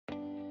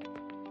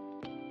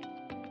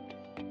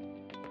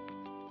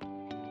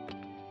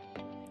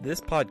This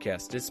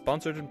podcast is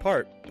sponsored in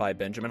part by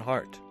Benjamin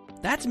Hart.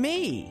 That's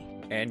me!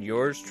 And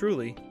yours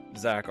truly,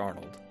 Zach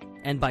Arnold.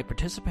 And by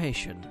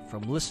participation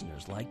from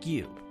listeners like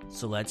you.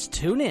 So let's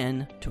tune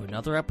in to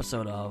another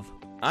episode of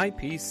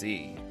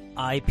IPC.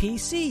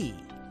 IPC.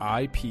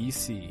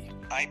 IPC.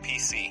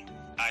 IPC.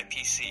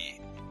 IPC.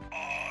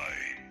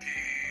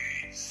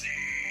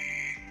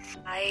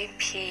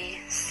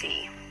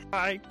 IPC.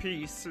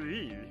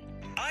 IPC.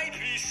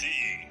 IPC.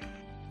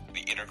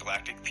 The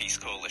Intergalactic Peace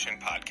Coalition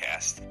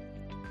podcast.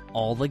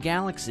 All the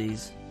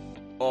galaxies.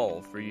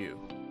 All for you.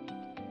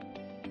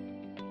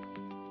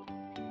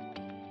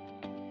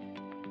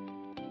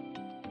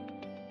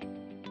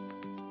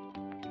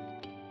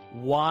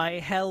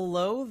 Why,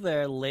 hello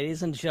there,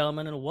 ladies and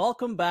gentlemen, and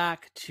welcome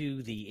back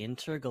to the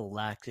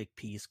Intergalactic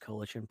Peace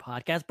Coalition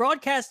podcast,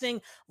 broadcasting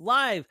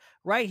live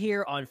right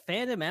here on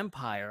Fandom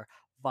Empire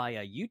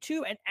via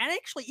YouTube and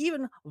actually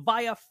even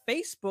via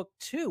Facebook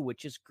too,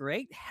 which is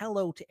great.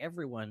 Hello to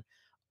everyone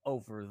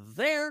over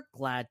there.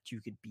 Glad you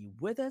could be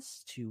with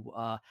us to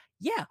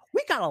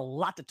we got a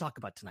lot to talk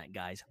about tonight,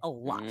 guys. A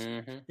lot.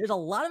 There's a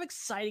lot of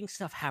exciting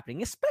stuff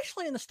happening,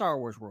 especially in the Star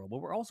Wars world, but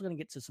we're also going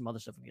to get to some other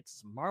stuff. We get to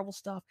some Marvel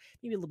stuff,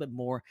 maybe a little bit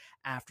more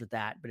after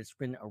that, but it's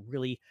been a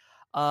really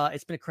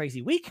it's been a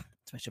crazy week,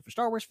 especially for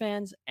Star Wars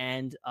fans,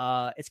 and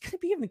it's going to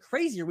be even a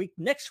crazier week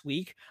next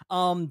week.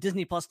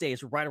 Disney Plus Day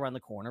is right around the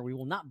corner. We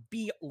will not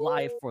be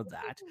live for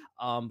that,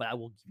 but I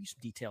will give you some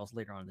details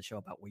later on in the show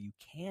about where you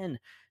can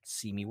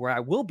see me, where I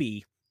will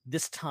be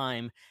this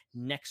time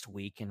next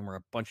week, and where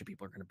a bunch of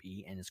people are going to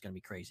be, and it's going to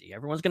be crazy.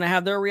 Everyone's going to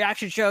have their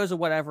reaction shows or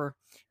whatever.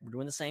 We're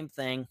doing the same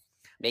thing.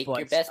 Make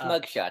your best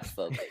mugshots,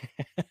 folks.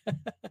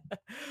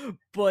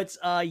 But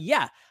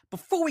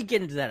before we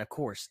get into that, of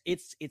course,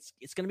 it's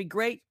going to be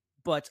great,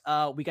 but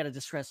we got to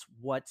discuss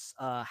what's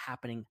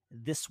happening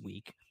this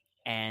week.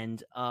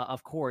 And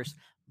of course,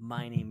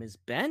 my name is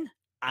Ben.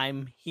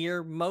 I'm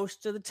here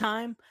most of the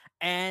time.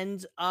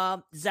 And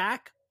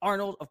Zach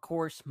Arnold, of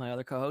course, my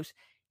other co-host,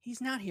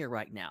 he's not here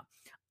right now.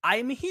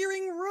 I'm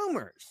hearing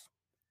rumors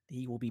that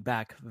he will be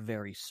back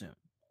very soon,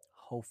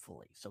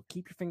 hopefully. So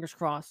keep your fingers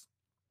crossed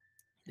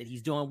that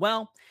he's doing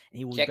well, and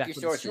he will check be back your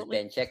with sources,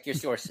 Ben. Check your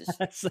sources.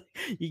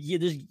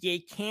 you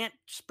can't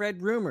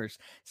spread rumors.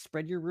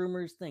 Spread your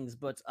rumors things.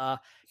 But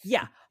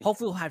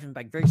hopefully we'll have him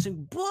back very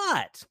soon.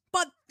 But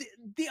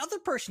the other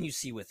person you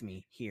see with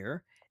me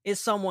here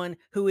is someone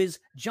who is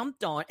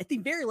jumped on at the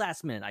very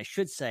last minute. I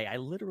should say, I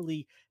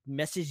literally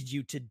messaged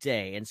you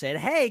today and said,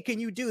 "Hey, can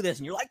you do this?"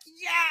 And you're like,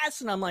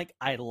 "Yes!" And I'm like,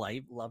 "I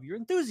love your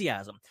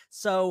enthusiasm."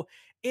 So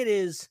it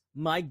is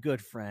my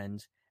good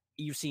friend.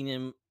 You've seen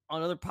him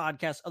on other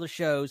podcasts, other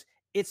shows.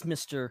 It's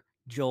Mr.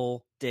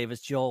 Joel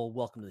Davis. Joel,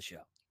 welcome to the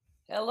show.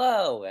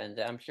 Hello, and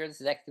I'm sure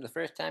this is actually the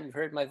first time you've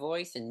heard my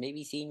voice and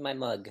maybe seen my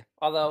mug.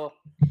 Although,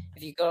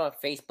 if you go on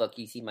Facebook,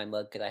 you see my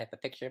mug because I have a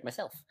picture of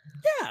myself.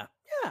 Yeah.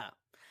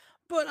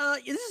 But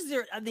this is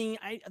I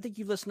think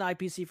you've listened to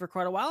IPC for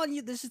quite a while,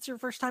 and this is your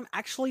first time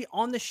actually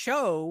on the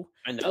show,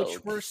 I know,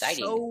 which we're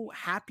exciting. so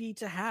happy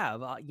to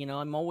have.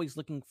 I'm always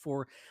looking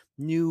for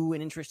new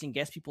and interesting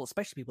guest people,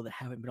 especially people that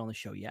haven't been on the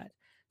show yet.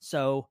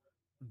 So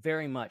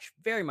very much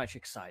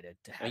excited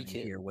to have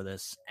you here with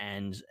us,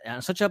 and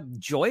on such a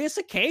joyous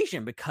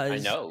occasion because, I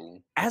know,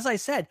 as I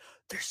said,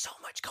 there's so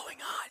much going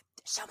on.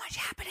 There's so much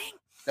happening.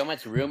 So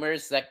much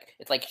rumors.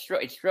 It's like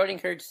it's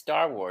Schrodinger's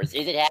Star Wars.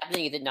 Is it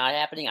happening? Is it not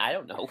happening? I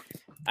don't know.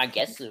 I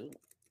guess so.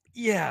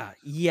 Yeah.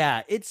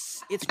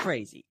 It's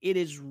crazy. It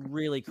is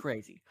really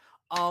crazy.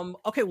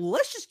 Okay, well,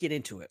 let's just get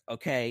into it.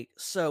 Okay,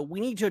 so we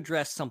need to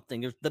address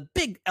something. There's the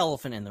big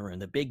elephant in the room,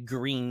 the big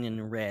green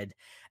and red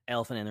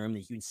elephant in the room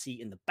that you can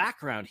see in the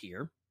background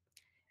here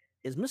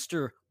is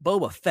Mr.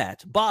 Boba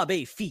Fett, Bob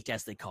A. Fett,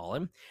 as they call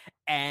him,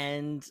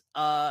 and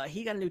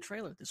he got a new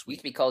trailer this week. Used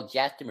to be called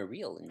Jasper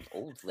Mariel in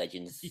old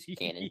Legends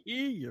canon.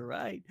 You're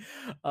right.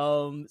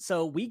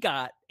 So we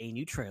got a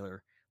new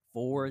trailer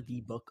for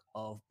the Book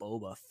of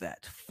Boba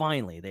Fett.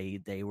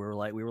 Finally, we were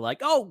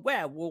like, oh,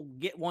 well, we'll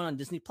get one on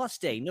Disney Plus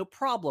Day, no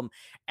problem.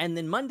 And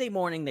then Monday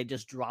morning, they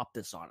just dropped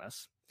this on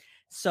us.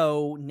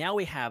 So now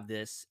we have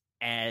this,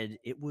 and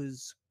it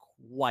was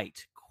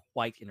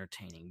quite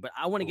entertaining. But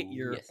I want to get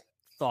your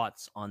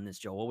thoughts on this,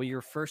 Joe. What were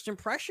your first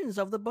impressions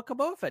of the Book of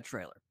Boba Fett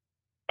trailer?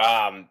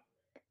 I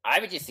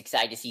was just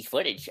excited to see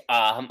footage.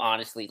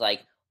 Honestly,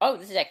 like, oh,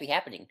 this is actually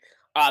happening.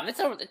 It's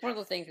one of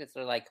those things that's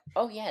sort of like,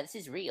 oh yeah, this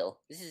is real.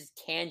 This is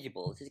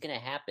tangible. This is gonna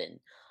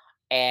happen.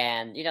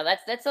 And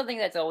that's something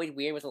that's always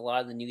weird with a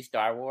lot of the new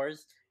Star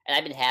Wars. And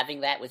I've been having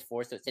that with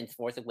since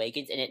Force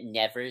Awakens, and it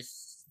never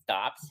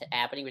stops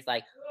happening. It's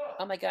like,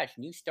 oh my gosh,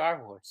 new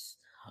Star Wars.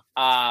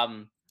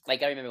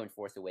 Like I remember when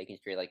Force Awakens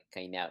trailer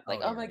came out,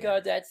 like, oh my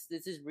god, this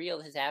is real.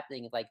 This is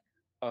happening. It's like,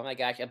 oh my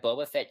gosh, a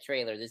Boba Fett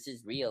trailer. This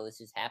is real.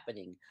 This is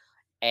happening.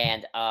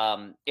 And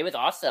it was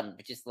awesome.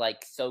 It's just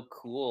like so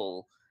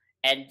cool.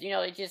 And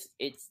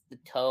it's the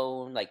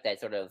tone, like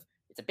that sort of.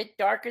 It's a bit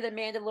darker than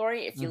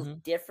Mandalorian. It feels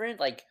different.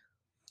 Like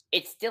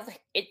it still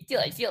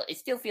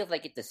feels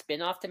like it's a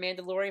spin-off to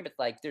Mandalorian, but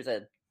like there's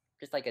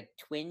like a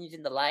twinge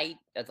in the light.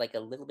 There's like a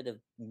little bit of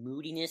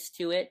moodiness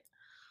to it.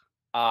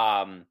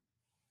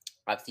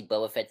 Obviously,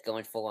 Boba Fett's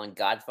going full on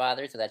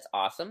Godfather, so that's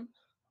awesome.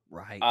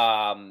 Right.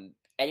 And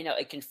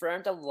it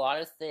confirmed a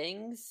lot of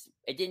things.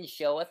 It didn't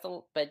show us,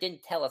 but it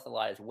didn't tell us a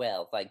lot as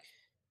well. It's like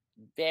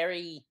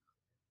a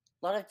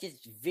lot of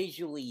just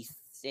visually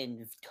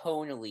and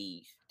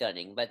tonally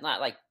stunning, but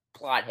not like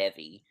plot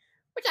heavy,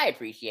 which I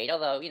appreciate.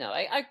 Although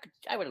I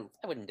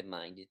wouldn't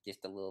mind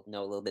just know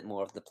a little bit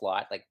more of the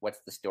plot, like what's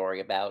the story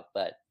about.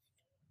 But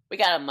we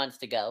got a month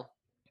to go,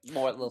 a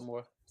little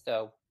more.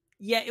 So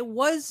yeah, it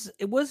was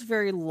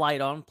very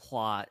light on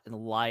plot and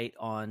light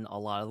on a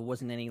lot. There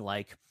wasn't any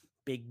like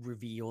big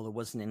reveal. There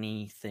wasn't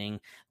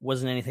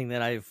anything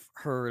that I've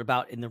heard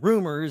about in the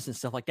rumors and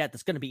stuff like that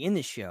that's going to be in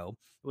this show.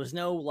 There was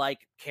no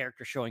like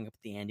character showing up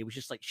at the end. It was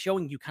just like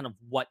showing you kind of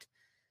what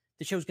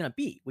the show's going to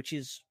be, which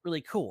is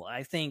really cool.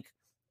 I think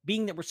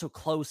being that we're so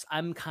close,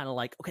 I'm kind of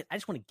like, okay, I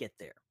just want to get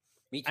there.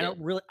 me too.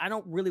 I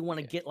don't really want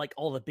to get like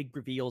all the big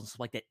reveals and stuff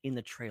like that in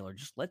the trailer.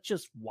 Let's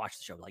just watch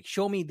the show. Like,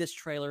 show me this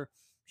trailer,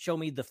 show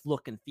me the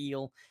look and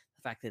feel.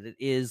 The fact that it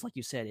is, like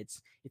you said,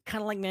 it's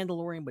kind of like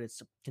Mandalorian, but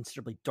it's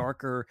considerably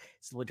darker.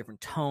 It's a little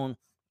different tone,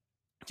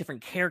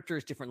 different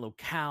characters, different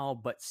locale,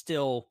 but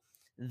still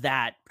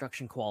that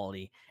production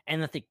quality.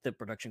 And I think the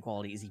production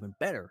quality is even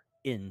better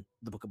in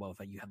the Book of Boba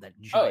Fett. You have that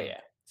giant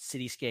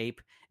cityscape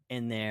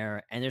in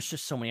there, and there's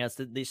just so many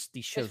others. These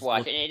shows. Just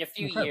watch it. In a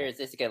few years,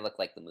 this is gonna look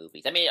like the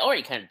movies. I mean, it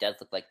already kind of does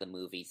look like the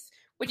movies,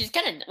 which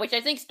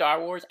I think Star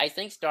Wars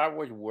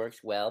works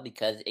well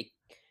because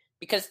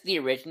the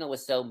original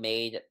was so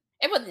made.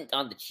 It wasn't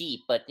on the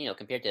cheap, but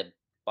compared to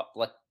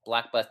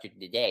Blockbuster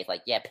today, it's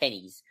like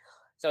pennies.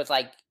 So it's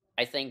like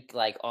I think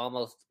like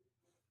almost.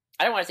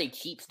 I don't want to say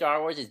cheap Star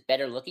Wars is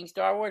better looking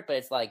Star Wars, but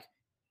it's like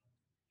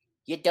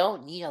you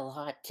don't need a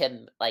lot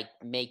to like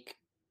make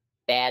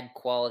bad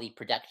quality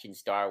production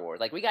Star Wars.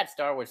 Like we got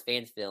Star Wars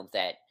fans films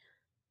that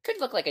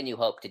could look like A New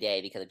Hope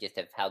today because of just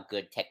how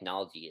good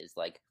technology is.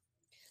 Like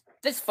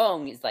this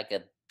phone is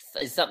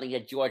is something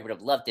that George would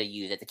have loved to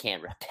use as a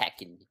camera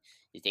back in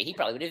his day. He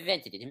probably would have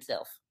invented it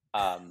himself,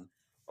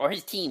 or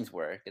his teams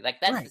were.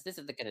 Like this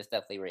is the kind of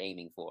stuff they were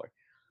aiming for.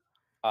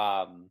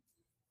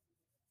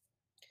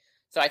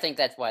 So I think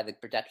that's why the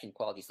production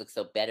qualities look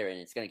so better, and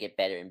it's going to get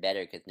better and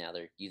better because now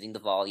they're using the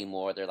volume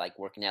more. They're like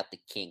working out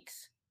the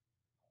kinks.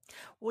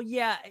 Well,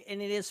 yeah,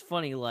 and it is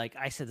funny. Like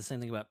I said the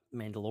same thing about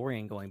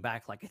Mandalorian going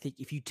back. Like I think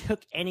if you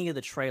took any of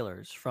the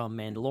trailers from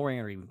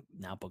Mandalorian or even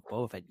now Book of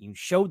Boba Fett, you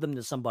showed them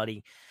to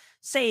somebody,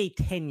 say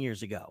 10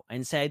 years ago,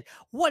 and said,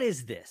 "What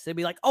is this?" They'd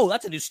be like, "Oh,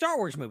 that's a new Star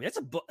Wars movie. That's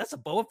a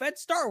Boba Fett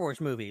Star Wars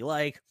movie."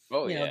 Like,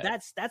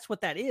 that's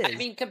what that is. I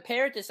mean,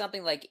 compared to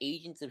something like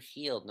Agents of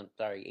S.H.I.E.L.D., I'm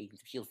sorry,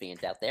 Agents of S.H.I.E.L.D.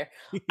 fans out there.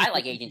 I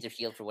like Agents of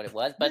S.H.I.E.L.D. for what it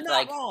was, but You're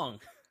not wrong.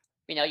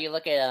 You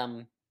look at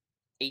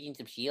Agents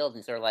of S.H.I.E.L.D.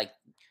 and sort of like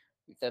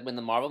when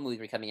the Marvel movies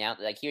were coming out,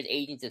 like here's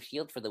Agents of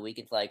S.H.I.E.L.D. for the week.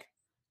 It's like,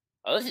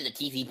 oh, this is a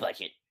TV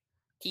budget,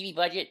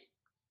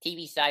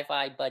 TV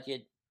sci-fi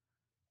budget,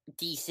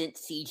 decent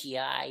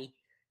CGI.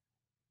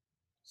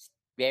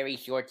 Very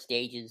short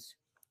stages.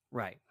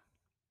 Right.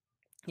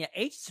 Yeah,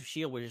 Agents of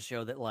S.H.I.E.L.D. was a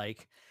show that,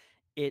 like,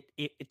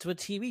 it's a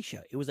TV show.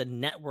 It was a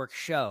network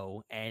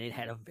show, and it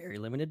had a very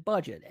limited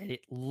budget, and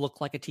it looked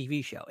like a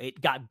TV show.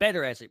 It got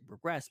better as it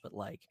progressed, but,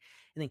 like,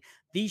 I think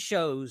these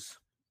shows,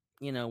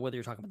 whether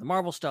you're talking about the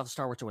Marvel stuff,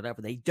 Star Wars, or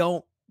whatever, they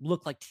don't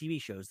look like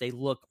TV shows. They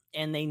look,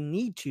 and they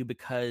need to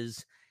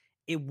because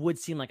it would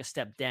seem like a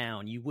step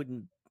down. You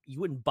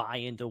wouldn't buy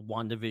into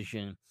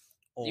WandaVision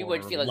or you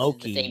would feel Loki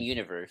it's the same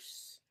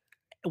universe.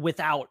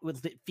 With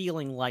it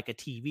feeling like a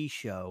TV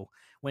show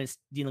when it's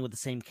dealing with the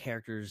same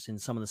characters in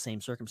some of the same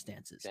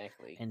circumstances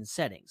and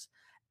settings.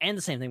 And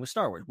the same thing with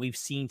Star Wars. We've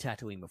seen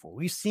Tatooine before.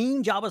 We've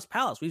seen Jabba's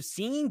palace. We've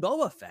seen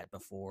Boba Fett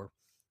before.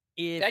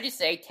 Can I just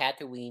say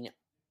Tatooine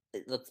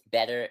looks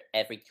better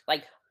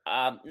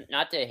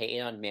not to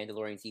hate on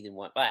Mandalorian season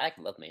 1, but I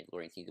love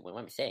Mandalorian season 1. What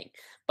am I saying?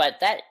 But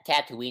that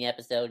Tatooine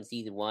episode in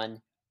season 1,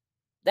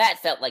 that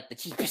felt like the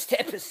cheapest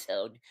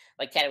episode.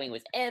 Like, Tatooine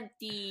was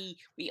empty.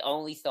 We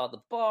only saw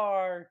the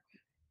bar.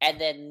 And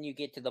then you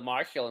get to the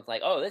Marshall, and it's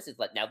like, oh, this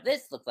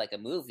looks like a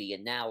movie.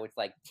 And now it's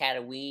like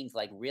Tatooine's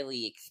like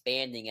really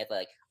expanding as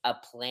like a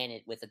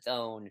planet with its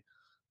own,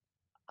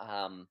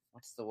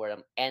 what's the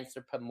word?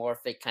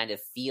 Anthropomorphic kind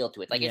of feel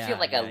to it. Like, it feels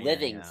like a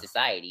living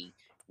society,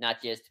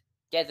 not just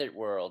desert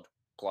world.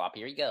 Plop,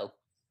 here you go.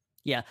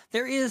 Yeah,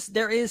 there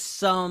is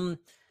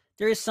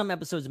some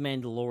episodes of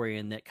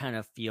Mandalorian that kind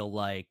of feel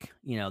like,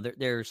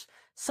 there's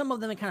some of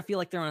them that kind of feel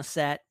like they're on a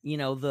set.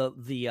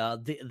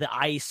 The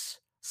ice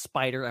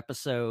spider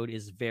episode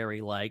is very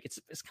like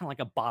it's kind of like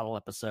a bottle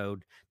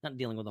episode, not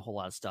dealing with a whole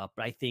lot of stuff.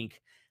 But I think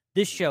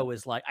this show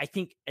is like, I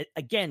think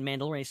again,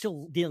 Mandalorian is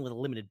still dealing with a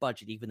limited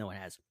budget, even though it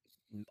has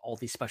all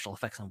these special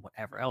effects and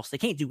whatever else. They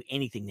can't do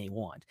anything they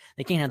want.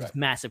 They can't have these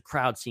massive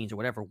crowd scenes or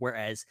whatever.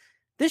 Whereas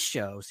this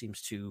show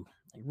seems to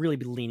really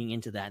be leaning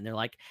into that, and they're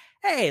like,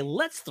 "Hey,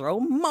 let's throw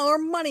more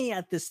money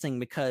at this thing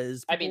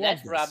because." I mean,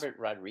 that's Robert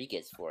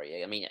Rodriguez for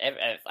you. I mean,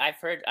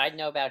 I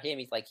know about him.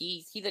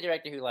 He's a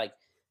director who like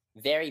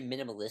very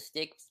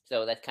minimalistic,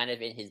 so that's kind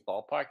of in his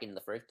ballpark in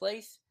the first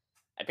place.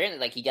 apparently,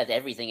 like, he does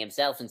everything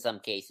himself in some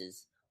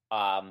cases.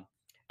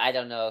 I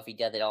don't know if he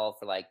does it all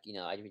for, like,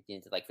 I didn't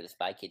into, like, for the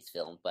Spy Kids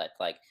film, but,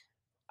 like,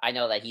 I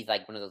know that he's,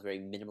 like, one of those very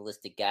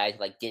minimalistic guys who,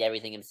 like, did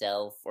everything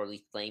himself, or at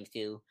least claims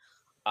to.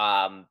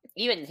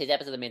 Even his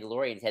episode of The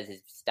Mandalorian has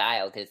his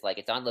style, because, like,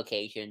 it's on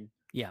location.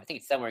 Yeah. I think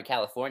it's somewhere in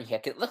California,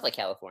 because it looks like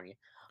California.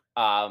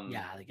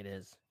 Yeah, I think it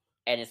is.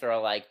 And it's sort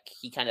of like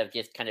he kind of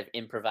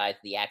improvised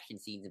the action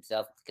scenes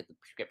himself because the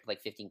script was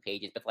like 15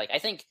 pages. But like I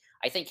think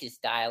his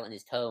style and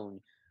his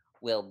tone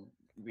will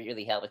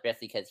really help,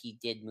 especially because he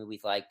did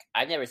movies like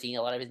I've never seen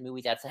a lot of his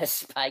movies outside of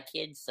Spy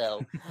Kids,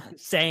 so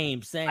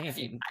same. I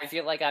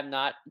feel like I'm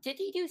not. Did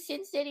he do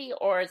Sin City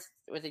or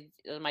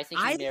am I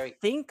thinking Mary? I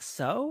think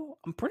so.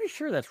 I'm pretty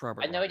sure that's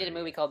Robert. I know he did a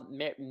movie called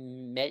I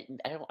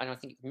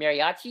don't think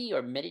Mariachi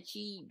or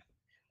Medici.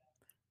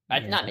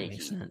 Not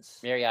Medici,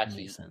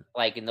 Mariachi.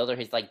 Like, and those are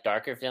his like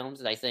darker films,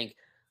 and I think,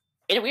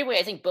 in a weird way,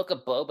 I think Book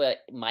of Boba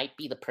might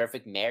be the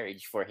perfect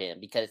marriage for him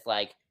because,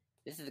 like,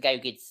 this is the guy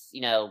who gets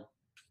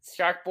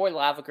Shark Boy,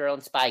 Lava Girl,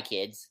 and Spy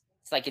Kids.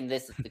 It's like in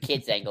the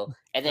kids angle,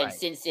 and then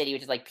Sin City,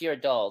 which is like pure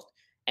adult.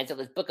 And so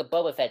this Book of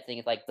Boba Fett thing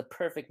is like the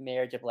perfect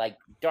marriage of like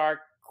dark,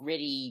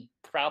 gritty,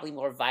 probably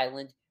more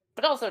violent,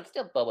 but also it's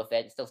still Boba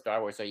Fett, it's still Star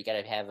Wars, so you got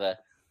to have a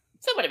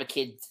somewhat of a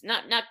kids,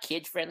 not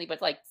kids friendly,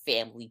 but like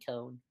family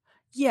tone.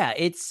 Yeah,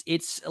 it's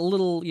a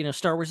little,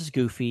 Star Wars is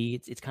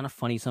goofy. It's kind of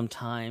funny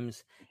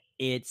sometimes.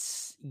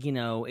 It's,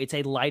 it's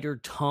a lighter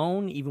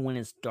tone, even when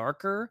it's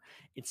darker.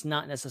 It's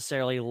not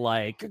necessarily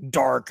like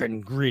dark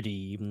and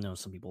gritty, even though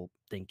some people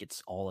think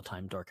it's all the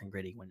time dark and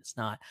gritty when it's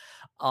not.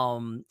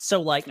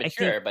 So like, it's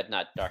mature, but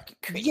not dark and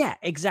gritty. Yeah,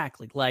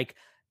 exactly. Like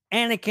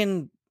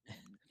Anakin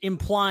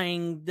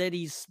implying that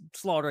he's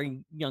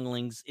slaughtering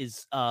younglings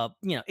is,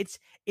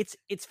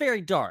 it's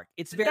very dark.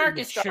 It's the very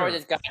darkest mature. Star Wars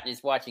has gotten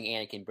is watching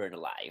Anakin burn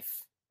alive.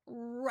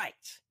 Right.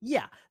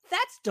 Yeah,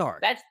 that's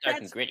dark. That's dark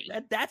and gritty.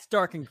 That's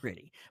dark and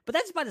gritty. But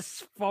that's about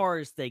as far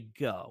as they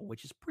go,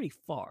 which is pretty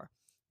far.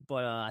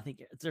 But I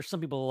think there's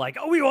some people like,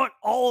 oh, we want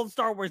all of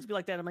Star Wars to be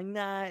like that. I'm like,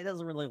 nah, it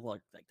doesn't really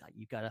look like that.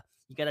 You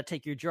gotta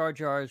take your Jar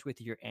Jars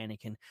with your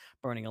Anakin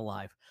burning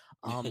alive.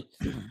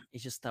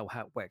 It's just how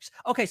it works.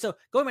 Okay, so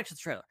going back to the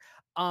trailer.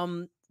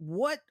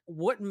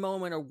 What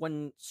moment or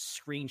one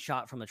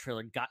screenshot from the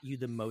trailer got you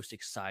the most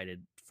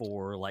excited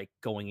for like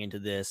going into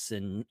this,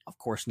 and of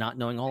course not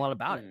knowing a whole lot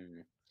about it?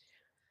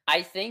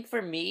 I think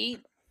for me,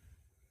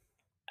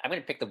 I'm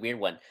gonna pick the weird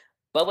one.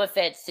 Boba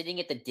Fett sitting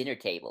at the dinner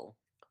table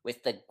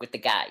with the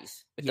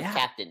guys, with the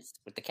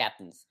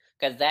captains,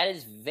 because that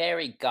is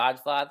very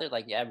Godfather.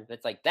 Like, yeah,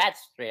 it's like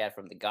that's straight out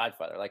from the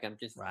Godfather. Like, I'm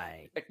just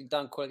expecting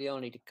Don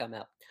Corleone to come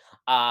out.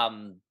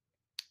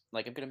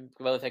 Like, I'm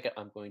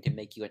going to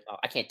make you an.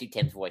 I can't do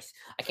Tim's voice.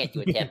 I can't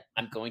do a Tim.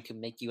 I'm going to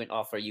make you an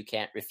offer you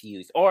can't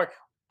refuse. Or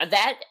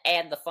that,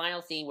 and the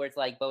final scene where it's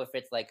like Boba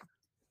Fett's like,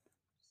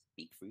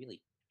 speak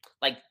freely.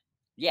 Like,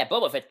 yeah,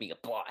 Boba Fett's being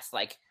a boss.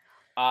 Like,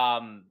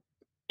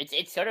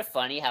 it's sort of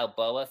funny how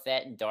Boba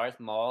Fett and Darth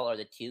Maul are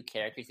the two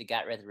characters who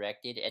got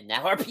resurrected and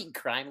now are being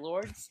crime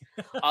lords.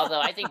 Although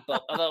I think,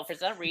 although for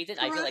some reason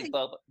I feel like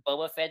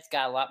Boba Fett's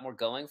got a lot more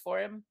going for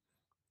him.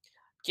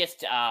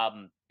 Just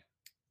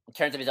in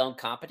terms of his own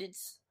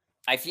competence,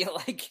 I feel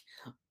like,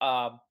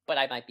 but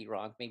I might be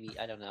wrong. Maybe,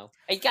 I don't know.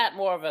 He's got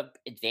more of an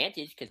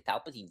advantage because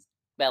Palpatine's,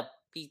 well,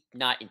 he's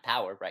not in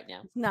power right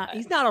now.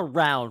 He's not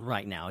around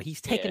right now.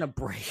 He's taking a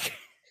break.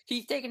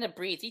 He's taking a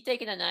breathe. He's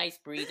taking a nice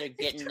breather,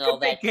 getting all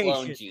that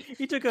clone juice.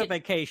 He took a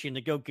vacation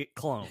to go get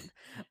cloned.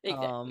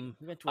 Exactly.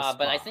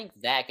 But I think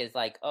Zach is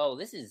like, oh,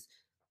 this is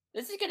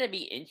going to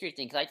be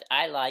interesting because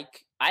I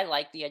like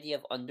the idea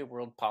of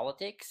underworld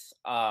politics.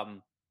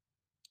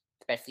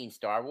 Especially in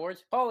Star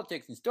Wars.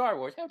 Politics in Star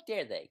Wars, how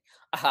dare they?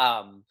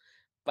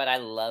 But I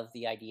love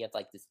the idea of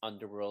like this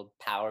underworld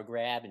power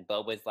grab, and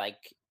Boba's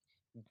like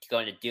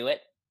going to do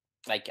it.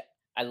 Like,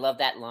 I love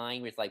that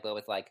line where it's like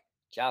Boba's like,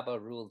 Jabba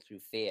ruled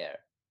through fear.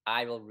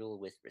 I will rule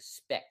with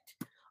respect.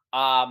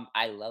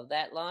 I love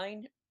that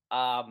line.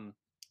 I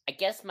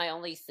guess my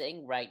only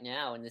thing right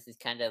now, and this is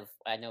kind of,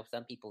 I know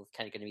some people it's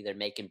kind of going to be their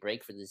make and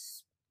break for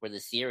the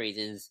series,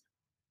 is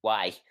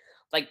why?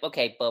 Like,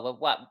 okay, Boba,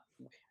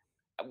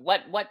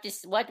 why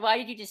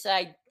did you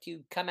decide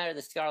to come out of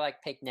the Starlight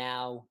Pit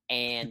now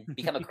and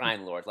become a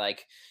crime lord?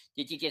 Like,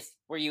 did you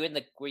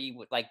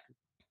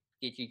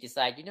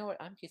decide, you know what,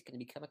 I'm just going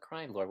to become a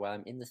crime lord while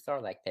I'm in the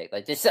Starlight Pit?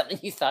 Like, just something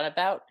you thought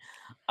about?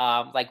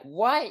 Like,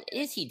 why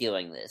is he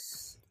doing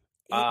this?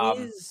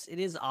 It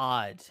is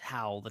odd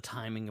how the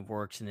timing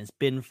works, and it's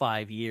been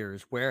 5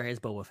 years. Where has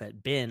Boba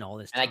Fett been all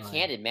this time? And I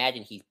can't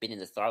imagine he's been in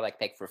the Starlight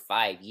Pit for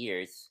 5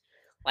 years.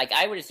 Like,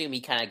 I would assume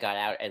he kind of got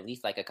out at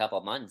least like a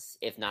couple months,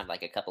 if not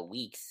like a couple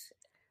weeks.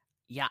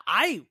 Yeah,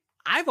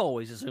 I've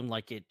always assumed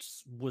like it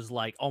was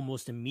like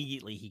almost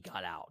immediately he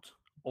got out,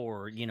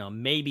 or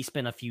maybe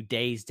spent a few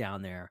days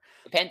down there.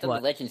 Depends on the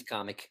Legends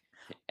comic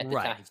at the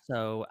time.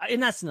 So,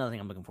 and that's another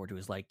thing I'm looking forward to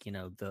is like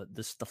the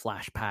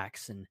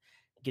flashbacks and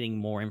getting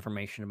more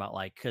information about,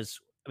 like, because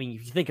I mean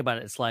if you think about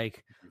it, it's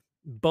like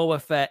Boba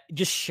Fett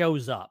just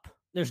shows up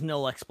there's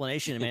no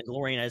explanation in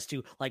Mandalorian as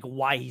to like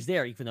why he's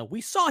there, even though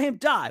we saw him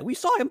die. We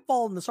saw him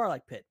fall in the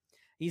Sarlacc pit.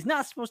 He's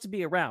not supposed to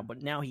be around,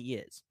 but now he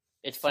is.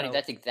 It's funny. So-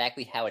 That's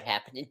exactly how it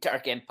happened in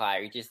Dark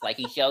Empire. Just like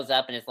he shows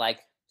up and it's like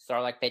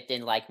Sarlacc pit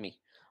didn't like me.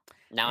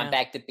 Now I'm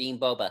back to being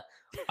Boba.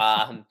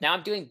 Now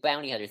I'm doing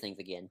bounty hunter things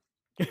again.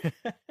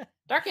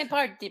 Dark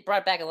Empire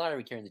brought back a lot of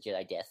Return of the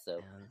Jedi deaths, so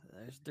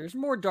there's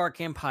more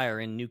Dark Empire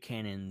in new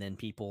canon than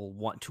people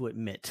want to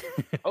admit.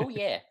 oh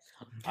yeah,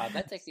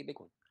 that's actually a big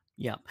one.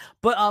 Yeah,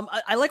 but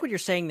I like what you're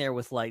saying there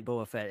with like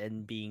Boba Fett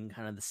and being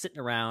kind of the sitting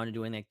around and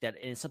doing like that.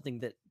 And it's something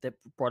that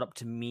brought up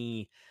to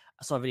me.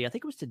 I saw a video. I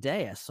think it was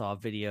today. I saw a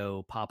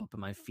video pop up in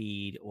my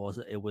feed.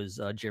 It was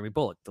Jeremy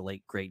Bulloch, the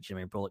late great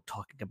Jeremy Bulloch,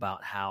 talking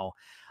about how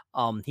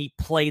he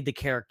played the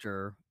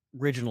character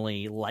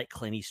originally like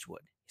Clint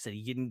Eastwood. He said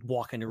he didn't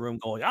walk in the room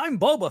going, "I'm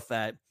Boba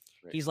Fett."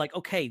 Right. He's like,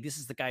 okay, this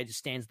is the guy who just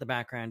stands in the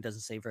background,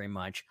 doesn't say very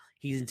much.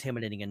 He's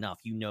intimidating enough.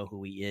 You know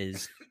who he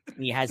is.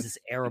 And he has this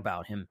air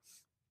about him.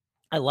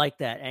 I like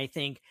that. And I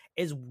think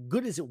as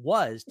good as it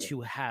was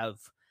to have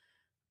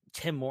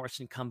Tim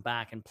Morrison come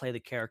back and play the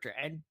character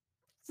and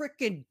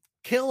freaking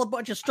kill a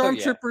bunch of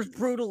stormtroopers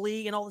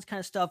brutally and all this kind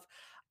of stuff,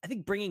 I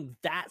think bringing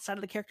that side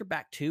of the character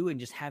back too and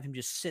just have him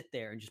just sit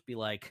there and just be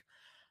like,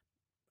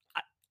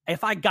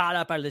 if I got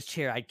up out of this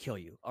chair, I'd kill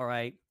you. All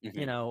right. Mm-hmm.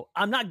 You know,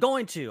 I'm not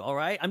going to. All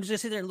right. I'm just going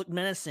to sit there and look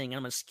menacing and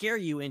I'm going to scare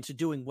you into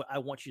doing what I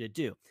want you to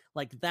do.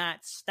 Like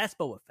that's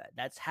Boba Fett.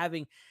 That's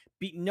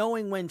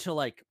knowing when to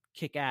like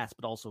kick ass,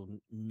 but also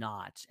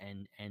not,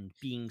 and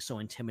being so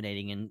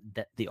intimidating and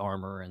the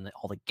armor and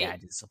all the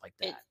gadgets and stuff like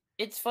that.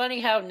 It's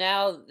funny how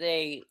now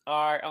they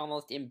are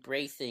almost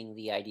embracing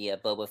the idea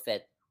of Boba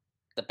Fett,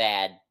 the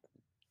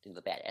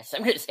badass.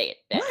 I'm going to say it.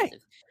 Badass. Right.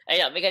 I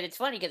know, because it's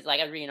funny because like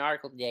I was reading an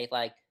article today,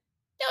 like,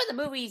 in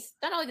the movies,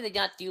 not only do they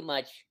not do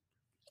much,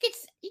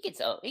 he gets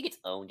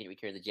owned in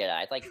Return of the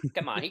Jedi. It's like,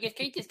 come on, he just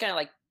kind of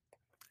like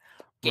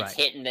gets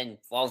hit and then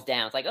falls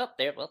down. It's like, oh,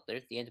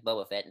 there's the end of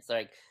Boba Fett. And so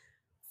like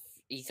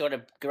he sort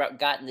of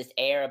gotten this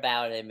air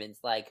about him. And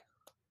it's like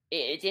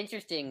it's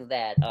interesting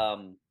that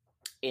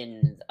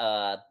in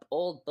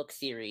old book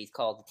series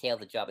called The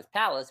Tales of Jabba's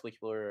Palace,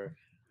 which were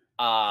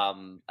a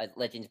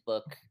Legends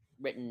book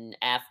written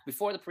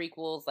before the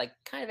prequels, like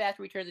kind of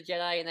after Return of the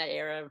Jedi in that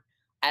era.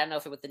 I don't know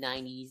if it was the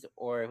 90s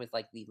or it was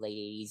like the late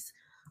 80s.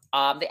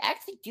 They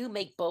actually do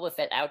make Boba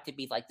Fett out to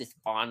be like this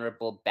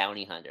honorable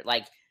bounty hunter.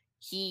 Like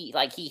he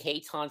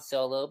hates Han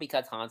Solo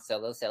because Han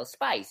Solo sells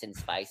spice, and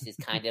spice is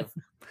kind of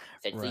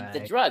essentially the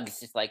drugs.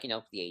 Just like, the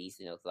 80s,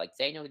 it's like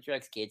say no to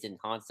drugs, kids, and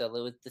Han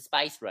Solo is the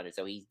spice runner,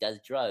 so he does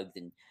drugs,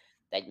 and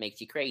that makes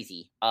you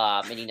crazy.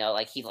 And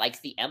like he likes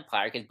the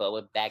Empire because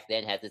Boba back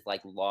then has this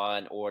like law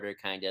and order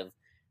kind of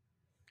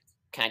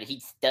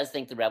he does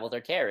think the rebels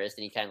are terrorists,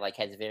 and he kind of like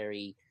has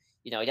very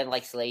he doesn't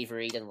like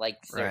slavery, doesn't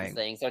like certain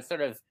things. So it's sort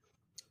of,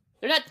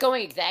 they're not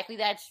going exactly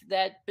that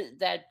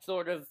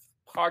sort of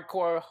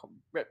hardcore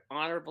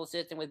honorable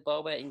system with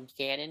Boba in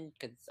canon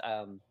because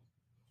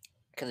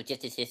of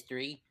just his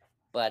history.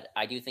 But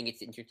I do think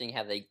it's interesting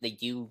how they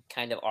do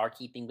kind of are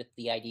keeping with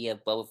the idea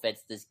of Boba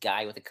Fett's this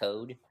guy with a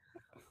code.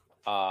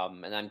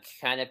 And I'm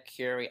kind of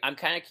curious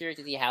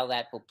to see how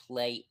that will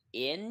play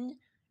in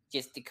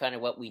just to kind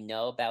of what we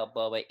know about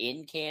Boba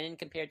in canon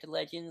compared to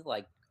Legends.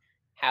 Like,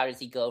 how does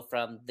he go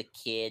from the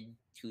kid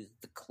who's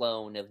the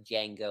clone of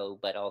Jango,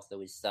 but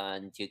also his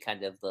son, to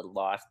kind of the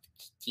lost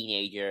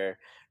teenager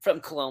from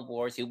Clone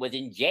Wars who was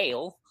in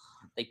jail?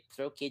 They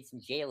throw kids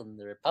in jail in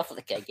the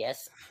Republic, I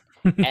guess.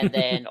 And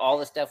then all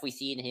the stuff we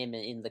see in him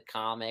in the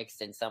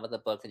comics and some of the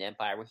books in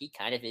Empire, where he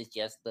kind of is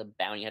just the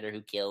bounty hunter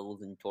who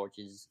kills and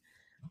tortures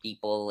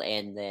people.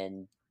 And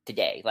then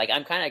today, like,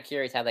 I'm kind of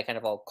curious how that kind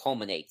of all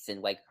culminates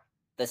in like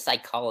the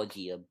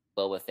psychology of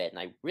Boba Fett, and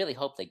I really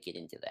hope they get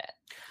into that.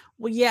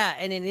 Well, yeah,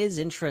 and it is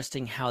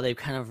interesting how they've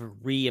kind of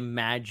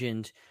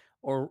reimagined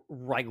or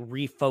like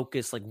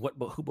refocused like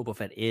who Boba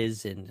Fett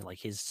is and like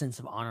his sense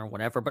of honor and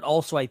whatever. But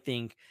also, I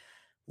think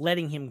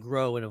letting him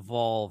grow and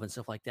evolve and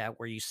stuff like that,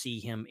 where you see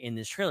him in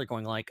this trailer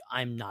going like,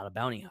 "I'm not a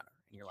bounty hunter,"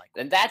 and you're like,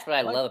 and that's what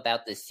I love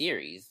about this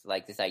series,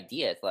 like this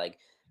idea. It's like,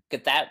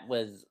 because that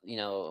was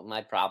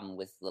my problem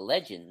with the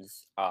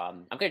Legends.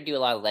 I'm gonna do a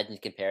lot of Legends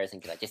comparison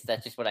because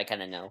that's just what I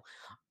kind of know.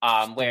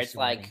 Where it's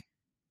like,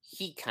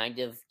 he kind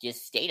of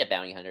just stayed a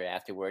bounty hunter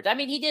afterwards. I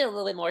mean, he did a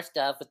little bit more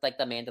stuff with like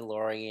the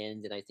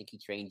Mandalorians, and I think he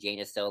trained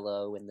Jaina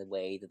Solo in the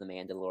ways of the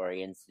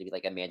Mandalorians to be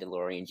like a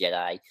Mandalorian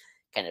Jedi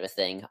kind of a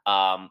thing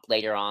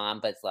later on.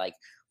 But it's like,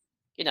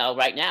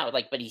 right now,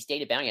 like, but he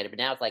stayed a bounty hunter. But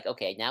now it's like,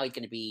 okay, now he's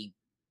going to be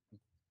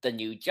the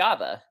new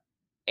Jabba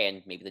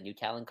and maybe the new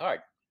Talon Card.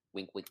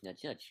 Wink, wink,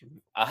 nudge, nudge.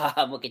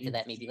 We'll get to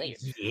that maybe later.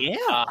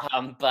 Yeah.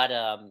 But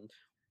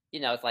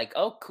it's like,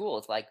 oh, cool.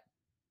 It's like,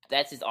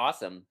 that's just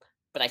awesome.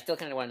 But I still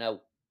kind of want to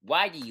know,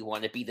 why do you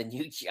want to be the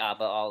new Jabba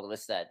all of a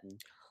sudden?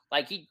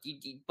 Like,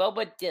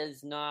 Boba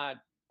does not,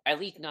 at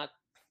least not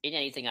in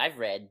anything I've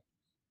read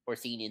or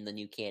seen in the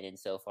new canon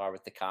so far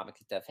with the comic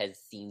stuff, has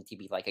seemed to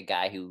be like a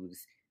guy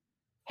who's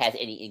has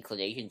any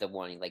inclinations of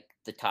wanting like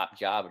the top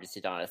job or to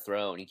sit on a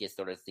throne. He just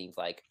sort of seems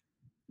like,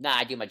 nah,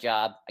 I do my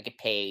job, I get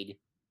paid,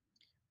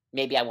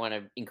 maybe I want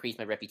to increase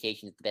my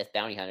reputation as the best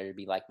bounty hunter to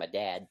be like my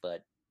dad.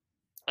 But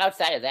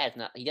outside of that, it's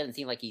not. He doesn't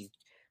seem like he's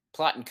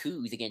plotting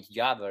coups against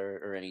Jabba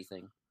or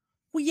anything.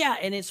 Well, yeah,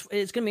 and it's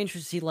gonna be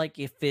interesting to see like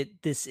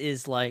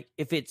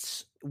if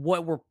it's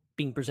what we're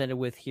being presented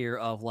with here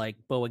of like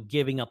Boa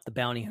giving up the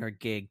bounty hunter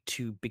gig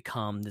to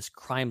become this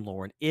crime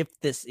lord. If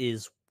this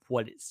is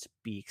what is to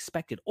be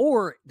expected,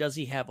 or does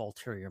he have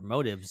ulterior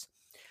motives?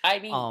 I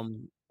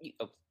mean,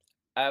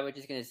 I was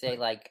just gonna say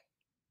like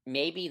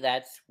maybe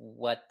that's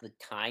what the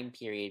time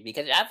period,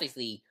 because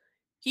obviously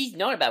he's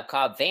known about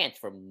Cobb Vanth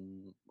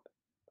from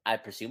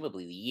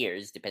presumably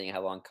years, depending on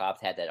how long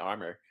Cobb's had that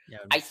armor. Yeah,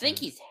 I think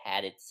he's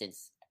had it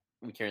since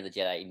Return of the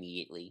Jedi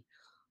immediately.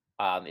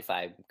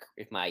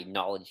 If my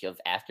knowledge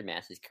of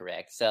Aftermath is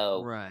correct,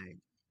 so right.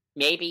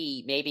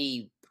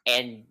 maybe,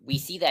 and we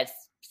see that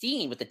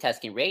scene with the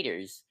Tusken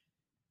Raiders.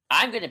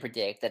 I'm going to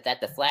predict that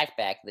the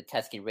flashback, the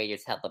Tusken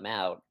Raiders help him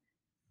out,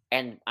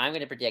 and I'm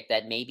going to predict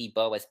that maybe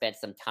Boa spent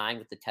some time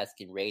with the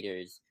Tusken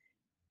Raiders,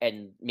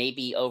 and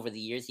maybe over the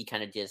years he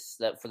kind of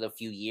just for the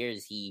few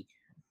years he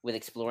with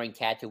exploring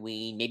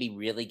Tatooine, maybe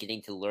really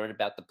getting to learn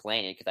about the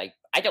planet, because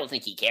I don't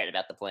think he cared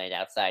about the planet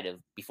outside of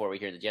before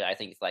Return of the Jedi. I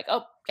think it's like,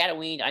 oh,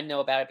 Tatooine, I know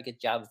about it because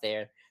Jabba's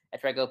there.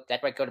 That's where I go.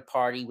 That's where I go to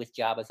party with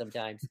Jabba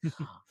sometimes.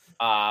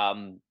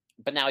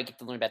 But now I get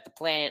to learn about the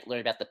planet,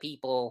 learn about the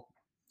people,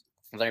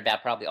 learn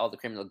about probably all the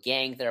criminal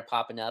gangs that are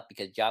popping up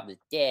because Jabba's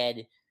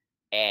dead.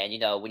 And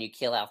when you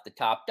kill off the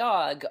top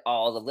dog,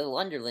 all the little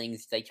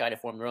underlings, they try to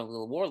form their own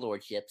little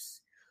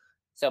warlordships.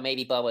 So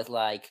maybe Boba's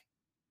like,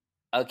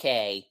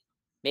 okay.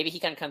 Maybe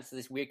he kind of comes to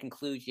this weird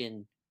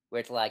conclusion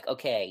where it's like,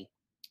 okay,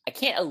 I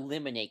can't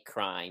eliminate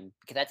crime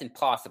because that's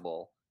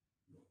impossible.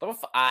 But if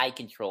I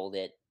controlled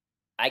it,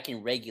 I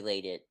can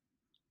regulate it.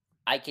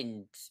 I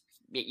can,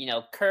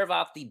 curve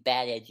off the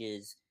bad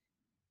edges,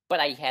 but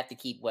I have to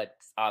keep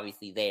what's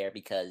obviously there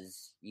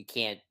because you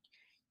can't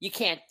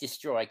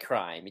destroy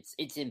crime.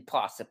 It's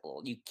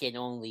impossible. You can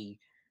only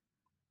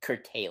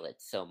curtail it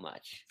so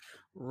much.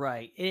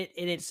 Right.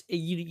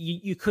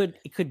 It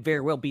could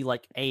very well be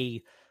like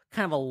a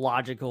kind of a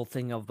logical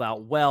thing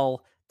about,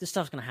 well, this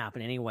stuff's going to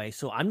happen anyway,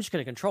 so I'm just going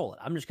to control it.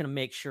 I'm just going to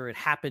make sure it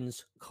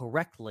happens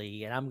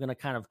correctly, and I'm going to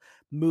kind of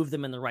move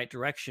them in the right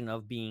direction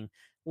of being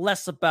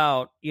less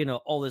about,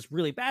 all this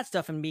really bad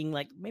stuff and being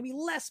like maybe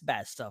less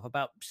bad stuff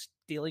about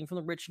stealing from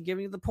the rich and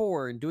giving to the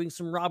poor and doing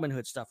some Robin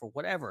Hood stuff or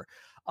whatever.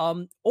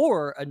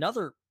 Or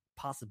another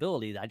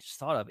possibility that I just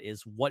thought of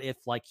is, what if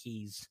like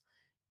he's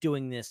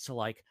doing this to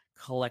like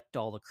collect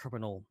all the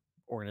criminal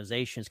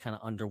organizations kind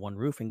of under one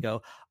roof and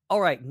go,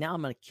 all right, now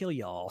I'm gonna kill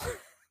y'all.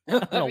 I'm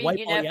gonna wipe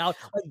all you out.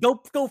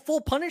 Like, go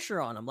full Punisher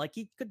on him. Like,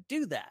 he could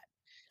do that.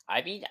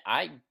 I mean,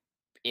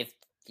 if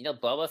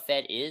Boba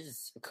Fett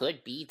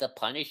could be the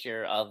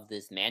Punisher of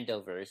this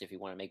Mandoverse, if you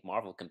want to make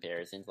Marvel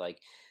comparisons, like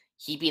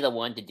he'd be the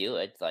one to do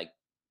it. Like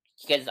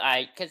because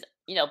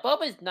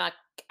Boba's not.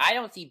 I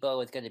don't see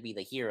Boba as going to be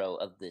the hero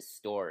of this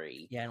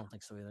story. Yeah, I don't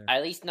think so either.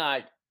 At least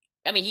not.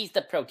 I mean, he's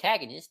the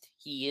protagonist.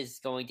 He is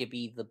going to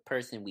be the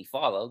person we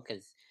follow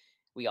because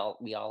we all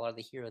are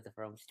the hero of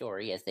our own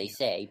story, as they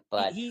say.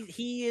 But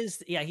he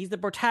is. Yeah, he's the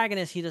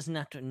protagonist. He doesn't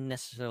have to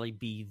necessarily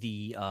be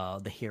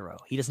the hero.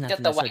 He doesn't have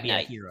to necessarily be a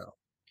hero.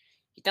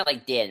 He's not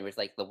like Dan, where it's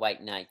like the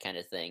White Knight kind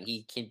of thing.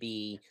 He can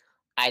be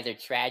either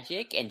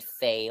tragic and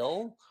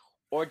fail,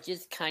 or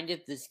just kind of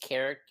this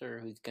character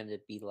who's going to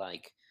be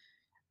like,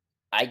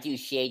 I do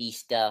shady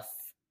stuff,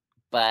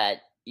 but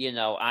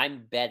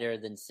I'm better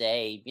than,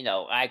 say,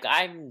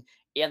 I'm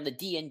on the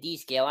D&D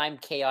scale, I'm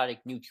chaotic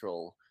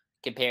neutral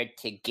compared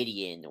to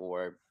Gideon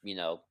or,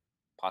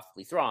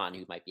 possibly Thrawn,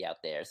 who might be out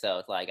there. So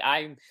it's like,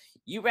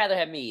 you'd rather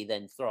have me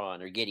than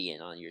Thrawn or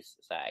Gideon on your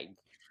side.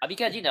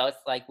 Because, it's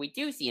like, we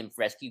do see him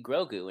rescue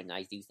Grogu, and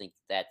I do think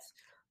that's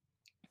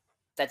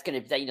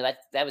going to,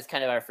 that was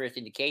kind of our first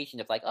indication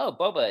of like, oh,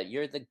 Boba,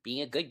 you're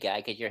being a good guy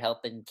because you're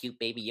helping cute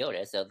baby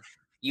Yoda. So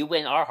you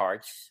win our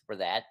hearts for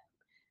that.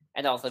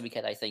 And also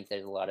because I think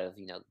there's a lot of,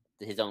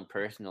 his own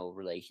personal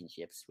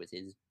relationships with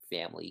his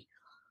family.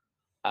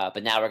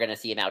 But now we're going to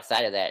see him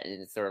outside of that.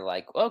 And it's sort of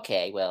like,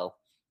 okay, well,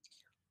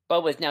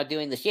 Boba's now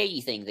doing the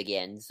shady things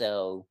again.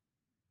 So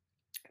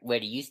where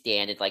do you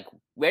stand? It's like,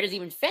 where does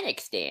even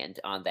Fennec stand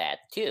on that,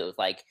 too?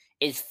 Like,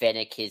 is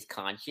Fennec his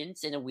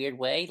conscience in a weird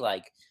way?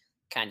 Like,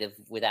 kind of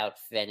without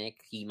Fennec,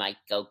 he might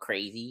go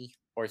crazy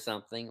or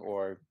something.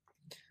 Or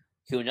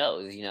who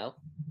knows,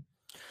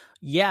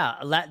 Yeah,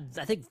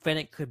 I think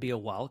Fennec could be a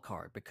wild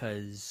card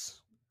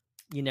because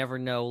you never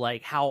know,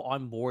 like, how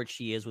on board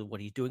she is with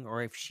what he's doing,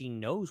 or if she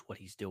knows what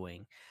he's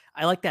doing.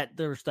 I like that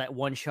there's that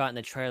one shot in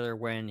the trailer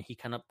when he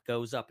kind of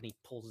goes up and he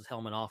pulls his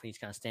helmet off and he's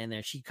kind of standing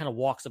there. She kind of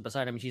walks up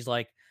beside him and she's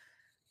like,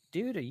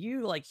 dude, are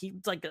you, like,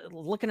 he's like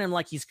looking at him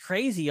like he's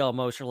crazy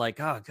almost, or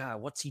like, oh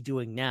God, what's he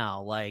doing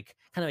now? Like,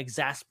 kind of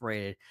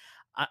exasperated.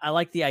 I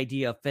like the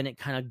idea of Fennec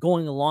kind of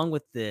going along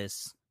with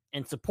this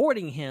and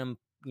supporting him,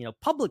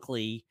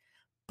 publicly,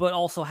 but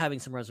also having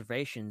some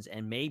reservations.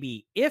 And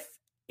maybe if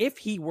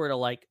he were to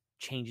like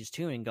change his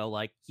tune and go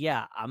like,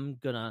 yeah, I'm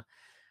gonna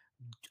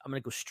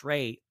go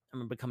straight, I'm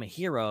gonna become a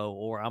hero,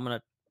 or I'm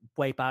gonna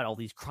wipe out all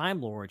these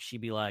crime lords,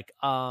 she'd be like,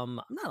 I'm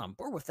not on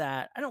board with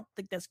that. I don't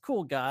think that's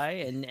cool, guy.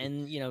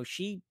 And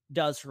she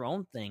does her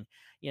own thing.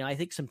 I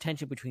think some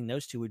tension between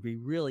those two would be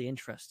really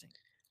interesting.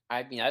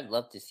 I mean, I'd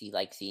love to see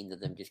scenes of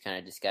them just kind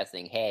of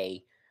discussing,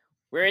 hey,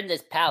 we're in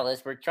this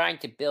palace, we're trying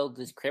to build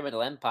this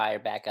criminal empire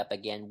back up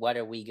again. What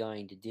are we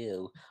going to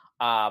do?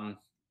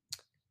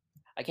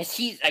 I guess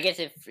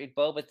if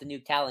Boba's the new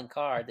Talon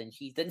Card, then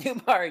she's the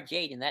new Mara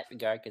Jade in that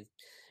regard, because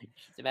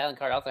the Talon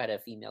Card also had a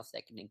female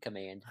second in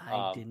command.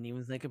 I didn't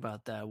even think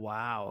about that.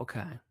 Wow.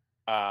 Okay.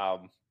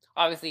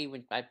 Obviously,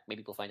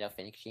 maybe we'll find out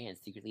Fennec Shan's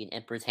secretly in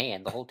Emperor's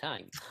hand the whole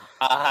time.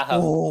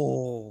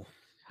 So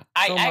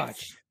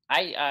much.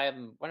 I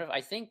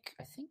think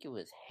it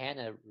was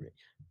Hannah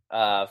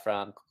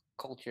from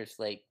Culture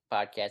Slate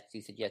podcast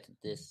who suggested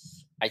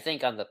this. I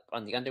think on the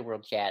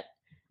Underworld chat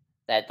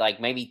that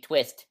maybe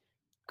twist.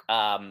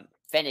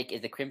 Fennec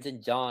is a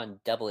Crimson Dawn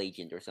double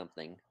agent or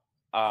something.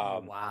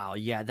 Wow,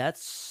 yeah,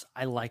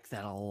 I like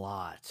that a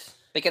lot,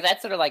 because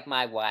that's sort of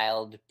my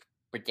wild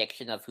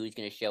prediction of who's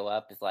going to show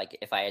up. Is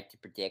if I had to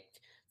predict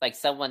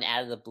someone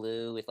out of the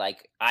blue is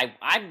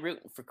I'm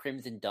rooting for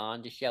Crimson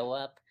Dawn to show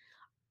up.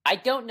 I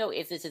don't know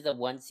if this is a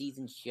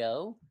 1-season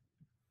show.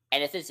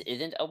 And if this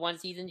isn't a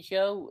 1-season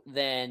show,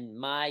 then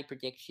my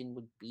prediction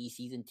would be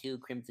season 2,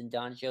 Crimson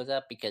Dawn shows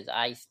up, because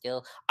I'm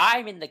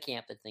in the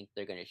camp that think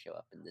they're going to show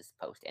up in this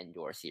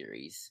post-Endor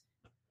series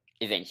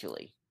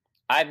eventually.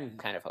 I'm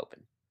kind of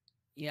hoping.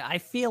 Yeah, I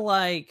feel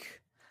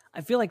like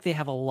they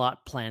have a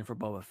lot planned for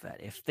Boba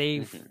Fett. If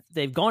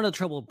they've gone to the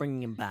trouble of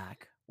bringing him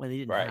back when they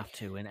didn't have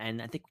to,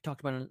 and I think we talked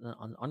about it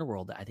on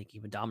Underworld. That I think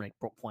even Dominic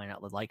pointed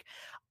out that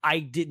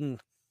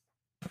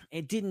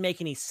it didn't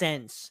make any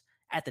sense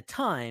at the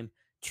time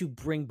to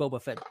bring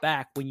Boba Fett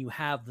back when you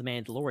have the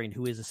Mandalorian,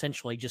 who is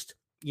essentially just,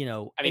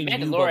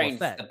 Mandalorian's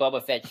the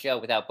Boba Fett show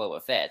without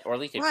Boba Fett, or at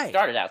least it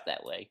started out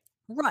that way.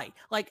 Right.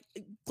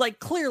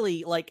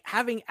 Clearly,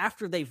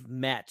 after they've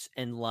met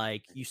and,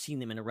 you've seen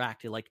them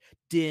interact,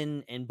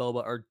 Din and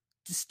Boba are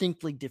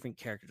distinctly different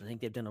characters. I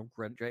think they've done a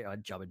great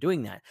job of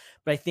doing that.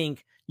 But I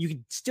think you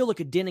could still look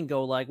at Din and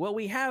go, well,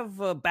 we have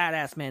a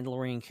badass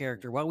Mandalorian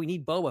character. Well, we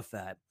need Boba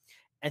Fett.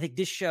 I think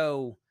this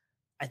show,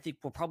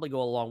 will probably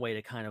go a long way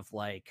to kind of,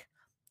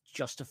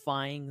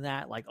 justifying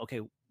that.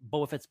 Okay,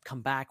 Boba Fett's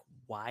come back.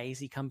 Why has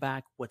he come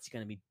back? What's he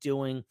going to be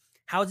doing?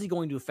 How is he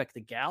going to affect the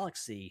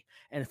galaxy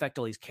and affect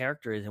all these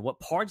characters? And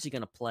what part is he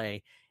going to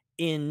play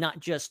in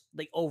not just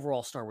the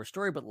overall Star Wars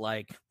story, but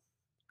for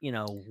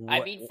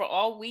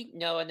all we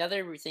know,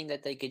 another thing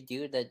that they could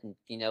do that,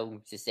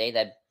 to say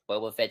that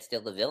Boba Fett's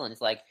still the villain, is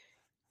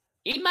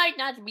he might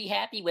not be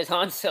happy with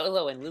Han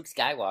Solo and Luke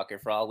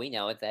Skywalker for all we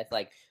know. It's that's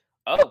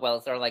oh, well,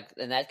 sort of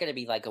and that's going to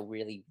be a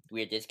really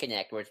weird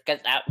disconnect. Because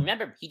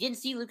remember, he didn't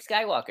see Luke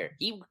Skywalker.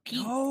 He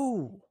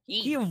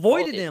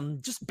avoided him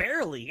just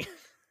barely.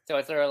 So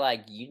it's sort of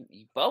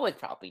Boba's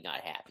probably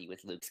not happy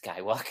with Luke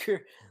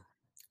Skywalker.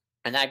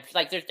 And I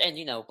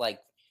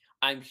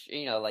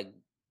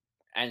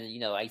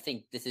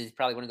think this is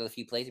probably one of those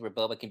few places where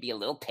Boba can be a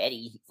little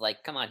petty. He's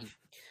come on,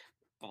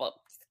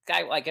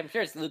 I'm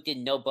sure Luke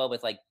didn't know Boba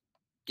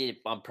did it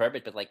on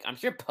purpose, but I'm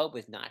sure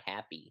Boba's not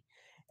happy.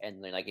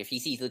 And if he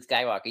sees Luke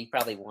Skywalker, he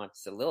probably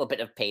wants a little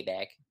bit of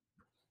payback.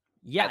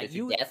 Yeah, either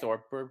through death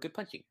or for good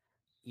punching.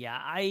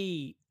 Yeah,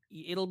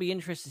 it'll be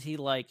interesting to see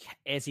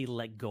as he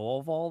let go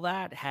of all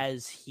that,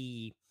 has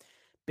he,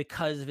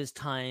 because of his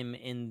time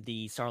in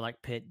the Sarlacc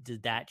pit,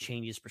 did that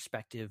change his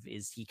perspective?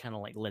 Is he kind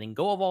of letting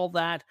go of all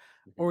that,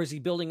 or is he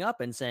building up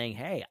and saying,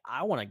 "Hey,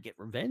 I want to get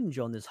revenge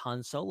on this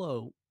Han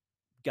Solo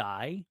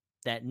guy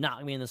that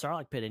knocked me in the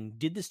Sarlacc pit and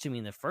did this to me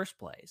in the first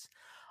place"?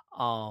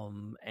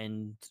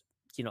 And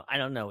I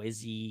don't know. Is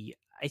he?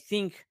 I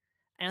feel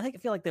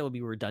like that would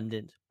be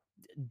redundant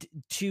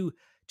to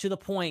the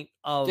point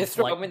of just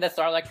throw him in the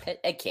Sarlacc pit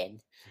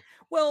again.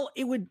 Well,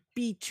 it would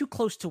be too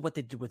close to what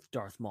they did with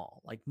Darth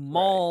Maul.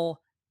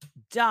 Maul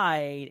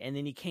died, and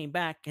then he came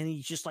back, and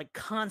he's just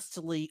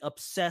constantly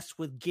obsessed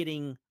with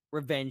getting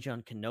revenge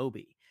on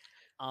Kenobi.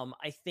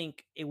 I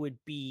think it would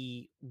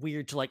be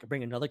weird to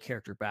bring another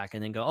character back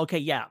and then go, okay,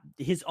 yeah,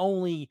 his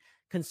only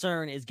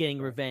concern is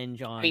getting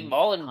revenge on.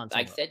 Maul and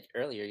I said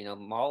earlier,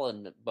 Maul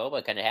and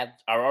Boba kind of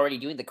are already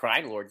doing the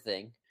crime lord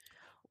thing.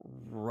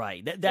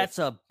 Right. That's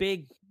a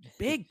big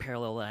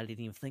parallel that I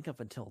didn't even think of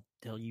until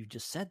you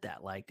just said that.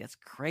 That's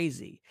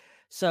crazy.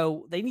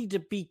 So they need to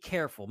be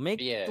careful.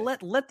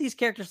 Let these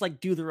characters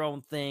do their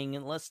own thing,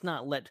 and let's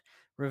not let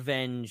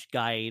revenge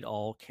guide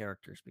all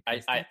characters.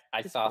 Because I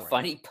saw a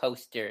funny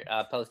post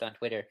on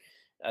Twitter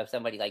of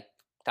somebody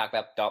talk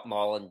about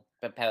Maul and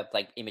have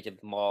image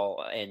of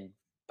Maul and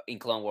in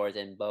Clone Wars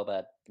and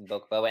Boba, and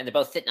they're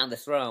both sitting on the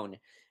throne.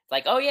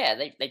 It's oh yeah,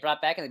 they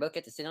brought back and they both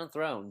get to sit on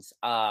thrones.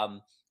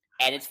 And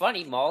it's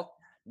funny, Maul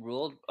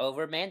ruled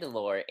over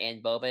Mandalore,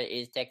 and Boba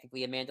is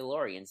technically a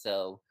Mandalorian,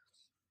 so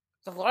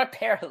there's a lot of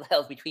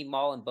parallels between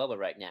Maul and Boba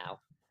right now.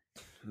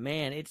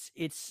 Man, it's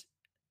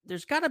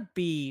there's got to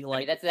be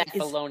like that's that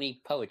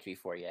Filoni poetry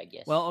for you, I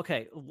guess. Well,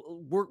 okay,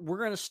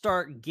 we're gonna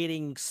start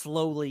getting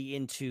slowly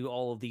into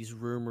all of these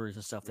rumors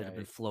and stuff that have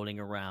been floating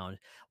around.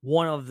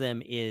 One of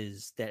them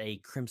is that a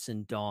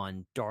Crimson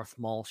Dawn Darth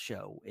Maul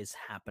show is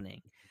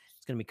happening.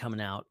 It's gonna be coming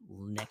out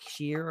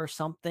next year or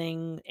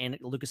something, and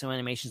Lucasfilm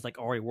Animation's like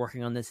already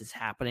working on this. It's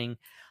happening.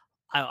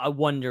 I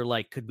wonder,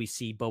 like, could we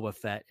see Boba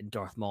Fett and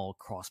Darth Maul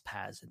cross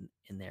paths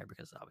in there?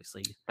 Because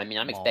obviously, I mean,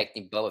 I'm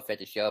expecting Boba Fett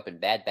to show up in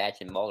Bad Batch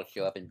and Maul to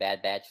show up in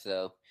Bad Batch.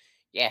 So,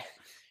 yeah,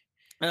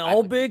 a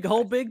whole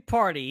big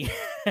party.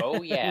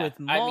 Oh yeah, with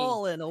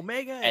Maul and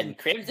Omega and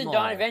Crimson Maul.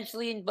 Dawn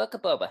eventually in Book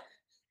of Boba.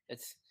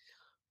 It's.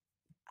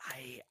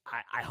 I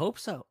hope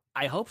so.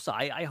 I hope so.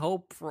 I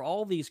hope for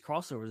all these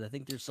crossovers. I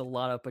think there's a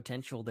lot of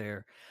potential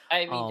there.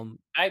 I mean,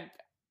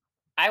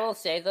 I will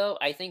say though,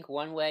 I think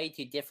one way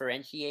to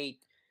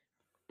differentiate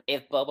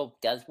if Boba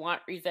does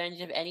want revenge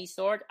of any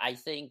sort, I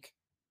think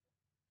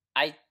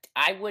I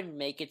wouldn't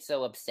make it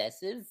so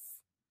obsessive,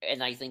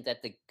 and I think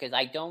that because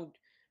I don't,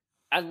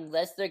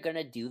 unless they're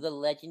gonna do the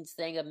Legends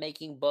thing of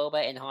making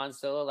Boba and Han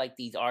Solo like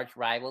these arch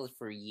rivals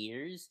for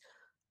years,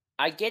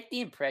 I get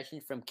the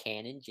impression from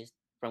canon, just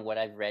from what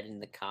I've read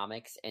in the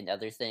comics and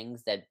other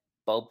things, that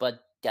Boba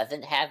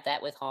doesn't have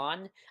that with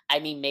Han. I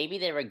mean, maybe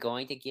they were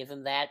going to give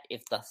him that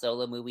if the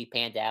Solo movie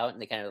panned out,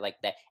 and they kind of like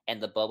that, and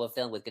the Boba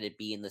film was going to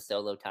be in the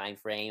Solo time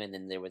frame, and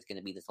then there was going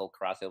to be this whole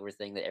crossover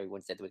thing that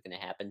everyone said was going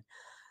to happen,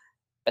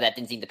 but that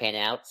didn't seem to pan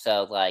out.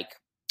 So, like,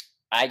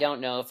 I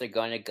don't know if they're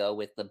going to go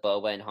with the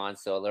Boba and Han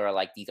Solo are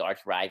like these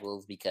arch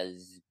rivals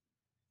because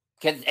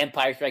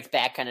Empire Strikes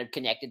Back kind of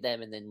connected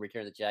them, and then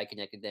Return of the Jedi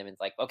connected them, and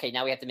it's like, okay,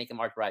 now we have to make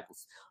them arch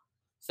rivals.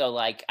 So,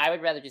 like, I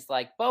would rather just,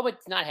 like,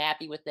 Boba's not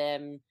happy with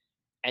them,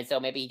 and so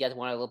maybe he does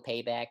want a little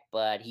payback,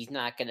 but he's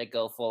not going to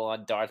go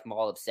full-on Darth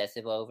Maul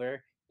obsessive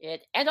over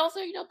it. And also,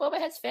 Boba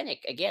has Fennec.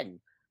 Again,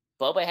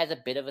 Boba has a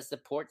bit of a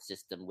support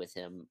system with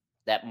him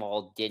that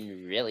Maul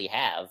didn't really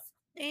have.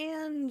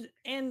 And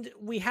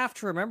we have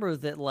to remember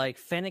that, like,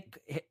 Fennec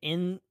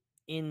in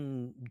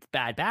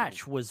Bad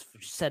Batch was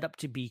set up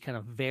to be kind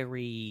of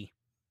very,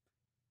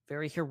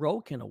 very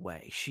heroic in a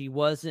way. She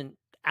wasn't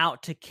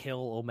out to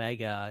kill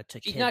Omega,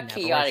 she's not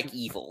chaotic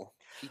evil.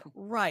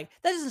 Right.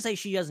 That doesn't say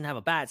she doesn't have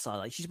a bad side.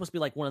 Like, she's supposed to be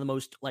like one of the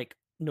most like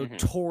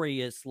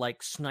notorious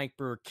like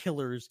sniper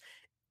killers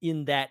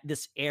in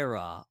this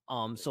era.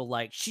 So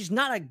like she's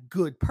not a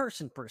good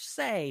person per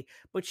se,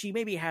 but she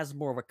maybe has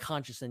more of a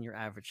conscience than your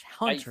average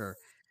hunter.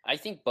 I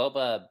think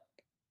Boba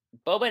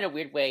in a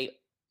weird way,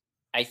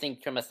 I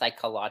think from a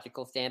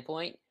psychological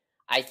standpoint,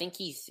 I think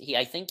he's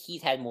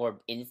had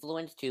more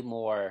influence to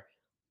more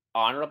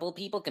honorable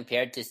people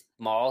compared to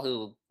Maul,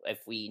 who, if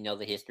we know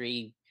the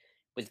history,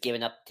 was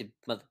given up to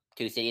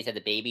Sidious as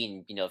a baby,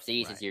 and if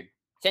Sidious is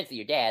essentially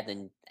your dad,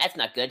 then that's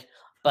not good.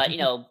 But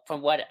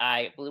from what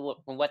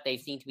they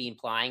seem to be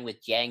implying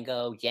with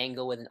Django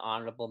was an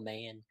honorable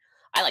man.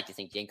 I like to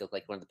think Django's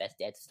like one of the best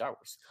dads of Star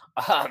Wars.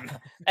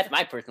 That's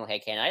my personal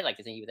headcanon. I like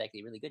to think he was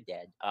actually a really good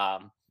dad.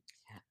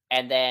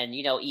 And then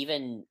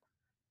even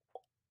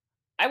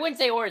I wouldn't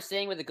say Aura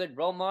Singh was a good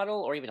role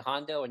model, or even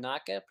Hondo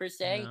Ohnaka per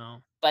se.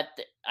 No. But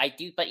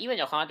But even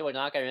Hondo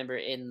Ohnaka, I remember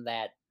in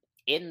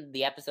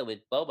the episode with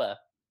Boba,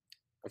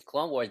 with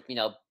Clone Wars,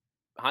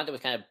 Hondo was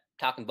kind of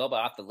talking Boba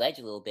off the ledge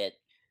a little bit.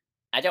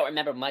 I don't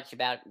remember much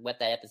about what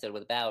that episode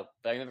was about,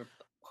 but I remember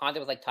Hondo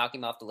was like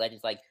talking him off the ledge.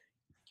 It's like,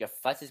 your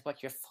fuss is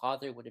what your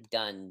father would have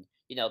done.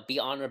 Be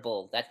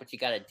honorable. That's what you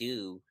got to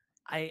do.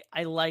 I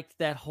liked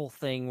that whole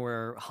thing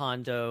where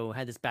Hondo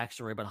had this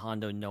backstory about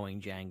Hondo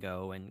knowing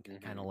Django and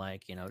kind of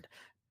like,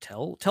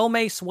 tell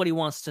Mace what he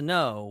wants to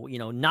know,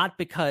 not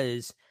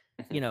because,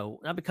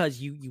 not because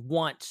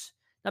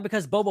not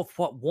because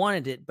Boba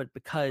wanted it, but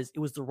because it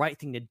was the right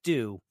thing to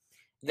do.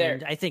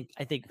 And I think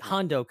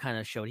Hondo kind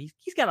of showed he's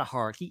got a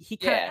heart. He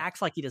kind of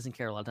acts like he doesn't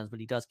care a lot of times, but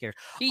he does care.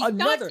 He's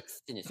not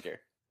sinister.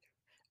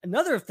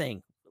 Another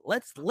thing.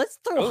 Let's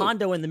throw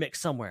Hondo in the mix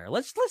somewhere.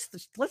 Let's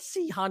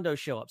see Hondo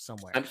show up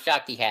somewhere. I'm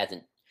shocked he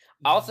hasn't.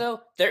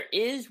 Also,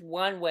 there's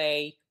one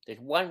way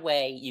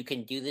you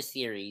can do the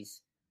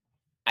series.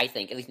 I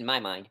think, at least in my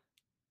mind,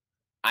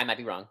 I might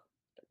be wrong.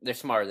 They're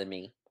smarter than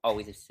me.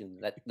 Always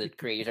assume that the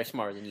creators are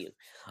smarter than you.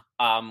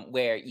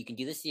 Where you can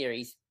do the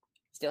series,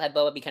 still have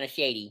Boba be kind of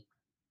shady,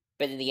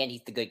 but in the end,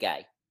 he's the good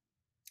guy.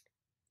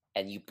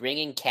 And you bring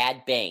in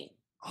Cad Bane.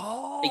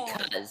 Oh,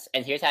 because,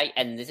 and here's how,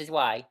 and this is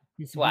why.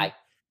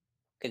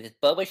 Because if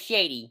Boba's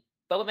shady,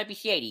 Boba might be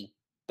shady,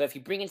 but if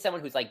you bring in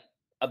someone who's like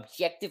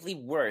objectively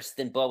worse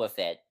than Boba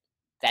Fett,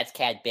 that's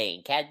Cad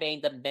Bane. Cad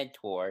Bane, the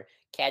mentor.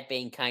 Cad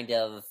Bane, kind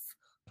of,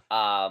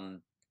 the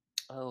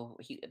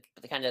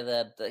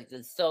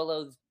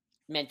Solo's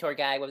mentor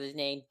guy. What was his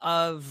name?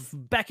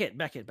 Beckett.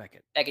 Beckett,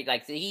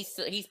 like so he's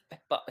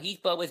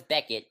Boba's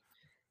Beckett,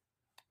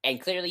 and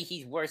clearly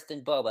he's worse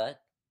than Boba.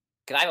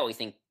 Because I always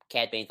think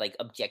Cad Bane's like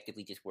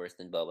objectively just worse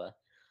than Boba.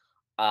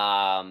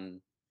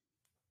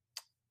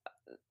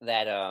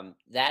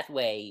 That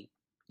way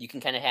you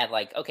can kind of have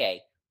like,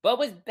 okay,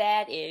 Boba's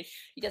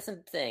bad-ish. He does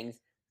some things,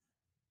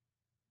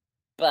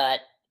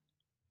 but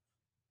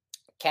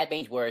Cad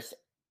Bane's worse,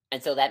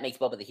 And so that makes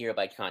Boba the hero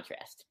by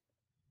contrast.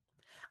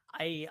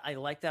 I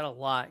like that a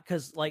lot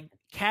because, like,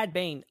 Cad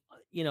Bane,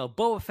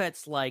 Boba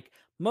Fett's like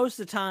most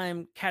of the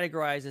time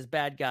categorized as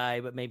bad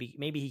guy, but maybe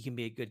he can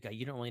be a good guy.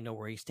 You don't really know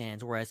where he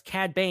stands. Whereas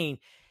Cad Bane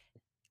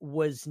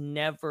was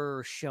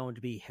never shown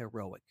to be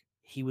heroic.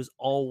 He was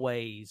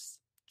always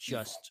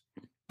just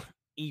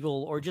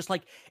evil, or just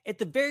like at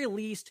the very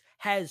least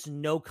has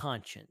no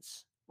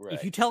conscience. Right.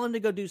 If you tell him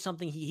to go do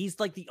something, he's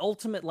like the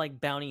ultimate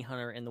like bounty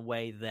hunter in the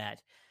way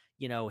that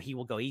he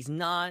will go. He's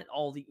not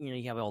all the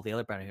you have all the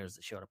other bounty hunters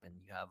that showed up, and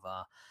you have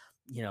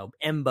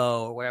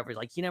Embo or whatever.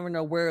 Like you never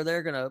know where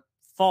they're gonna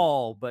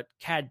fall, but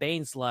Cad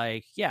Bane's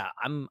like, yeah,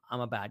 I'm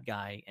a bad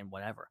guy and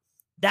whatever.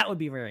 That would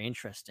be very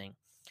interesting.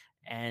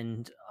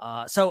 And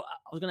so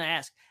I was going to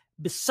ask,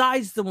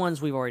 besides the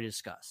ones we've already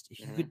discussed,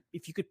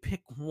 if you could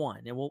pick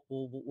one, and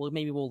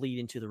we'll lead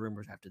into the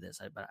rumors after this.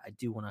 But I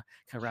do want to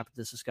kind of wrap up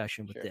this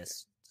discussion with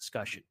this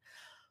discussion.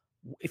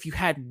 If you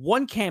had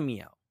one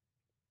cameo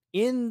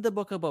in the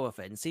Book of Boba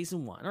Fett in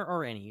season 1,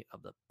 or any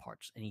of the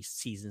parts, any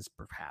seasons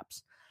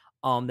perhaps,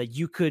 that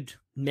you could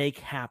make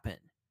happen,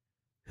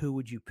 who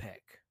would you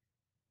pick?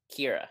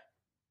 Kira.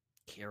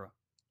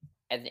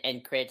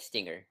 And Credit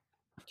Stinger.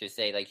 To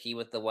say, like, she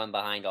was the one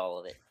behind all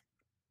of it.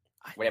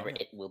 Whatever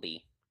it will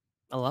be.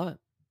 I love it.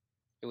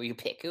 Who will you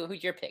pick?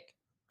 Who's your pick?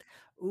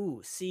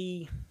 Ooh,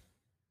 see,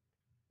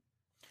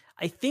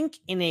 I think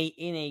in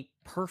a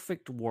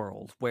perfect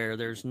world where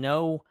there is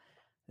no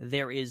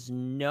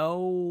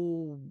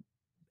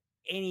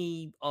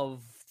any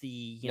of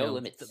the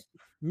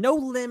no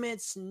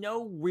limits,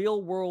 no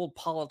real world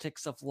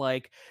politics of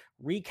like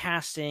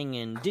recasting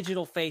and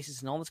digital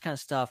faces and all this kind of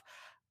stuff,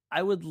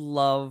 I would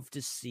love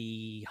to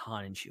see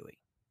Han and Chewie.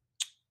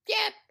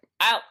 Yeah,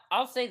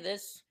 I'll say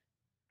this.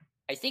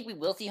 I think we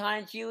will see Han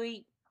and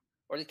Chewie,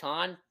 or the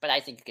Han, but I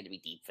think it's going to be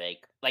deepfake.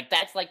 Like,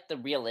 that's like the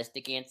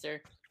realistic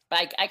answer.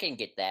 But I can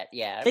get that.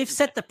 Yeah, they've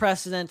set the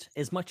precedent.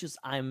 As much as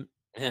I'm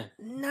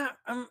not,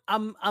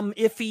 I'm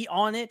iffy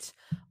on it.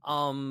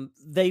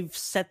 They've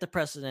set the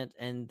precedent,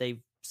 and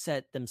they've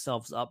set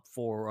themselves up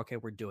for, okay,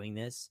 we're doing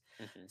this.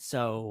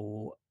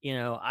 So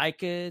I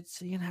could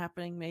see it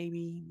happening.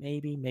 Maybe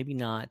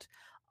not.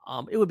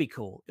 It would be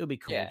cool. It would be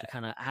cool to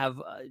kind of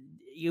have.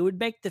 It would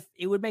make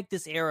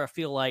this era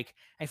feel like,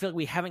 I feel like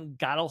we haven't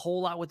got a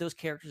whole lot with those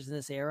characters in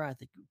this era. I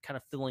think kind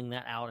of filling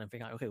that out and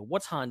figuring out, okay,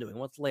 what's Han doing?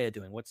 What's Leia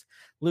doing? What's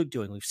Luke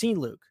doing? We've seen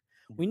Luke.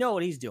 We know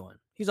what he's doing.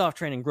 He's off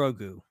training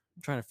Grogu,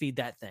 trying to feed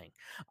that thing.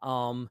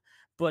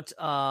 But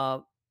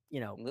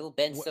little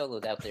Ben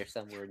Solo's out there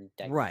somewhere in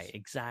diapers. Right,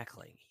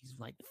 exactly. He's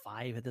like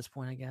 5 at this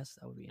point, I guess.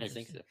 That would be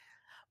interesting. I think so.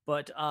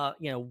 But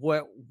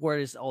what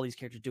is all these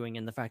characters doing,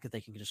 and the fact that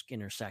they can just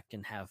intersect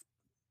and have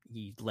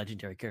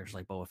legendary characters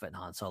like Boba Fett and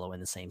Han Solo in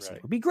the same scene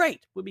would be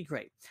great.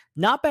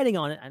 Not betting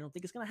on it. I don't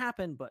think it's going to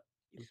happen, but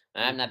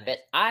I'm not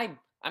bet. I'm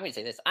going to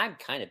say this. I'm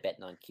kind of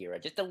betting on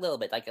Kira, just a little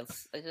bit, like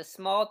a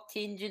small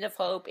tinge of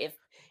hope.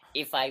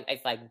 If I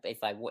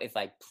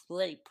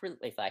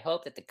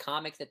hope that the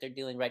comics that they're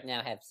doing right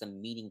now have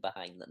some meaning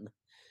behind them.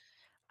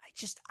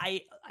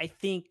 I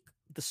think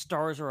the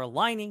stars are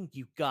aligning.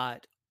 You've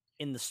got,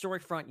 in the story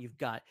front, you've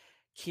got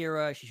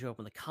Kira. She showed up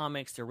in the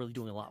comics. They're really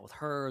doing a lot with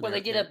her. Well, they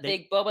did a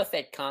big Boba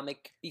Fett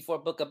comic before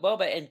Book of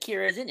Boba, and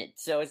Kira's in it.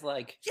 So it's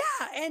like,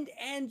 yeah,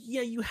 and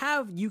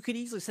you could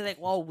easily say that,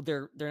 well,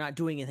 they're not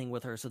doing anything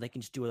with her, so they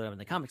can just do whatever in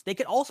the comics. They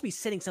could also be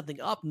setting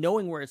something up,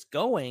 knowing where it's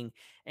going,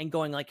 and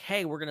going like,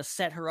 hey, we're gonna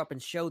set her up and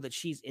show that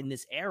she's in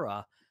this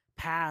era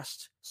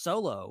past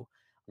Solo,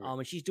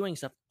 and she's doing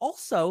stuff.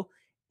 Also,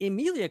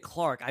 Emilia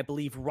Clarke, I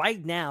believe,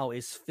 right now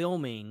is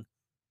filming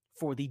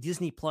for the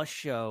Disney Plus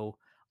show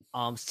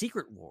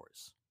Secret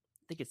Wars.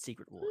 I think it's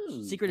Secret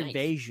Wars. Secret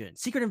Invasion.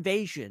 Secret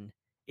Invasion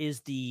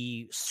is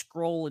the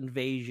Skrull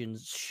Invasion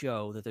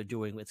show that they're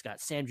doing. It's got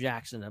Sam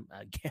Jackson,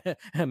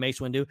 Mace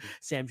Windu,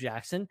 Sam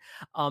Jackson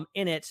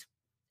in it.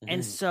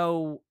 And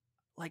so,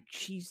 like,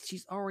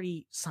 she's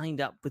already signed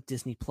up with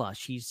Disney Plus.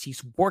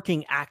 She's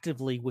working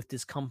actively with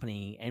this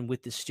company and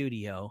with this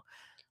studio.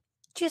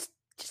 Just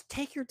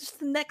take her just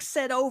the next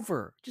set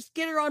over. Just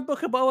get her on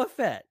Book of Boba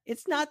Fett.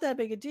 It's not that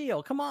big a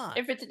deal. Come on.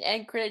 If it's an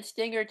end credit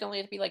stinger, it's only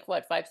have to be like,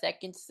 what, 5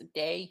 seconds a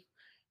day?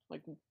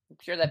 Like, I'm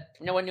sure that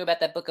no one knew about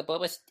that Book of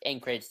Boba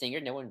end credit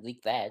stinger. No one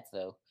leaked that,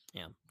 so.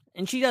 Yeah.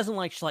 And she doesn't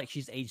like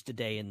she's aged a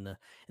day in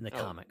the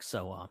comics.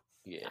 So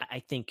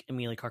I think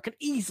Emilia Clarke could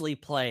easily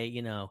play,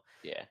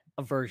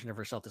 a version of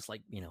herself that's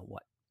like,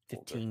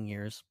 15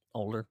 years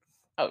older.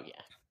 Oh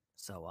yeah.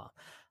 So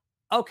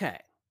okay.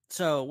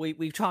 So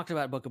we've talked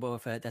about Book of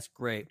Boba Fett. That's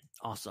great.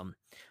 Awesome.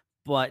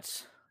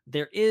 But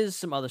there is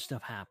some other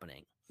stuff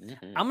happening.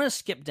 I'm going to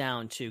skip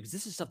down to, because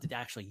this is stuff that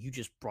actually you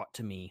just brought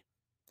to me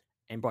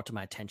and brought to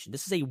my attention.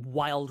 This is a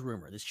wild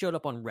rumor. This showed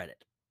up on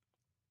Reddit.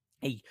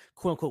 A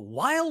quote-unquote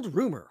wild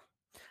rumor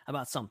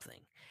about something.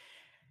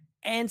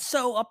 And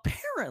so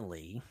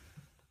apparently,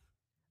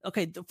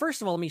 okay,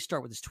 first of all, let me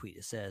start with this tweet.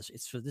 It says,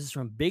 this is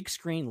from Big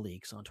Screen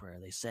Leaks on Twitter.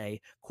 They say,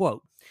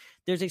 quote,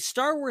 there's a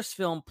Star Wars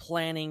film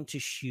planning to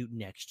shoot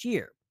next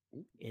year.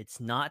 It's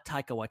not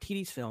Taika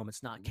Waititi's film.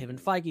 It's not Kevin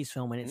Feige's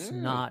film. And it's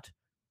not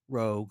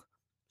Rogue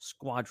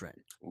Squadron.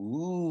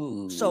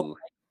 Ooh. So,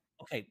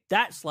 okay,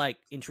 that's like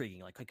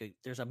intriguing.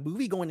 There's a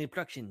movie going into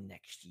production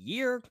next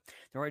year.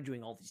 They're already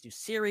doing all these new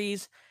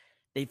series.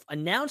 They've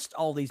announced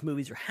all these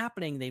movies are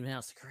happening. They've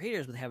announced the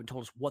creators, but they haven't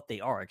told us what they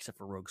are, except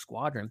for Rogue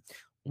Squadron.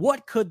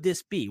 What could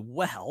this be?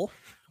 Well,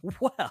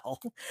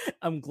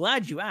 I'm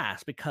glad you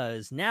asked,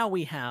 because now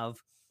we have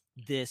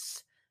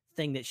this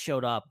thing that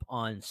showed up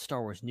on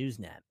Star Wars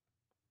Newsnet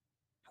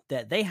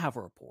that they have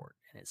a report,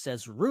 and it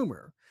says,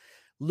 rumor,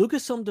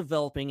 Lucasfilm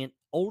developing an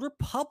Old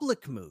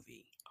Republic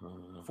movie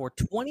for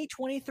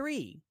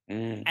 2023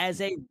 as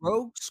a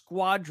Rogue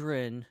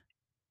Squadron,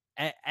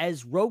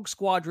 as Rogue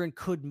Squadron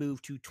could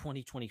move to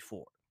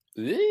 2024.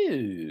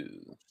 Ooh.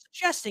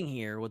 Suggesting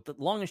here, with the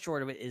long and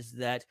short of it, is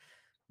that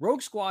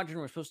Rogue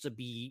Squadron was supposed to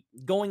be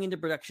going into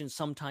production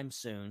sometime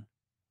soon,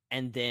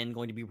 and then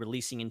going to be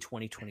releasing in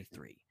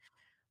 2023.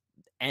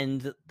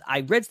 And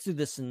I read through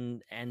this,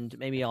 and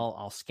maybe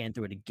I'll scan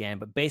through it again.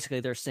 But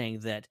basically, they're saying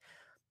that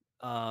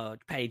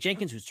Patty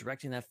Jenkins, who's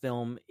directing that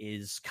film,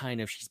 is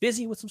she's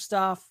busy with some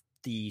stuff.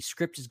 The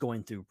script is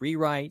going through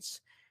rewrites.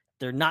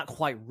 They're not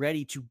quite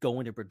ready to go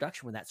into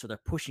production with that, so they're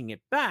pushing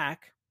it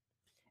back.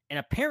 And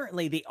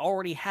apparently they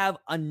already have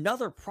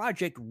another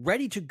project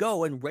ready to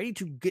go and ready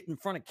to get in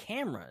front of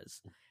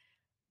cameras.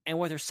 And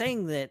what they're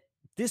saying, that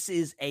this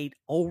is an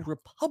Old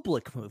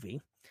Republic movie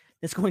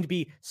that's going to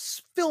be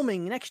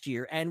filming next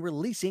year and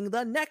releasing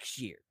the next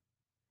year.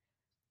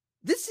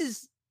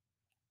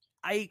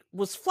 I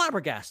was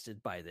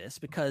flabbergasted by this,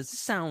 because it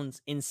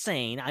sounds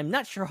insane. I'm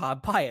not sure how I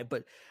buy it,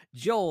 but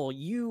Joel,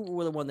 you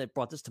were the one that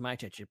brought this to my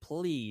attention.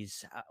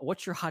 Please,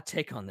 what's your hot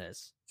take on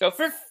this?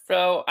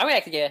 So I'm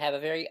actually going to have a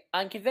very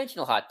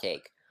unconventional hot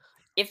take.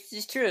 If this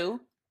is true,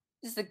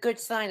 this is a good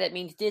sign. That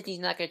means Disney's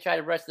not going to try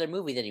to rush their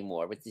movies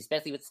anymore,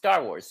 especially with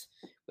Star Wars,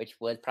 which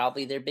was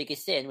probably their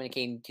biggest sin when it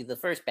came to the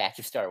first batch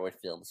of Star Wars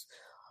films.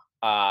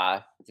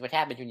 What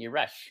happens when you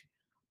rush?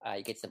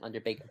 You get some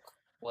underbaked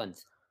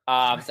ones.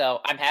 So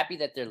I'm happy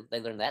that they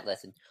learned that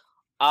lesson.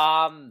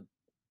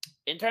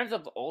 In terms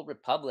of Old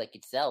Republic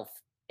itself,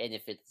 and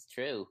if it's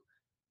true,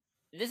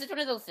 this is one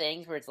of those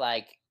things where it's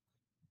like,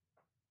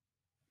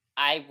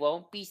 I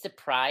won't be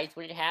surprised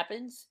when it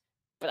happens,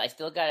 but I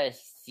still gotta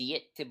see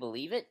it to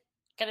believe it,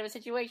 kind of a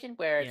situation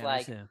where it's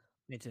like,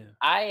 me too.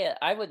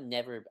 I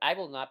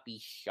will not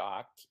be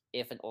shocked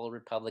if an Old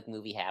Republic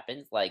movie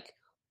happens, like,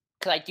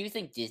 because I do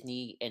think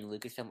Disney and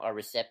Lucasfilm are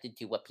receptive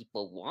to what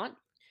people want.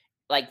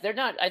 Like, they're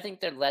not, I think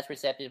they're less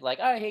receptive, like,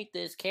 I hate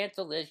this,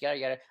 cancel this, yada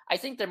yada. I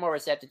think they're more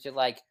receptive to,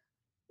 like,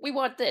 we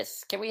want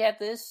this, can we have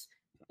this?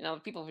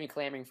 People have been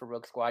clamoring for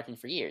Rogue Squadron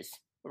for years.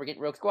 We're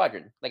getting Rogue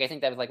Squadron. Like, I think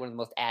that was, like, one of the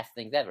most asked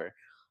things ever.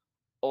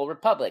 Old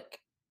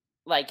Republic.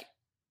 Like,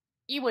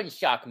 you wouldn't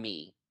shock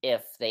me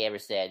if they ever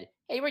said,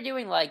 hey, we're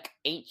doing, like,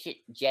 ancient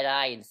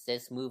Jedi and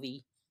Sith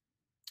movie.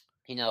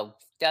 Who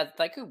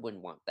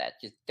wouldn't want that?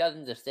 Just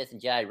dozens of Sith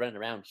and Jedi running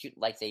around,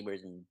 shooting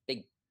lightsabers and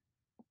big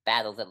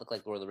battles that look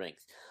like Lord of the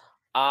Rings.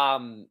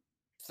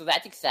 So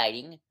that's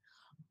exciting.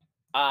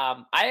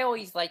 I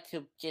always like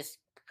to just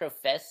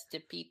profess to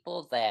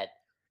people that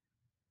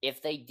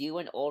if they do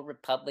an Old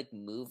Republic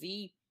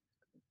movie,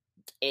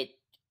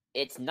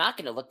 it's not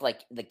going to look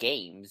like the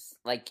games.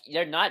 Like,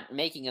 they're not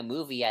making a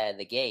movie out of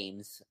the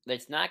games.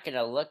 It's not going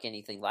to look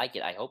anything like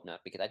it. I hope not,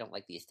 because I don't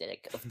like the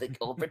aesthetic of the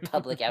Old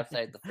Republic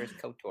outside of the first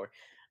KOTOR.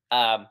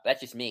 That's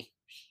just me.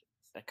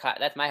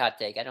 That's my hot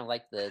take. I don't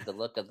like the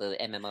look of the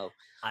MMO.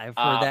 I've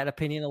heard that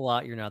opinion a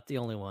lot. You're not the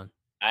only one.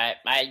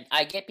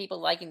 I get people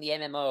liking the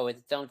MMO. It's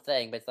its own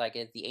thing, but it's like,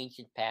 it's the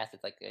ancient past.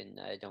 It's like, and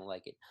I don't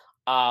like it.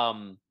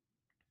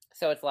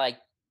 So it's like,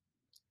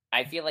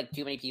 I feel like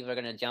too many people are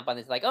going to jump on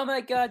this, like, oh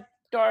my god,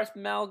 Darth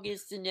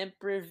Malgus and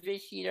Emperor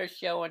Vishit are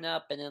showing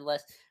up, and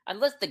unless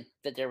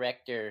the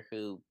director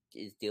who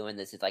is doing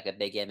this is like a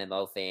big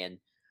MMO fan,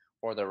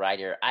 or the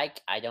writer, I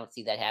don't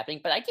see that happening.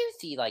 But I do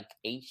see, like,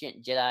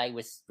 ancient Jedi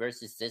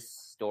versus this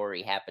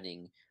story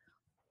happening.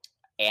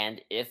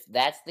 And if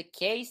that's the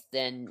case,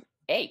 then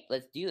hey,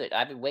 let's do it.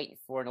 I've been waiting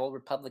for an Old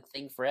Republic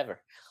thing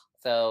forever.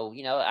 So,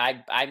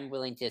 I'm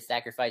willing to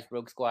sacrifice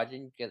Rogue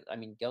Squadron, because,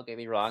 don't get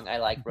me wrong, I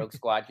like Rogue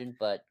Squadron,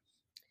 but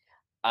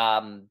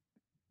also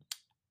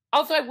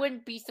I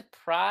wouldn't be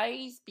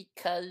surprised,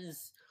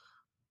 because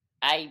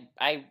I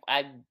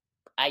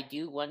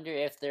do wonder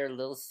if they're a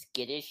little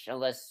skittish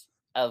unless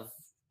of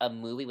a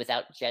movie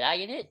without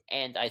Jedi in it.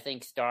 And I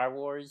think Star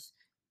Wars,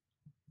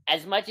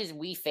 as much as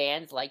we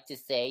fans like to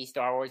say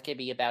Star Wars can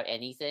be about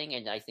anything,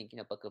 and I think,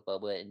 Book of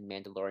Boba and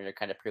Mandalorian are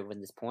kind of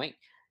proving this point,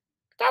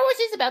 Star Wars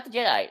is about the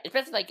Jedi,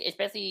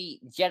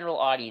 especially general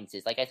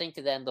audiences. Like, I think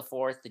to them, the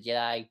Force, the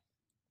Jedi,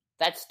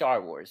 that's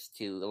Star Wars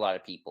to a lot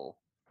of people.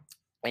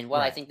 And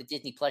while I think the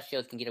Disney Plus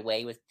shows can get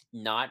away with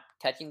not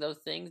touching those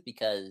things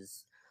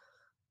because,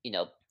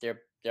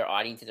 their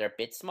audiences are a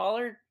bit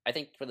smaller, I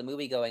think for the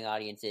movie-going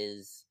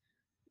audiences,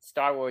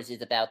 Star Wars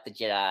is about the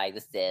Jedi,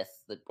 the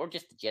Sith, or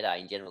just the Jedi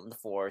in general, and the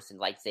Force and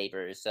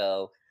lightsabers.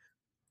 So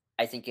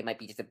I think it might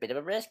be just a bit of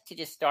a risk to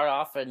just start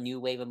off a new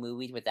wave of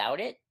movies without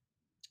it.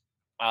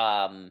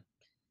 So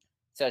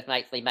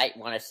they might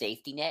want a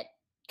safety net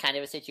kind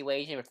of a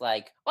situation with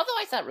like, although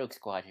I thought Rogue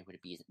Squadron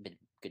would be been a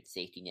good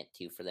safety net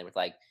too for them with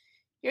like,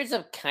 here's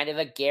a kind of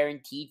a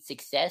guaranteed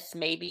success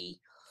maybe.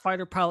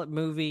 Fighter pilot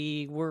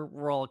movie.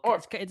 We're all.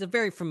 Or- It's a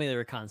very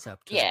familiar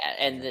concept. to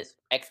and the fans.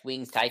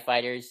 X-wings, TIE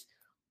fighters,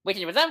 which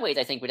in some ways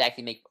I think would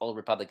actually make Old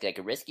Republic like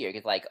a riskier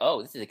because like,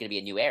 oh, this is going to be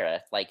a new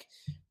era. Like,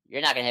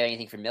 you're not going to have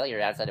anything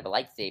familiar outside of a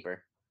lightsaber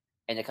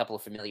and a couple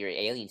of familiar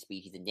alien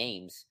species and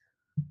names.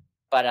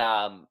 But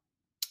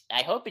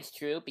I hope it's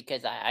true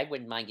because I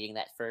wouldn't mind getting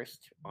that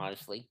first,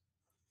 honestly,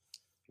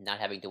 not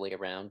having to wait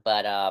around.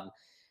 But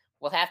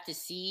we'll have to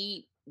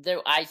see.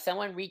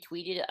 Someone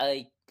retweeted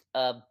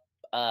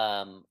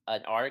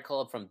an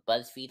article from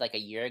BuzzFeed like a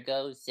year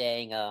ago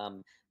saying,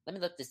 let me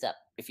look this up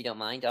if you don't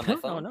mind on my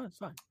phone. No, it's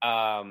fine.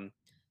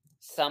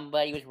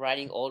 Somebody was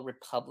writing Old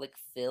Republic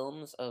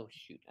films. Oh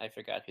shoot, I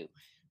forgot who.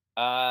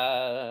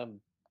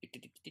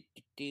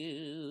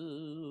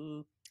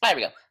 There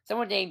we go.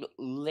 Someone named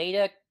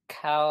Leda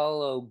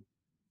Kalogridis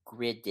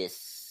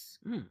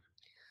from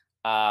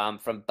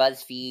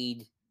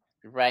BuzzFeed,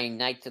 writing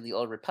Knights of the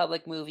Old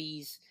Republic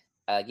movies.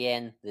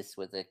 Again, this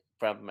was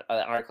from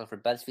an article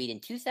from BuzzFeed in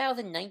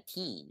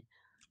 2019.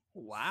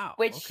 Wow.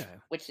 Which Okay.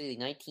 is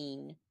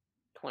 19,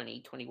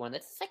 20, 21.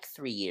 That's like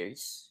 3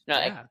 years. No,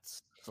 Yeah,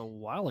 it's a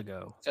while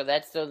ago. so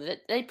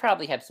they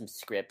probably have some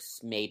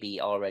scripts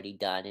maybe already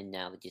done, and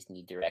now they just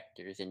need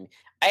directors. And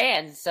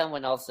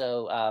someone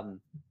also,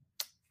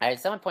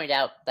 someone pointed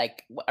out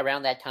like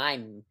around that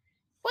time,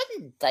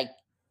 wasn't like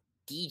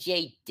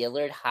DJ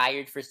Dillard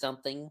hired for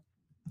something?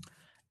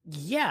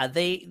 Yeah,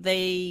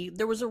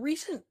 there was a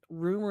recent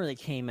rumor that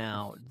came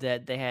out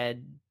that they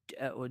had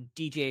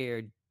DJ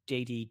or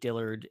JD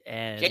Dillard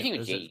and I think it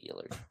was JD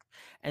Dillard.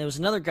 And there was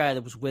another guy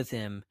that was with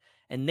him,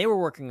 and they were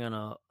working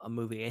on a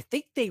movie. I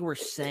think they were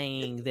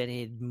saying that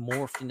it had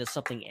morphed into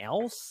something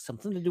else,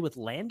 something to do with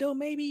Lando,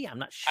 maybe. I'm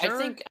not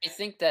sure. I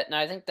think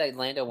the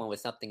Lando one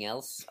was something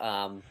else.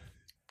 I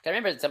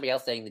remember somebody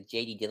else saying the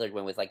JD Dillard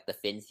one was like the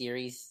Finn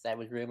series that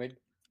was rumored.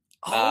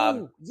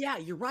 Oh, yeah,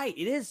 you're right.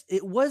 It is.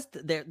 It was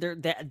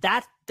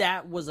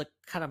that was a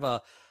kind of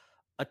a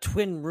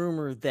twin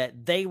rumor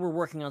that they were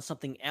working on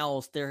something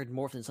else. There had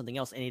morphed into something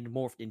else, and it had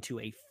morphed into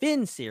a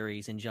Finn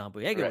series, and John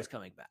Boyega was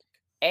coming back.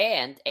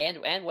 And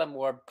one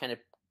more kind of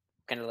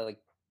like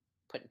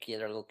putting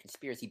together a little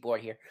conspiracy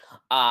board here.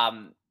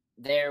 I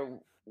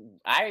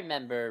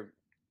remember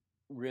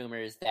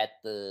rumors that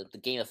the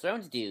Game of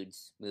Thrones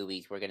dudes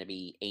movies were going to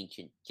be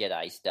ancient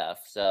Jedi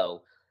stuff.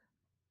 So,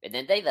 and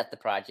then they left the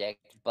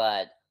project,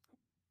 but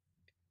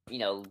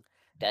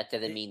that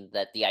doesn't mean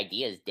that the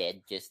idea is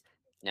dead. Just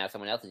now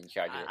someone else is in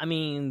charge of it. I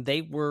mean,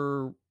 they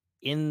were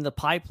in the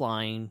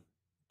pipeline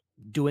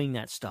doing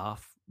that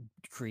stuff,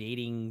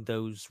 creating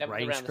those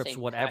writing scripts,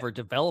 whatever,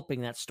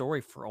 developing that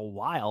story for a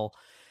while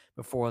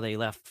before they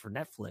left for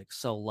Netflix.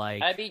 So,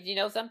 like, I mean,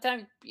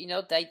 sometimes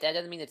that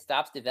doesn't mean it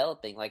stops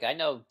developing. Like, I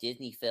know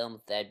Disney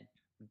films that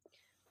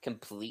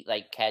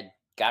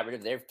got rid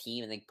of their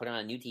team and they put on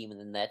a new team, and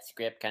then that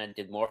script kind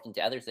of morphed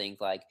into other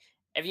things. Like,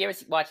 if you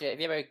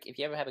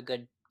ever have a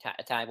good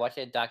time, watch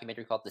a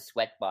documentary called The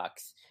Sweatbox.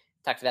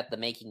 It talks about the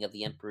making of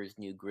The Emperor's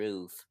New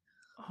Groove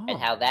and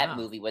how that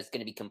movie was going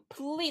to be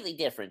completely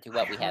different to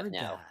what we have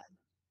now.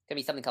 It's going to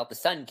be something called The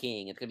Sun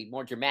King. It's going to be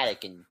more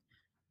dramatic and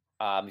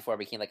before it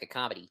became like a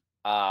comedy.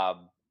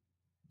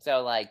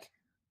 So like,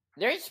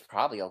 there's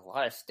probably a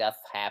lot of stuff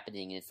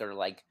happening, and it's sort of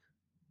like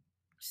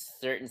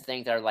certain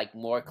things are like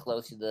more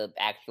close to the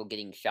actual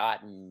getting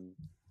shot and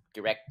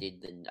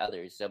directed than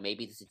others. So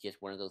maybe this is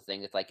just one of those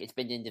things. It's like it's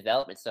been in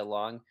development so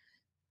long,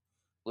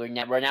 we're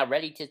now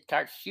ready to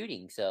start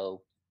shooting.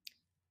 So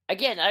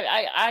again,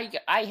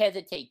 I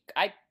hesitate.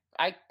 I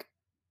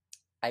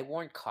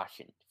warn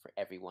caution for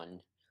everyone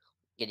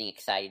getting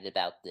excited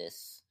about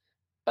this.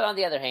 But on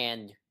the other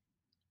hand,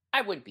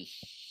 I wouldn't be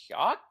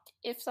shocked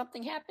if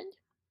something happened.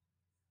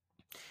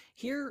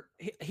 Here's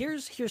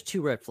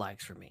two red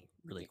flags for me,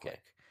 really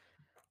quick.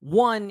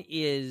 One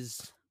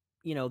is,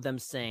 them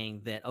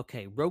saying that,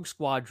 okay, Rogue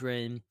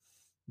Squadron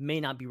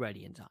may not be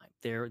ready in time.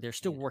 They're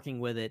still working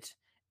with it,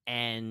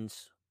 and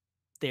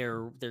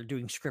they're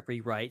doing script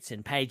rewrites,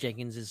 and Patty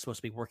Jenkins is supposed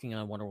to be working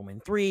on Wonder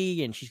Woman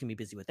 3, and she's going to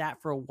be busy with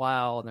that for a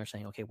while, and they're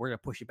saying, okay, we're going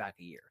to push it back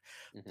a year.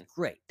 Mm-hmm.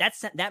 Great.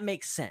 That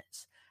makes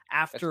sense.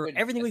 After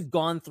everything we've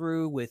gone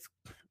through with,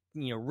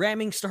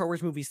 ramming Star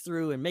Wars movies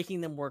through and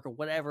making them work or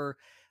whatever,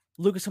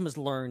 Lucasfilm has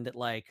learned that,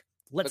 like,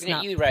 let's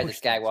not you, Rise of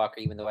Skywalker,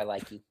 even though I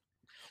like you.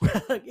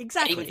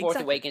 Exactly. Even Force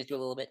Awakens do a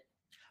little bit.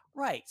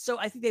 Right. So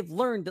I think they've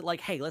learned that, like,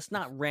 hey, let's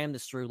not ram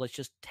this through. Let's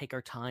just take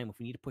our time. If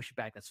we need to push it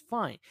back, that's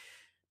fine.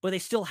 But they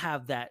still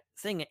have that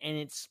thing, and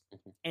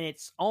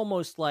it's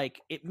almost like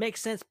it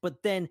makes sense.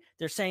 But then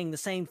they're saying the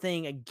same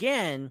thing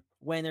again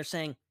when they're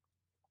saying,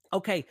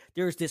 okay,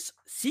 there's this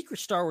secret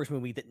Star Wars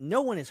movie that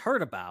no one has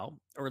heard about,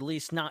 or at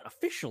least not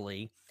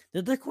officially,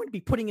 that they're going to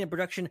be putting in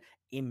production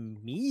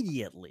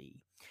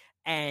immediately,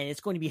 and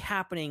it's going to be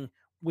happening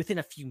within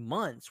a few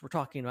months. We're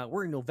talking about,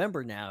 we're in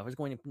November now. If it's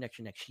going into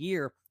next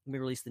year, when we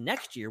release the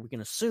next year, we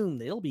can assume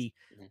they'll be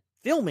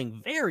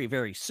filming very,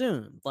 very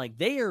soon. Like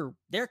they're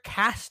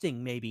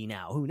casting maybe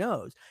now. Who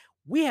knows?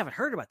 We haven't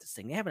heard about this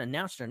thing. They haven't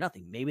announced it or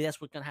nothing. Maybe that's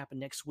what's going to happen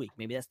next week.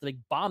 Maybe that's the big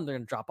bomb they're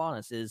going to drop on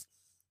us, is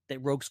that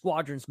Rogue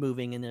Squadron's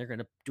moving and they're going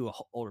to do a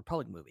Old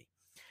Republic movie.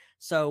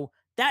 So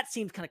that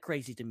seems kind of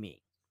crazy to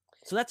me.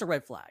 So that's a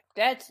red flag.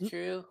 That's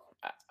true.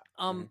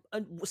 A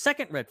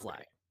second red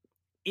flag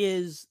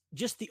is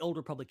just the Old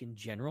Republic in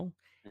general.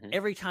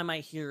 Every time I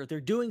hear they're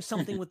doing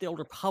something with the Old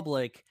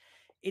Republic,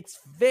 it's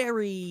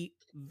very,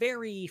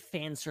 very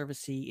fan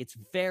servicey.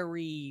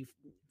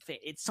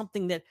 It's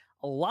something that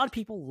a lot of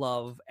people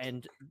love,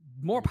 and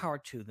more power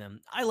to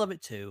them. I love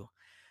it too.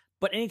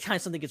 But anytime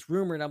something gets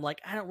rumored, I'm like,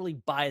 I don't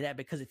really buy that,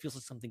 because it feels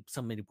like something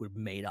somebody would have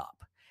made up.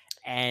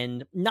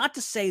 And not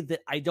to say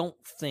that I don't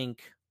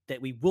think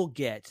that we will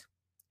get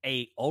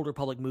a Old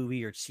Republic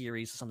movie or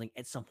series or something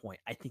at some point.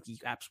 I think you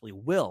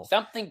absolutely will.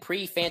 Something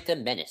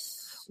pre-Phantom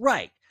Menace.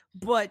 Right.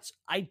 But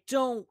I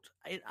don't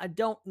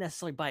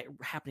necessarily buy it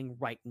happening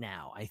right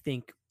now. I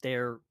think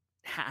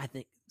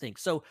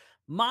so.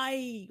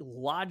 My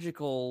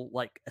logical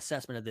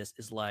assessment of this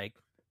is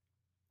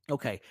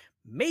okay,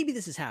 maybe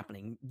this is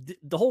happening.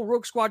 The whole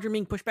Rogue Squadron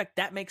being pushed back,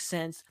 that makes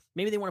sense.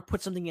 Maybe they want to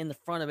put something in the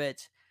front of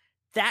it.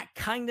 That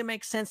kind of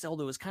makes sense,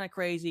 although it's kind of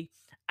crazy.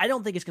 I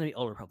don't think it's going to be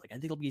Old Republic. I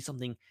think it'll be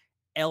something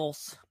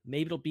else.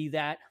 Maybe it'll be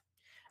that,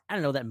 I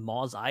don't know, that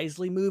Mos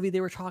Eisley movie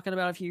they were talking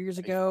about a few years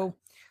ago.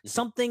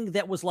 Something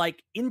that was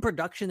in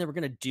production they were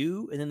going to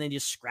do, and then they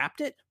just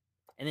scrapped it,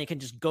 and they can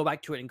just go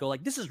back to it and go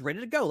this is ready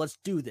to go. Let's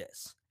do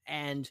this.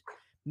 And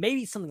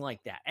maybe something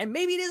like that. And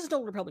maybe it is an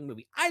Old Republic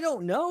movie. I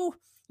don't know.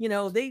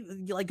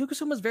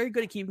 Lucasfilm was very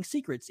good at keeping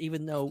secrets,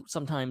 even though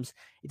sometimes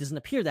it doesn't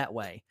appear that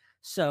way.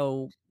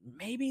 So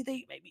maybe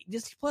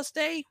Disney Plus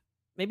Day,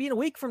 maybe in a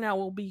week from now,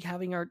 we'll be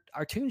having our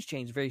tunes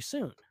changed very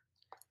soon.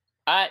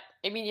 I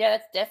mean, yeah,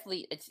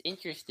 it's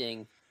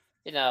interesting.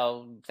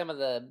 Some of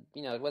the,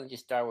 it wasn't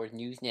just Star Wars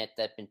Newsnet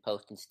that's been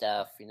posting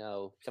stuff.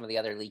 Some of the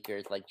other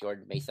leakers like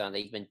Jordan Mason,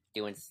 they've been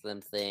doing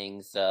some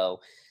things. So,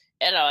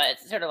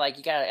 it's sort of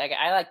you gotta.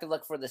 I like to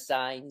look for the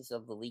signs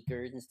of the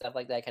leakers and stuff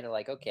like that. Kind of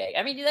okay.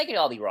 I mean, they could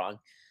all be wrong.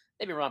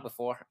 They've been wrong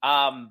before.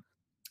 I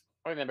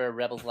remember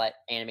Rebels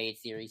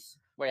animated series.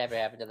 Whatever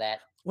happened to that?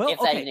 Well, if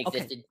that even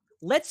existed. Okay.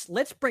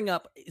 Let's bring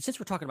up, since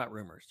we're talking about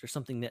rumors, there's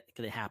something that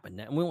could happen,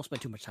 and we won't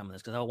spend too much time on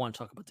this because I want to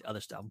talk about the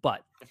other stuff.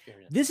 But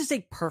this is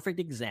a perfect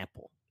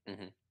example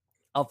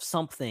of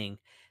something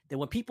that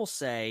when people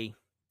say,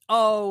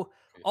 "Oh,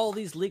 all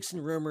these leaks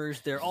and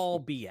rumors, they're all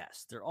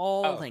BS. They're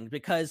all things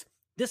because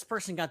this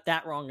person got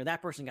that wrong or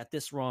that person got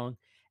this wrong,"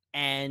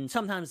 and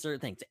sometimes there are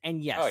things.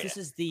 And yes, this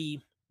is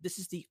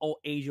the old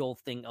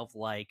age-old thing of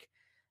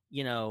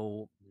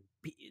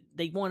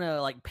they want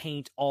to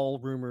paint all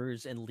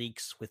rumors and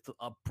leaks with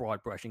a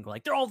broad brush and go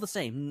they're all the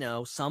same.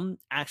 No, some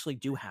actually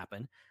do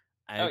happen.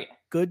 A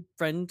good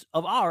friend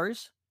of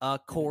ours,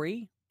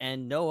 Corey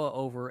and Noah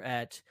over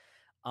at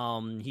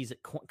he's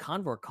at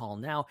Convor Call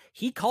now.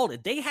 He called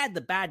it. They had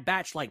the Bad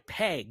Batch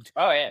pegged.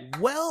 Oh yeah,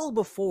 well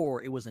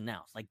before it was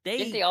announced.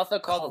 Did they also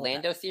call the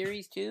Lando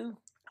series too?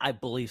 I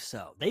believe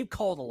so. They've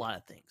called a lot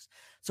of things.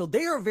 So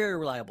they are a very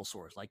reliable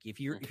source. If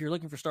you're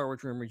looking for Star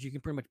Wars rumors, you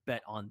can pretty much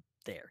bet on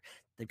there.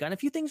 They've gotten a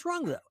few things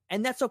wrong though,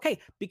 and that's okay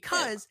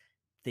because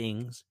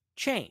things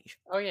change.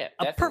 Oh yeah,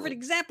 definitely. A perfect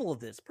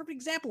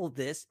example of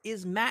this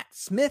is Matt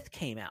Smith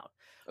came out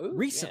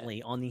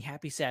recently on the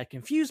Happy Sad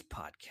Confused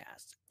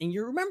podcast, and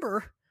you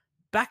remember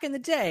back in the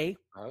day,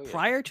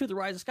 prior to the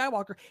Rise of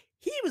Skywalker,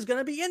 he was going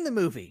to be in the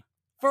movie.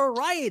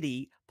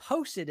 Variety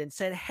posted and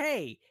said,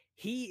 "Hey,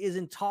 he is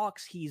in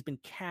talks. He's been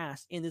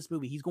cast in this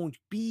movie. He's going to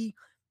be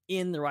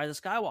in the Rise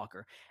of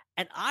Skywalker."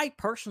 And I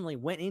personally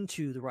went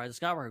into the Rise of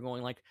Skywalker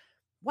going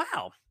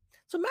wow,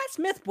 so Matt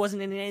Smith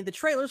wasn't in any of the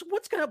trailers.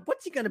 What's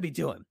he gonna be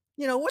doing?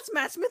 What's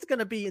Matt Smith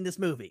gonna be in this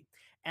movie?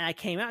 And I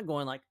came out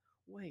going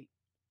wait,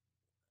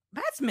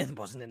 Matt Smith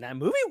wasn't in that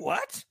movie.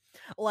 What?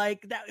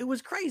 That, it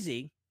was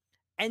crazy.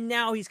 And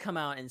now he's come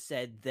out and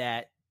said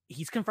that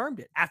he's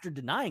confirmed it after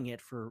denying it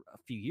for a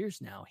few years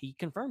now. He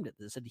confirmed it.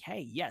 They said,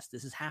 "Hey, yes,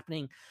 this is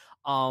happening."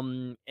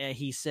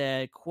 He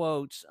said,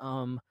 quote,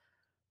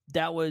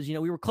 that was, we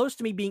were close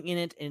to me being in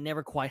it and it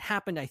never quite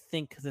happened. I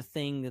think the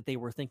thing that they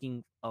were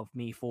thinking of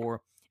me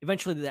for,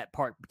 eventually that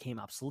part became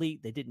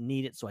obsolete. They didn't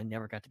need it, so I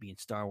never got to be in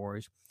Star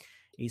Wars.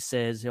 He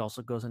says, he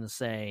also goes on to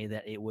say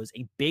that it would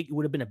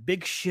have been a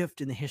big shift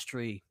in the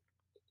history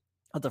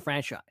of the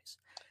franchise.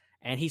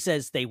 And he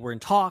says they were in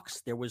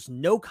talks. There was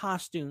no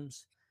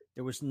costumes.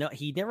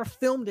 He never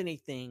filmed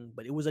anything,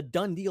 but it was a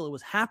done deal. It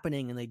was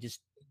happening and they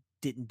just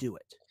didn't do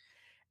it.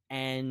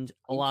 And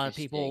a lot of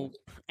people,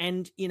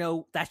 and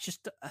that's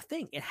just a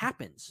thing. It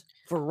happens.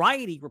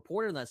 Variety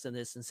reported us on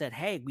this and said,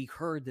 "Hey, we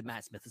heard that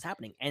Matt Smith is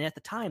happening," and at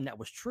the time that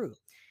was true.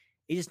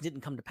 It just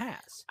didn't come to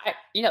pass.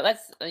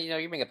 That's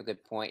you bring up a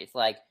good point. It's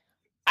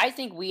I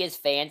think we as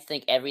fans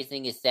think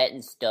everything is set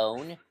in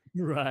stone,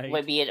 right?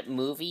 Whether be it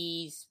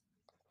movies,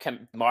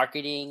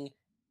 marketing,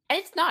 And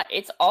it's not.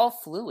 It's all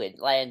fluid.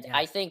 And Yeah,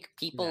 I think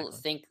people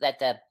exactly. think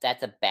that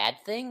that's a bad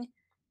thing.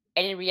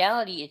 And in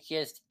reality,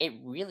 it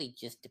really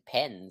just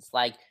depends.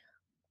 Like,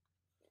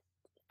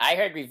 I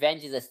heard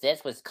Revenge of the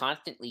Sith was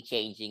constantly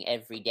changing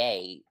every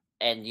day.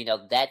 And,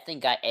 that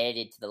thing got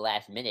edited to the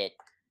last minute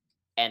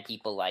and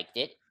people liked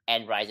it.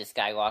 And Rise of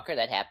Skywalker,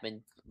 that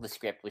happened. The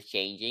script was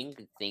changing.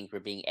 Things were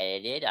being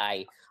edited.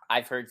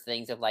 I've heard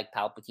things of like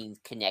Palpatine's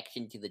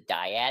connection to the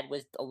dyad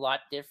was a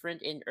lot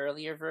different in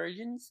earlier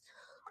versions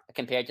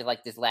compared to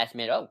like this last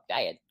minute. Oh,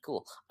 dyad,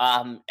 cool.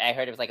 I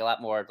heard it was like a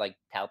lot more like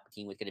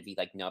Palpatine was going to be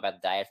like know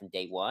about the dyad from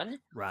day one,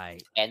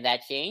 Right. and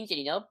that changed.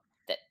 And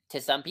that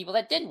to some people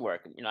that didn't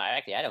work.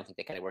 I don't think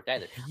that kind of worked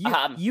either.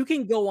 You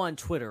can go on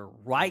Twitter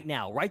right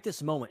now, right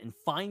this moment, and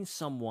find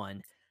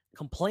someone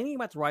complaining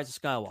about the Rise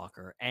of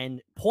Skywalker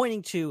and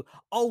pointing to,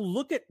 oh,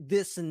 look at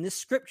this and this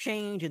script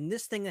change and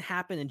this thing that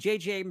happened and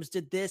J.J. Abrams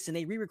did this and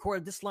they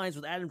re-recorded this lines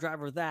with Adam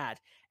Driver that,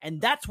 and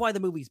that's why the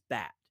movie's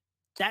bad.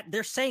 That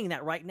they're saying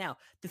that right now.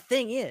 The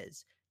thing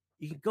is,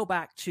 you can go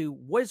back to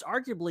what is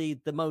arguably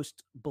the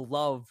most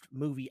beloved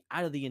movie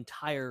out of the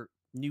entire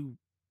new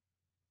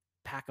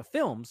pack of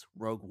films,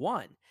 Rogue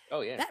One.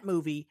 Oh yeah, That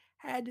movie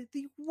had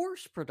the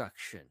worst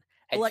production.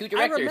 had two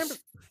directors.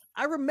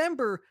 I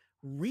remember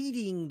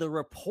reading the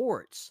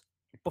reports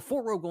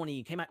before Rogue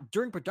One came out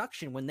during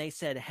production when they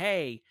said,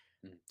 "Hey,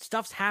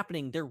 stuff's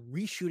happening. They're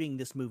reshooting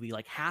this movie,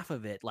 like half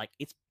of it. Like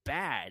it's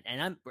bad."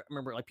 And I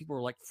remember like people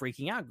were like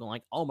freaking out, going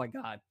like, "Oh my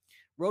god,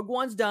 Rogue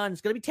One's done.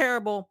 It's gonna be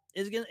terrible.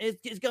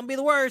 It's gonna be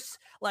the worst.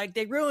 Like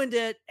they ruined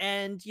it."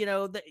 And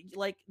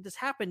like this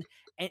happened.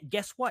 And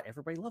guess what?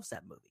 Everybody loves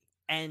that movie.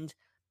 And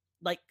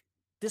like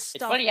this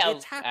It's stuff, funny how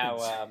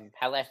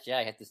Last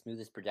Jedi had the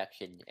smoothest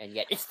production, and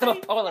yet it's the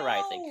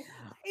polarizing.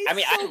 I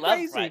mean, so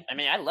crazy.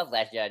 I love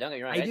Last Jedi. Don't get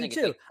me wrong. I do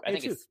too. I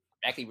think it's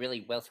actually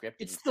really well scripted.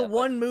 It's the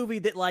one movie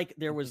that like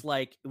there was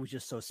like it was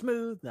just so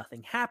smooth.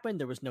 Nothing happened.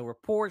 There was no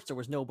reports. There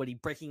was nobody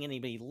breaking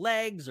anybody's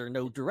legs or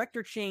no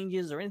director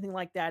changes or anything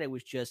like that. It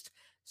was just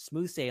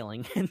smooth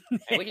sailing.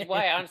 Which is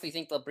why I honestly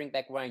think they'll bring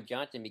back Rian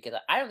Johnson, because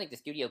I don't think the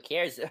studio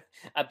cares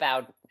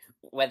about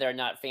whether or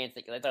not fans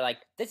think they're like,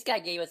 this guy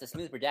gave us a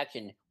smooth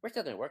production. We're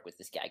still going to work with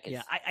this guy.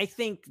 Yeah, I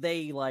think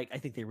they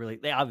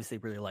obviously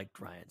really liked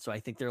Ryan. So I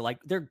think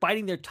they're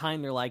biding their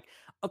time. They're like,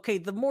 okay,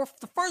 the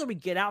farther we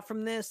get out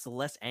from this, the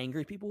less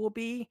angry people will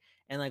be.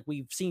 And like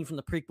we've seen from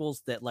the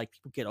prequels that like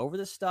people get over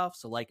this stuff.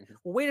 So like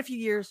we'll wait a few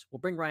years. We'll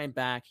bring Ryan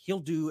back. He'll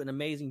do an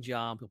amazing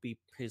job. He'll be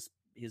his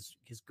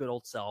good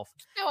old self.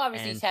 Now,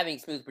 obviously, having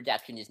smooth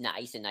production is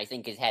nice, and I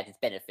think it has its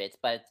benefits.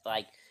 But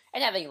like,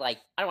 and having like,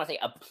 I don't want to say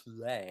a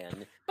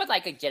plan, but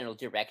like a general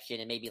direction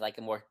and maybe like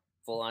a more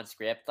full-on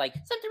script. Like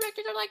some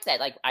directors are like that.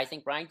 Like I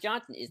think Rian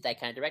Johnson is that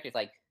kind of director. It's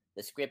like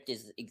the script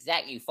is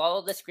exactly, you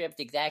follow the script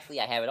exactly.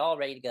 I have it all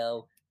ready to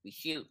go. We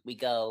shoot, we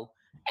go,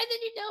 and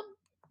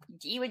then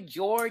even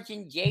George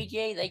and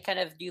JJ, they kind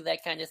of do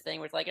that kind of thing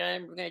where it's like,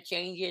 we're going to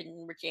change it,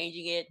 and we're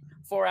changing it.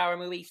 4-hour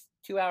movie,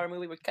 2-hour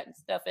movie, we're cutting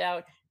stuff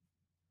out.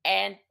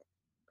 And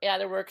it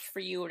either works for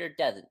you or it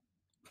doesn't.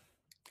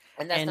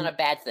 And that's not a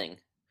bad thing.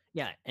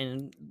 Yeah,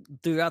 and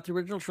throughout the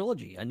original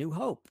trilogy, A New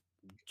Hope,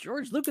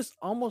 George Lucas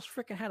almost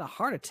freaking had a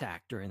heart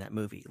attack during that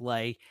movie.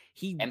 Like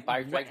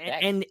Empire Strikes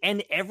Back.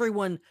 And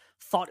everyone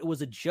thought it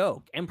was a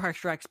joke. Empire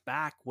Strikes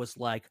Back was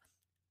like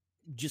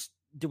just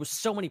there was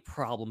so many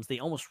problems. They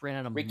almost ran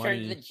out of money. Return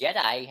to the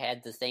Jedi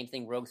had the same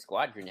thing Rogue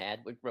Squadron had,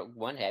 Rogue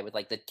One had, with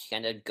like the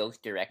kind of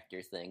ghost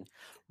director thing.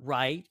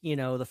 Right.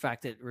 The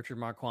fact that Richard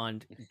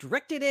Marquand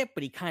directed it,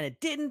 but he kind of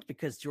didn't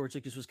because George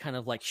Lucas was kind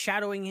of like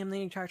shadowing him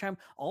the entire time.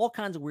 All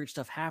kinds of weird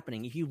stuff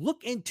happening. If you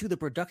look into the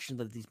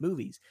production of these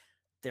movies,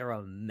 they're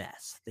a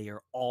mess. They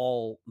are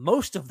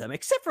most of them,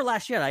 except for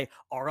Last Jedi,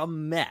 are a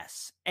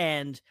mess.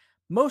 And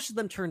most of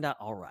them turned out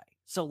all right.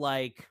 So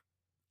like,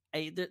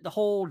 the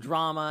whole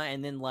drama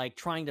and then like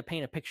trying to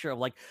paint a picture of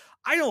like,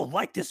 I don't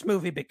like this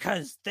movie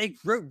because they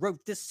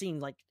wrote this scene,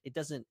 like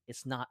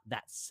it's not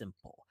that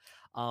simple.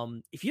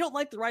 If you don't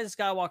like the Rise of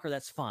Skywalker,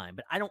 that's fine,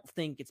 but I don't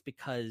think it's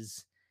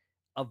because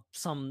of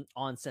some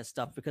onset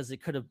stuff, because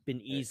it could have been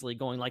easily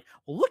going like,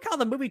 well, look how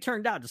the movie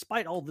turned out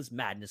despite all this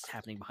madness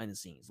happening behind the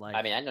scenes. Like,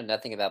 I mean, I know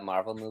nothing about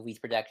Marvel movies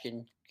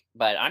production,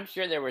 but I'm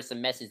sure there were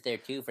some messes there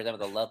too for some of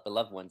the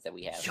beloved ones that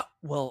we have. Yeah,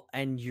 well,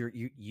 and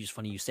you just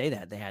funny you say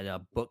that. They had a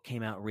book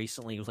came out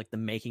recently. It was like the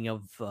making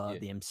of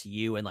the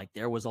MCU, and like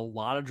there was a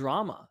lot of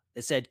drama.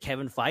 It said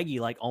Kevin Feige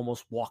like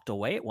almost walked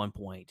away at one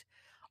point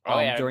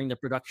during the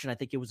production. I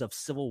think it was of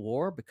Civil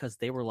War, because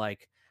they were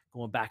like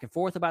going back and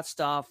forth about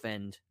stuff.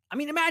 And I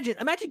mean, imagine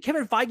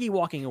Kevin Feige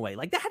walking away.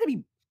 Like that had to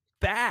be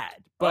bad.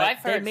 But I've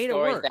heard they made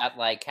stories it work. about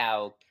like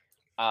how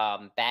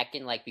back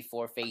in like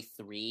before Phase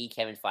 3,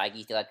 Kevin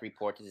Feige still had to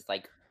report to this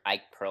like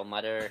Ike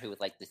Perlmutter, who was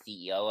like the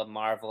CEO of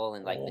Marvel,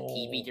 and like the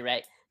TV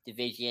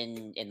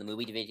division and the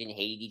movie division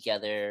hated each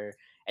other,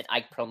 and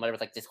Ike Perlmutter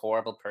was like this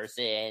horrible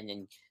person,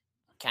 and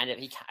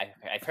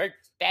I've heard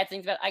bad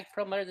things about Ike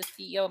Perlmutter, the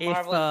CEO of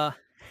Marvel.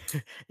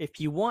 If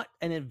you want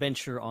an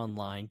adventure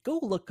online, go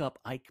look up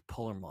Ike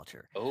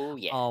Perlmutter. Oh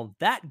yeah. Oh,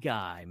 that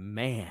guy,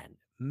 man,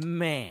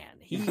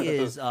 he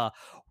is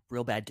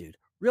real bad dude,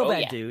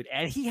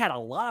 and he had a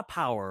lot of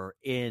power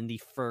in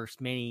the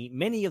first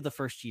many of the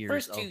first years.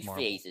 First of two Marvel.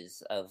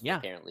 phases of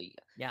apparently,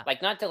 yeah,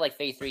 not till like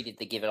phase 3 did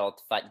they give it all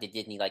to did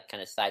Disney like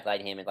kind of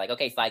sideline him and like,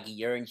 okay, Feige,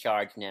 you're in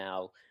charge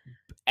now,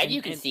 and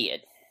you can see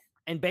it.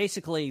 And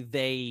basically,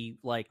 they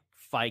like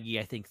Feige,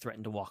 I think,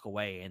 threatened to walk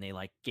away, and they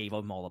like gave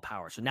him all the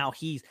power. So now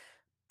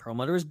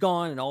Perlmutter is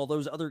gone, and all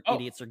those other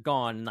idiots are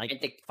gone, and like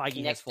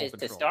Feige has full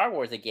control. To Star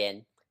Wars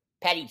again,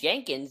 Patty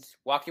Jenkins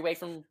walked away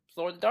from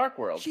Lord of the Dark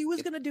World. She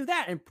was going to do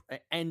that,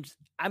 and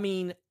I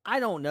mean, I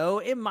don't know.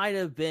 It might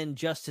have been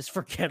just as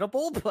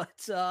forgettable,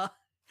 but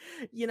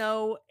you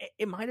know,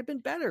 it might have been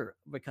better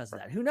because of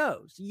that. Who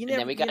knows? You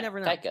never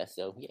know. Taika,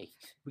 so yeah,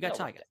 we got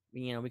Taika.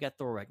 You know, we got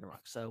Thor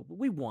Ragnarok, so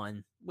we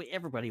won.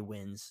 Everybody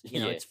wins. You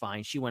know, it's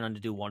fine. She went on to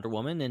do Wonder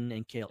Woman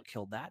and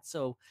killed that.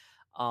 So,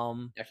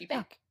 now she's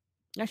back.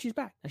 Now she's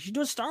back. Now she's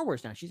doing Star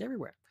Wars. Now she's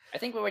everywhere. I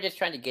think what we're just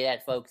trying to get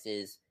at, folks,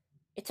 is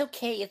it's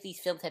okay if these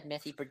films have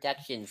messy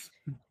productions.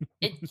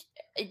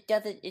 It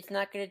doesn't. It's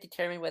not going to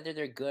determine whether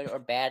they're good or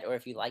bad, or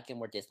if you like them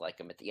or dislike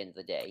them. At the end of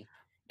the day,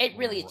 it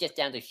really is just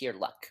down to sheer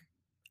luck.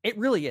 It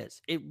really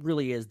is. It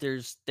really is.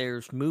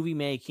 There's movie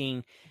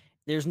making.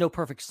 There's no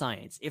perfect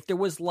science. If there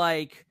was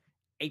like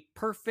a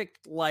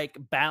perfect like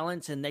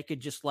balance, and they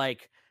could just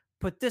like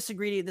put this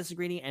ingredient,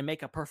 and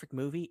make a perfect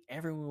movie,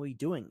 everyone will be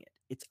doing it.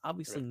 It's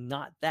obviously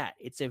not that.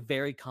 It's a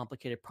very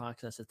complicated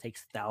process that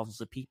takes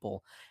thousands of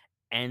people,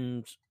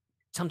 and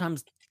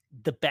sometimes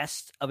the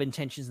best of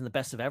intentions and the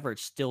best of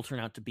efforts still turn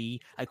out to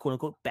be a quote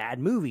unquote bad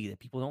movie that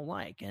people don't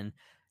like. And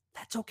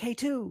that's okay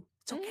too.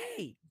 It's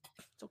okay.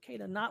 It's okay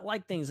to not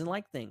like things and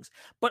like things.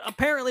 But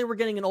apparently we're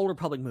getting an Old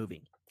Republic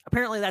movie.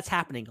 Apparently that's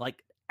happening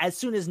like as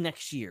soon as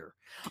next year.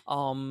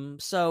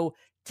 So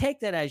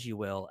take that as you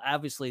will.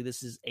 Obviously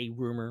this is a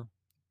rumor.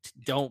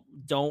 Don't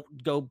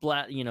go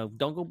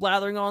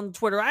blathering on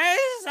Twitter. Hey,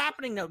 this is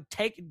happening. No,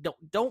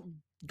 don't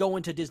go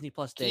into Disney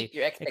Plus Day. Keep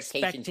your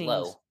expectations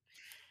low.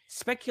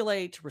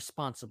 Speculate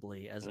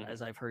responsibly,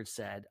 as I've heard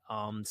said.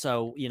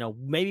 So you know,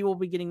 maybe we'll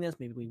be getting this,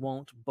 maybe we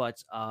won't,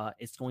 but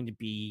it's going to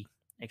be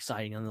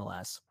exciting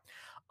nonetheless.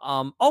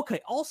 Okay.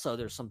 Also,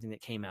 there's something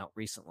that came out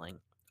recently.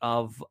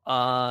 Of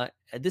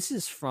this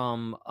is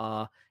from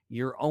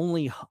your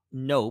only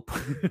nope,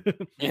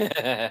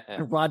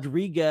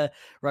 Rodrigo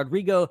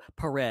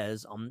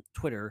Perez on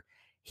Twitter.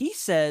 He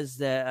says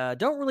that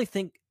don't really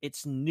think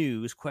it's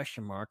news, ?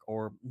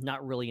 Or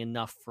not really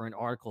enough for an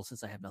article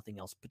since I have nothing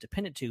else to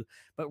pin it to,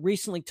 but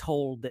recently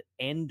told that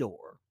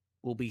Andor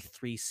will be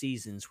 3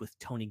 seasons with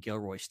Tony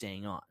Gilroy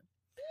staying on.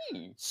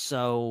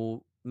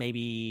 So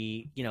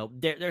maybe, you know,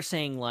 they're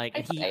saying like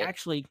he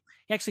actually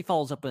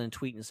follows up in a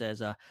tweet and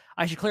says,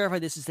 I should clarify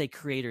this is a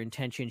creator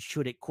intention.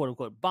 Should it quote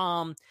unquote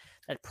bomb?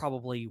 That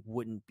probably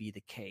wouldn't be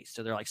the case.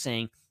 So they're like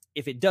saying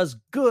if it does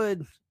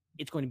good,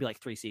 it's going to be like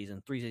 3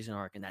 season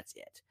arc, and that's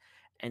it.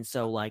 And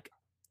so like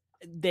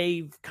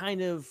they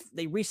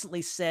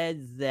recently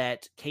said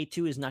that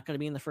K2 is not going to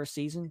be in the first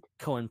season,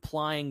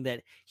 implying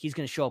that he's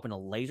going to show up in a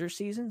later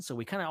season. So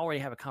we kind of already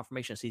have a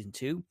confirmation of season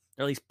 2,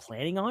 or at least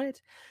planning on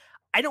it.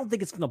 I don't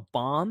think it's going to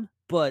bomb,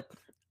 but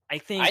I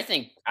think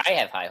I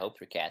have high hopes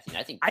for Cassian.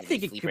 I think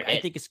it's going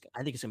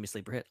to be a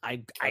sleeper hit.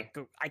 I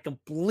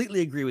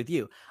completely agree with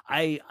you.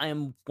 I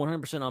am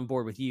 100% on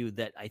board with you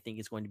that I think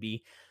it's going to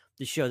be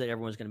the show that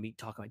everyone's going to be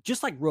talking about.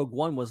 Just like Rogue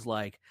One was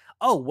like,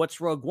 oh,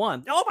 what's Rogue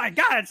One? Oh my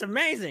God, it's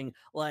amazing.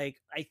 Like,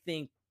 I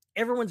think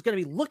everyone's going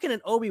to be looking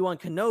at Obi-Wan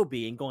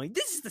Kenobi and going,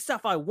 this is the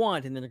stuff I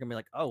want. And then they're going to be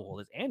like, oh, well,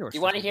 there's Andor. Do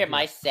you want to hear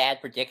my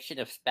sad prediction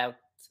about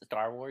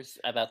Star Wars?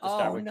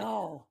 Star Wars?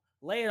 No.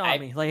 Lay it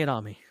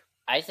on me.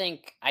 I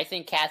think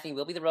Cassian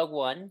will be the Rogue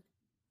One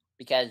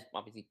because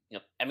obviously,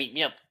 because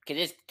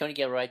it's Tony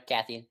Gilroy,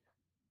 Cassian.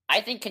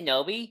 I think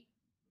Kenobi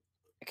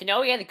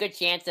has a good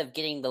chance of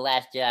getting the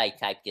Last Jedi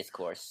type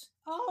discourse.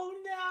 Oh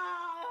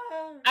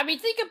no! I mean,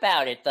 think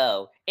about it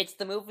though. It's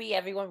the movie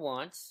everyone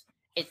wants.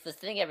 It's the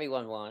thing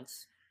everyone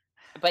wants.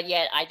 But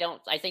yet, I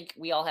think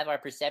we all have our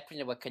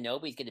perception of what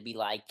Kenobi's going to be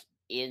like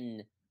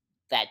in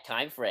that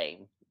time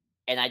frame,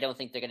 and I don't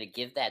think they're going to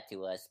give that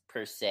to us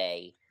per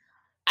se.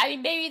 I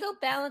mean, maybe they'll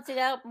balance it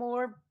out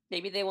more.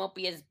 Maybe they won't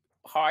be as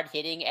hard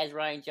hitting as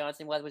Rian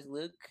Johnson was with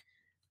Luke,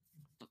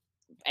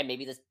 and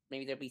maybe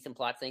there'll be some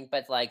plot thing.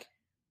 But like,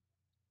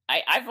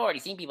 I've already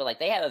seen people like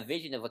they have a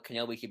vision of what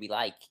Kenobi should be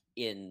like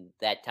in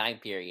that time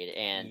period.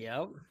 And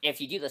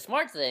if you do the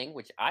smart thing,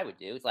 which I would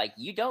do, it's like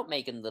you don't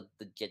make him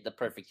the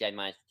perfect Jedi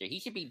Master. He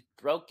should be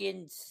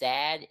broken,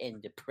 sad,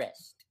 and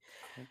depressed.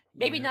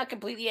 Maybe not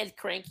completely as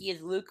cranky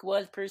as Luke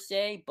was per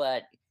se,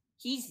 but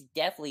he's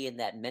definitely in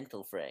that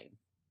mental frame.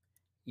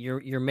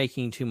 You're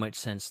making too much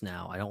sense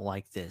now. I don't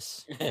like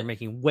this. You're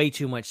making way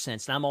too much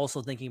sense. And I'm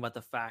also thinking about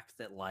the fact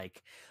that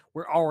like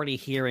we're already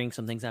hearing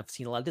some things I've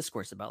seen a lot of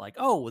discourse about, like,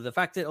 oh, the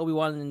fact that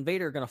Obi-Wan and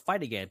Vader are going to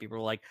fight again. People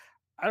are like,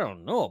 I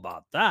don't know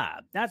about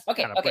that. That's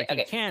kind of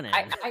breaking canon.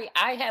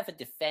 I have a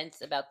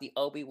defense about the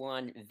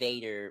Obi-Wan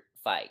Vader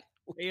fight.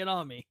 Lay it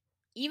on me.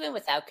 Even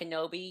without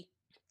Kenobi,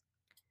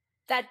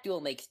 that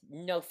duel makes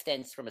no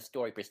sense from a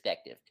story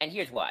perspective. And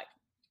here's why.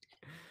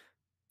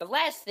 The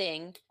last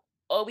thing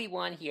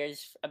Obi-Wan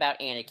hears about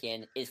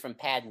Anakin is from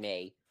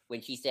Padme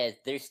when she says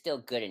there's still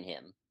good in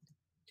him.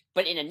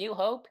 But in A New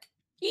Hope,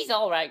 he's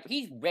all right.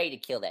 He's ready to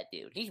kill that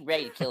dude. He's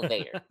ready to kill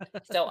Vader.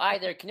 So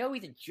either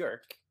Kenobi's a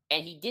jerk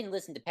and he didn't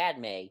listen to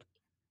Padme,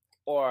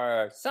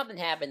 or something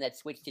happened that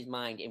switched his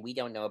mind and we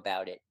don't know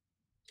about it.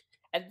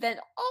 And then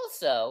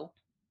also,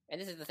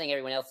 and this is the thing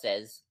everyone else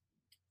says,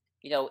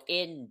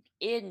 in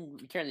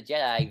Return of the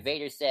Jedi,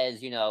 Vader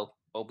says,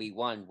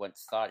 Obi-Wan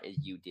once thought as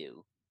you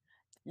do.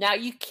 Now,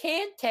 you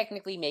can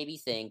technically maybe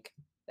think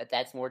that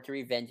that's more to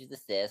Revenge of the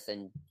Sith,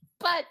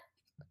 but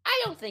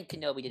I don't think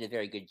Kenobi did a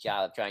very good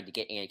job of trying to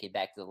get Anakin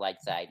back to the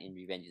light side in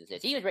Revenge of the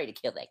Sith. He was ready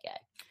to kill that guy.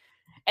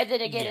 And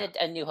then again, at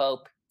A New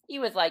Hope, he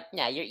was like,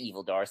 "Nah, you're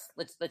evil, Darth.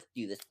 Let's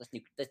do this. Let's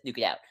nuke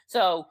it out."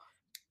 So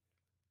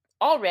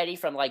already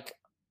from like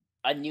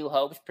A New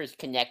Hope's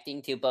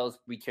connecting to both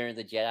Return of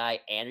the Jedi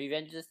and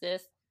Revenge of the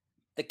Sith,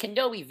 the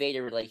Kenobi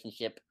Vader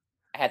relationship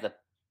has a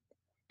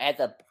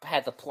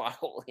plot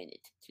hole in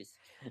it. Just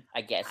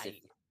I guess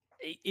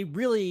it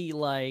really,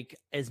 like,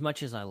 as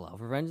much as I love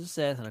Revenge of the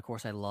Sith, and of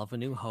course I love A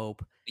New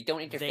Hope, they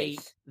don't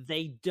interface.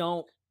 They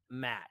don't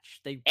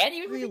match. They and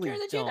even really Return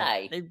of the don't.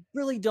 Jedi. They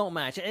really don't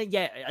match. And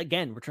yeah,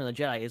 again, Return of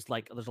the Jedi is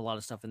like there's a lot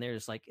of stuff in there.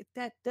 It's like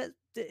that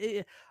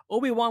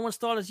Obi-Wan once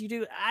thought as you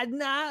do. I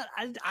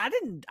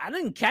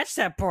didn't catch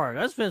that part.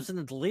 That's been in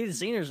the deleted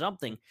scene or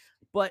something.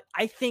 But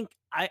I think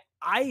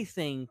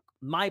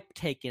my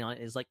take on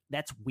it is like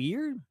that's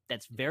weird.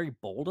 That's very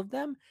bold of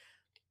them.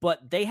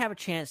 But they have a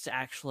chance to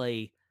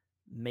actually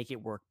make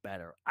it work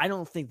better. I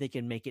don't think they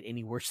can make it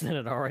any worse than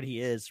it already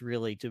is,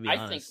 really, to be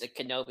honest. I think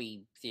the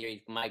Kenobi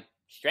series might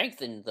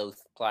strengthen those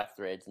plot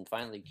threads and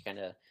finally kind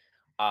of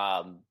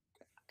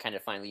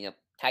finally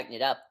tighten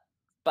it up.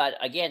 But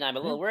again, I'm a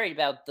little worried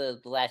about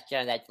the Last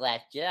Jedi, that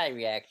Last Jedi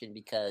reaction,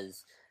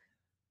 because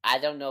I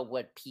don't know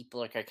what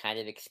people are kind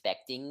of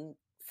expecting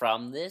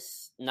from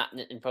this. Not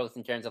in both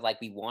in terms of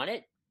like we want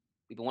it.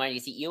 We've been wanting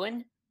to see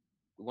Ewan.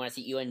 We want to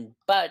see Ewan,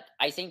 but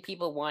I think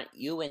people want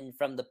Ewan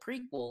from the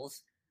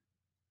prequels.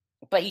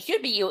 But he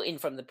should be Ewan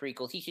from the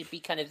prequels. He should be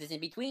kind of this in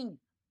between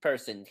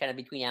person, kind of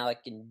between Alec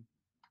and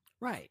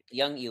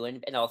young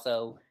Ewan, and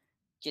also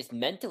just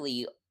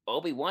mentally,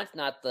 Obi-Wan's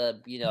not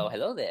the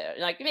hello there.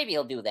 Like maybe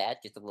he'll do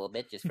that just a little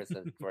bit, just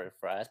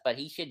for us. But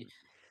he should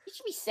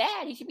be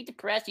sad. He should be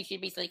depressed. He should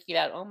be thinking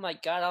about, oh my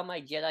god, all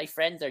my Jedi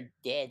friends are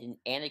dead, and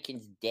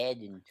Anakin's dead,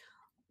 and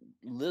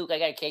Luke, I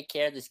gotta take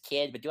care of this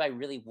kid. But do I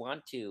really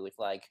want to? It's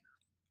like,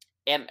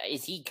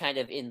 is he kind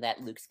of in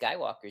that Luke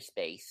Skywalker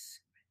space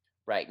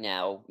right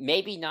now?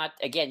 Maybe not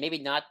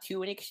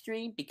to an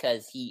extreme,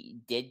 because he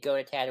did go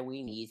to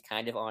Tatooine. He's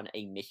kind of on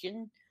a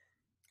mission,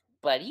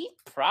 but he's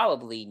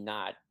probably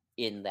not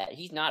in that.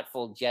 He's not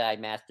full Jedi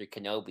Master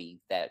Kenobi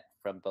that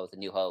from both A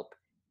New Hope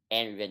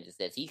and Revenge of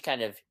the Sith. He's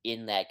kind of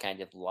in that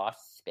kind of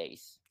lost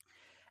space.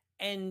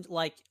 And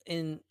like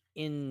in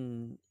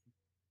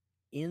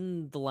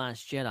The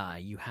Last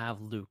Jedi, you have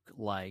Luke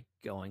like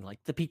going like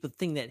the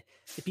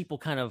people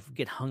kind of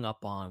get hung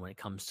up on when it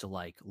comes to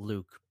like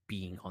Luke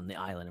being on the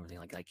island and everything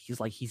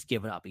like he's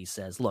given up. He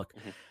says, look,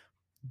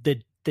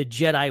 the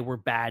Jedi were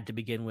bad to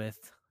begin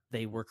with.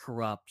 They were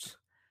corrupt.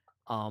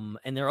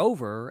 And they're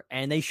over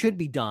and they should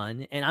be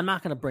done. And I'm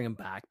not going to bring them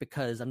back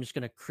because I'm just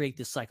going to create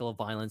this cycle of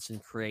violence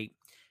and create,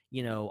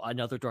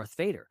 another Darth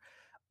Vader.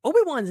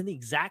 Obi-Wan's in the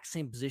exact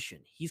same position.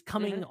 He's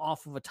coming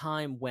off of a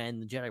time when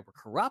the Jedi were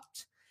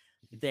corrupt.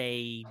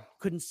 They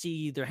couldn't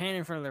see their hand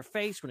in front of their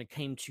face when it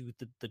came to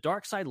the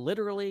dark side,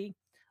 literally.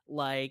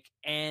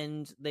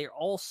 And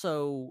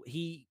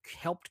he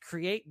helped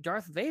create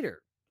Darth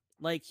Vader.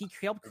 Like, he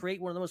helped create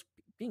one of the most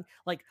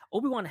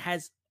Obi-Wan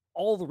has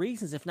all the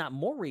reasons, if not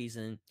more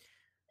reason,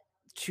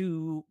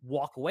 to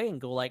walk away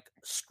and go like,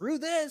 screw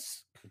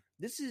this.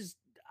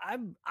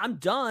 I'm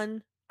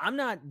done. I'm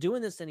not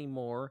doing this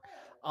anymore.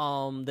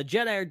 The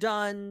Jedi are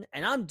done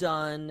and I'm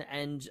done.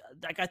 And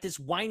I got this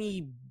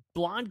whiny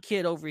blonde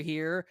kid over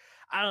here.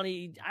 I don't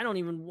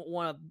even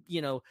want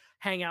to,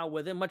 hang out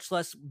with him, much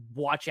less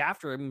watch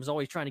after him. He was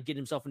always trying to get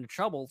himself into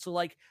trouble. So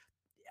like,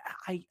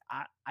 I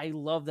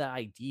love that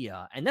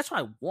idea. And that's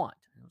what I want.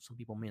 Some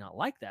people may not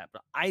like that,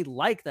 but I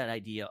like that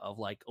idea of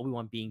like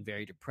Obi-Wan being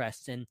very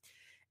depressed and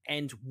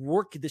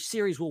the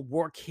series will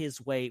work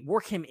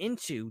him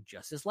into,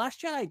 just as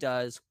Last Jedi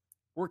does,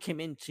 work him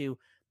into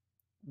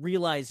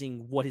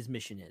realizing what his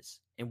mission is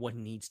and what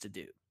he needs to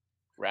do.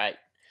 Right.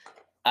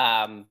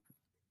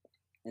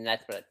 And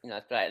that's what, and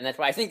that's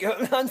why I think,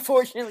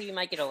 unfortunately, we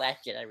might get a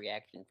Last Jedi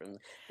reaction from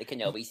the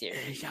Kenobi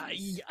series.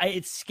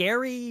 It's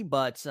scary,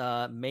 but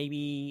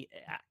maybe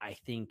I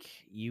think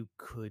you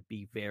could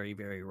be very,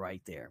 very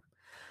right there.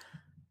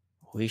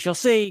 We shall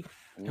see.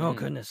 Oh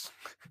goodness.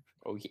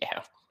 Oh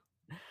yeah.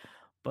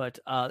 But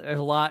there's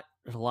a lot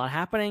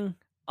happening.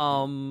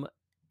 And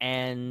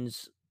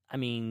I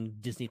mean,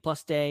 Disney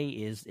Plus Day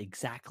is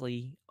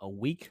exactly a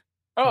week.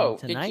 Oh,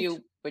 tonight.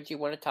 Would you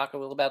want to talk a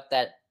little about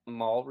that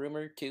mall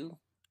rumor too?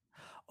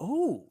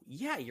 Oh,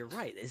 yeah, you're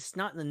right. It's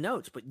not in the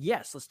notes, but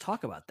yes, let's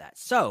talk about that.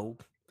 So,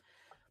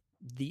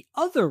 The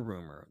other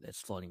rumor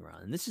that's floating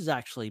around, and this has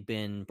actually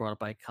been brought up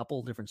by a couple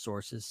of different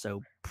sources,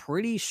 so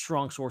pretty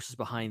strong sources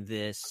behind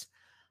this,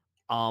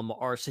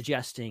 are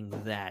suggesting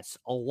that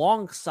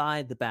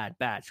alongside the Bad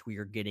Batch, we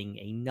are getting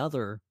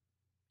another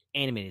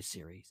animated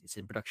series. It's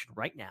in production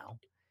right now,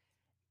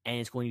 and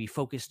it's going to be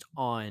focused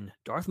on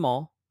Darth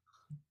Maul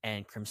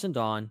and Crimson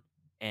Dawn,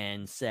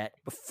 and set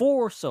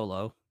before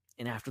Solo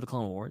and after the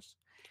Clone Wars,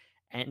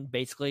 and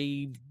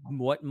basically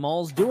what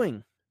Maul's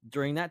doing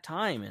during that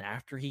time and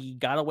after he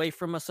got away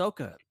from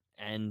Ahsoka,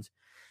 and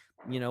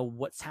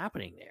what's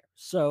happening there.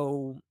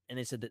 So, and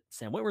they said that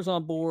Sam Witwer's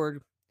on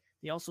board.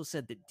 They also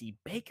said that Dee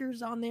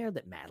Baker's on there,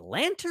 that Matt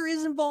Lanter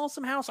is involved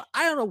somehow. So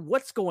I don't know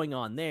what's going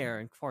on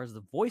there as far as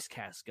the voice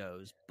cast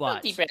goes.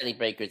 But Dee Bradley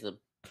Baker's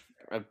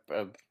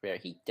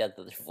he does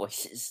other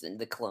voices in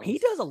the clones. He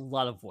does a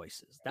lot of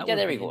voices. He does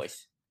every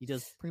voice. He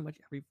does pretty much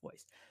every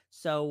voice.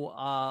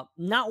 So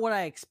not what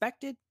I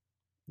expected.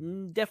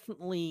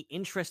 Definitely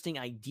interesting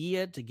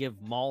idea to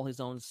give Maul his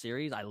own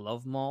series. I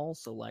love Maul,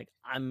 so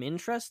I'm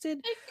interested.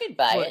 I could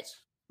buy it.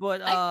 But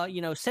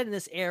set in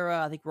this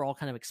era, I think we're all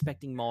kind of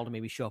expecting Maul to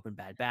maybe show up in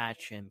Bad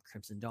Batch and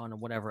Crimson Dawn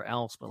and whatever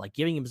else. But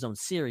giving him his own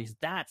series,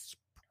 that's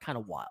kind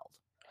of wild.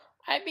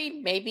 I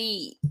mean,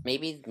 maybe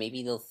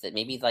they'll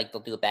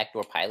do a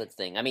backdoor pilot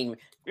thing. I mean,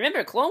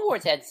 remember Clone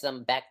Wars had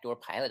some backdoor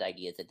pilot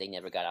ideas that they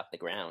never got off the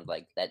ground,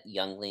 like that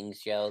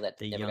Younglings show that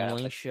the never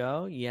Younglings got off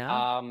show.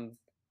 Yeah.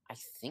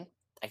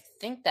 I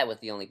think that was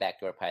the only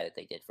backdoor pilot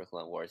they did for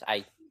Clone Wars.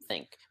 I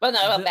think. Well,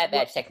 no, Bad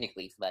Batch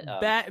technically, but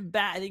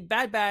I think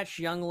Bad Batch,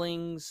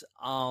 Younglings.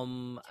 I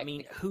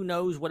mean, who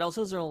knows what else?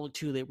 Those are only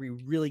two that we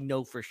really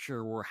know for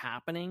sure were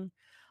happening.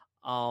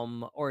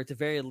 Or at the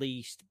very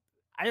least,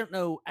 I don't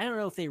know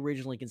if they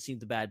originally conceived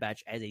the Bad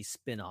Batch as a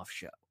spin-off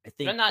show. I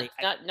think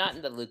not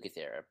in the Lucas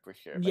era for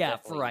sure. Yeah,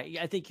 right.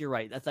 Yeah, I think you're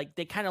right. That's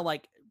they kind of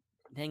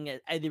they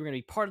were going to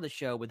be part of the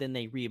show, but then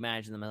they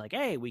reimagined them and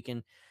hey, we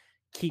can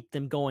keep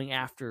them going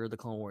after the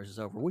Clone Wars is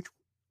over, which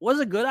was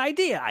a good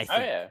idea, I think.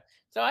 Oh yeah.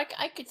 So I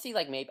could see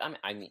maybe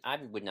I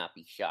would not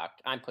be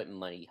shocked. I'm putting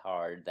money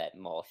hard that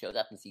Maul shows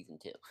up in season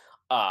 2.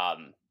 But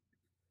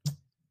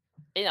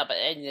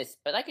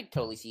I could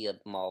totally see a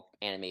Maul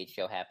animated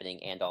show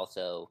happening, and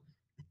also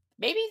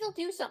maybe they'll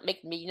do something.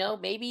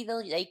 Maybe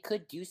they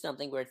could do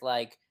something where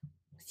it's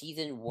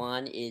season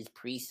 1 is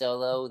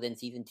pre-Solo, then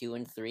season 2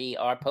 and 3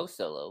 are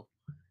post-Solo.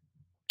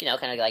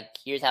 Kind of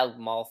here's how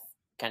Maul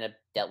kind of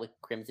dealt with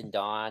Crimson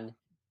Dawn,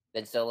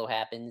 then Solo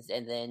happens,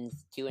 and then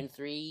 2 and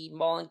 3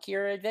 Maul and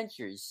Kira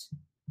adventures.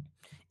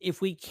 If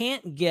we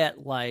can't get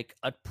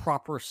a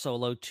proper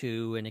Solo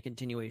 2 and a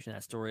continuation of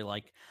that story,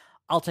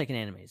 I'll take an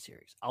animated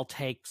series. I'll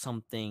take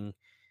something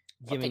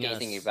giving us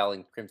anything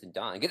involving Crimson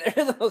Dawn.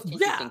 They're the most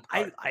interesting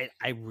part.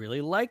 I really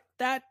like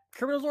that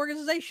criminals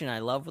organization. I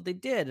love what they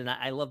did, and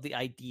I love the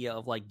idea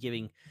of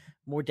giving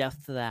more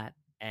depth to that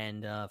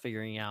and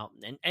figuring out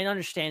and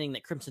understanding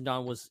that Crimson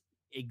Dawn was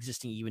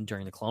existing even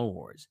during the Clone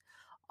Wars,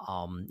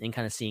 and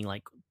kind of seeing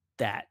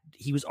that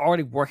he was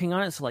already working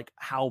on it. So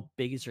how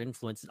big is their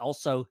influence? And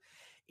also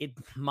it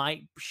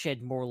might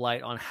shed more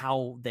light on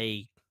how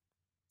they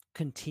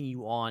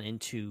continue on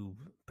into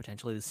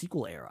potentially the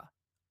sequel era.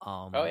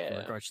 In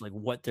regards to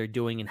what they're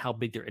doing and how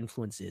big their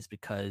influence is,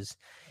 because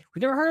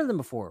we've never heard of them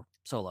before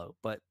Solo,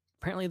 but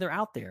apparently they're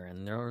out there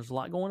and there's a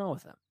lot going on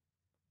with them.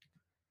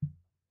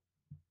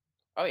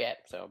 Oh yeah.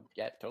 So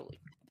yeah, totally.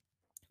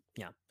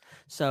 Yeah.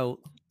 So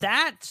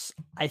that's,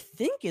 I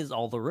think, is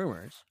all the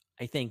rumors.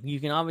 I think you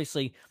can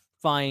obviously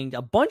find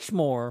a bunch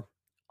more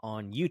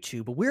on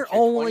YouTube, but we're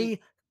only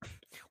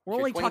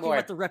talking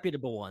about the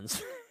reputable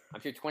ones.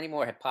 I'm sure 20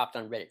 more have popped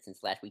on Reddit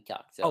since last we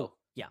talked. So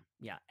yeah.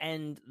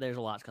 And there's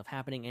a lot of stuff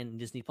happening in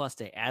Disney Plus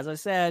Day, as I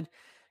said,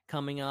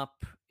 coming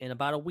up in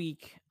about a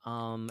week.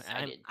 I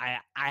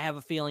have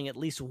a feeling at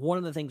least one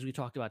of the things we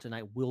talked about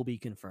tonight will be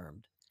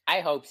confirmed. I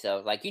hope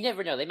so. You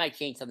never know. They might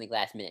change something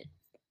last minute.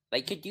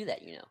 They could do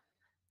that,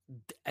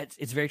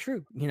 It's very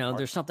true.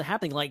 There's something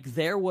happening.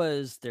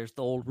 There's the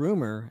old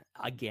rumor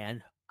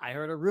again. I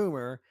heard a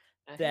rumor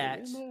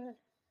that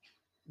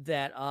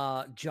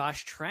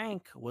Josh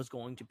Trank was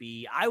going to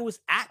be. I was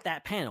at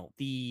that panel.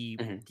 The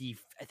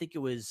I think it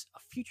was a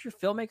future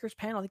filmmakers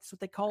panel. I think that's what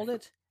they called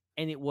it,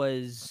 and it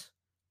was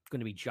going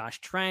to be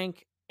Josh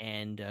Trank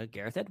and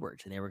Gareth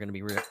Edwards, and they were going to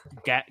be.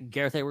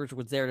 Gareth Edwards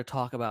was there to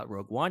talk about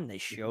Rogue One. They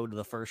showed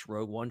the first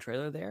Rogue One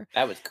trailer there.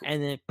 That was cool.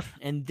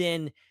 And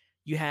then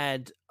you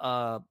had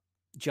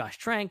Josh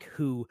Trank,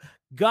 who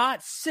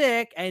got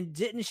sick and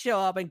didn't show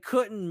up and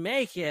couldn't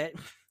make it.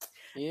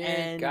 Yeah,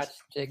 and got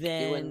sick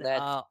doing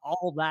that.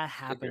 All that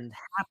happened,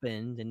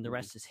 and the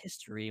rest is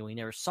history. And we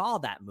never saw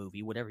that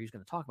movie, whatever he was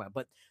going to talk about.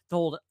 But the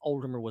whole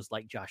old rumor was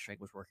Josh Trank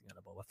was working on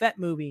a Boba Fett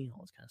movie and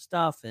all this kind of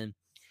stuff. And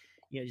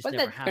just wasn't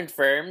never that happened.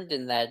 Confirmed,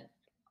 and that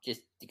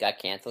just got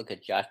canceled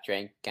because Josh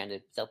Trank kind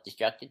of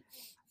self-destructed.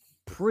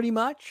 Pretty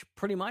much.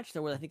 I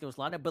think there was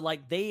a lot of, but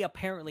they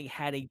apparently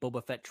had a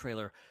Boba Fett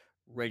trailer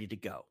ready to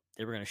go.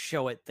 They were going to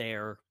show it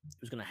there.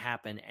 It was going to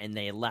happen, and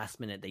they last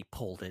minute they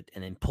pulled it,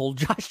 and then pulled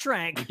Josh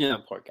Trank. Yeah,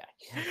 poor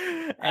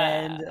guy.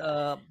 And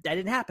that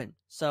didn't happen.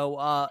 So,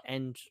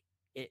 and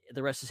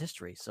the rest is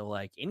history. So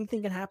like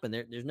anything can happen.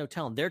 There's no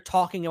telling. They're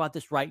talking about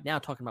this right now,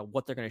 talking about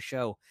what they're going to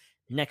show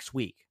next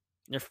week.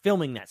 They're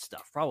filming that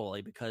stuff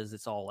probably because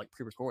it's all like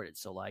pre-recorded.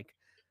 So like,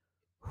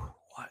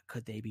 what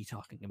could they be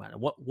talking about?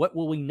 And what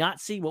will we not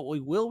see? What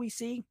will we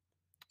see?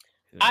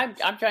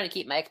 I'm trying to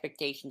keep my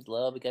expectations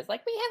low because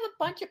like we have a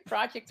bunch of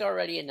projects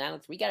already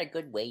announced. We got a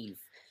good wave,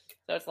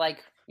 so it's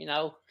like I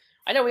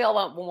know we all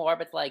want more,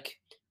 but like,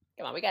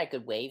 come on, we got a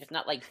good wave. It's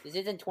not like this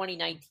isn't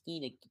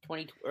 2019,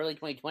 early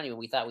 2020 when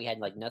we thought we had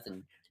like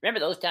nothing. Remember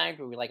those times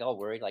where we were like all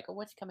worried, like, oh,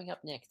 what's coming up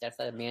next? That's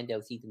like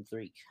Mando season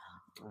 3,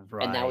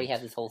 right? And now we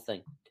have this whole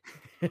thing.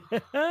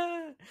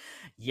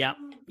 Yep.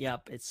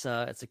 It's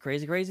a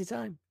crazy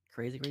time.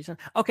 Crazy time.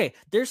 Okay,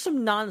 there's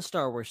some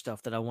non-Star Wars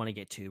stuff that I want to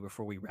get to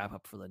before we wrap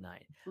up for the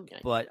night.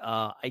 Okay. But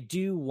I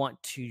do want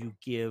to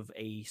give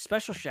a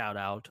special shout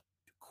out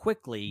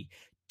quickly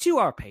to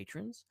our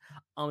patrons,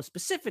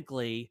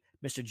 specifically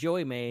Mr.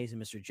 Joey Mays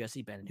and Mr.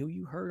 Jesse Bennett, who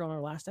you heard on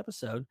our last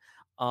episode.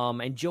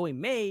 And Joey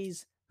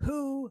Mays,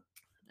 who,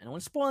 I don't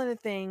want to spoil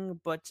anything,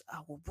 but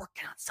we're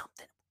working on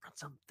something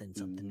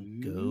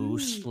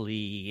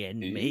ghostly, and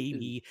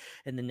maybe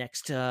in the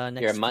next You're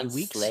a few month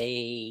weeks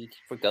late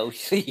for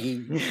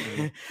ghostly.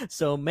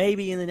 So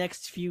maybe in the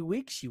next few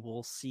weeks you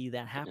will see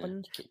that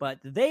happen. But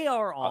they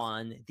are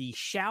on the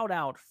shout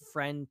out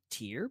friend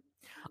tier,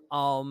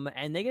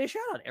 and they get a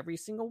shout out every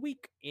single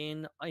week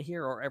in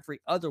here, or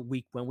every other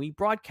week when we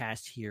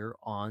broadcast here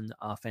on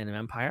Fandom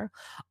Empire.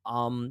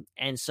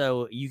 And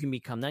so you can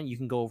become that. You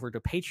can go over to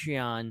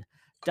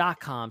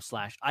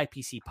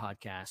patreon.com/IPC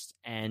podcast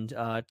and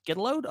get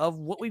a load of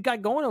what we've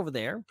got going over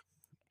there,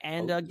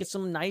 and get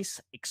some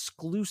nice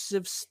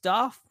exclusive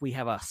stuff. We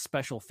have a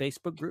special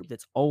Facebook group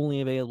that's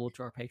only available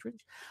to our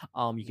patrons.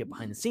 You get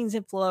behind the scenes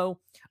info,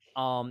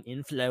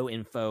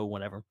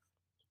 whatever.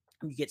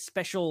 You get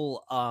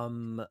special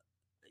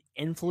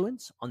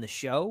influence on the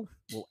show.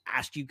 We'll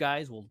ask you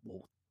guys.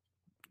 We'll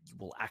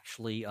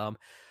actually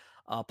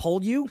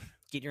poll you,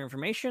 get your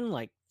information.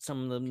 Like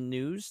some of the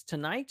news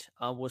tonight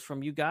was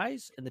from you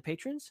guys and the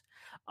patrons,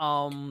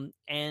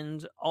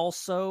 and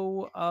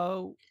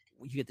also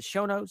you get the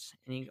show notes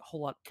and you get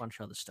a bunch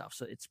of other stuff.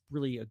 So it's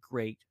really a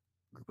great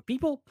group of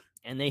people,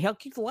 and they help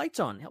keep the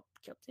lights on.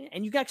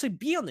 And you can actually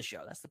be on the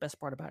show. That's the best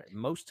part about it.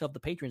 Most of the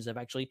patrons have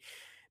actually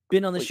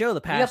been on the show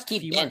the past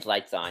few few months.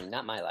 Lights on,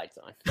 not my lights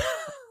on.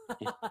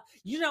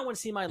 You don't want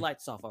to see my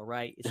lights off, all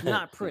right? It's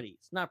not pretty.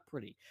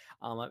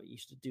 I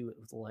used to do it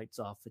with the lights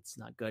off. It's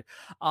not good.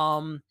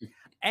 And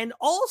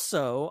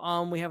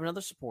also, we have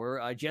another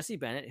supporter, Jesse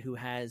Bennett, who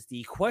has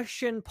the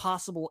Question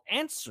Possible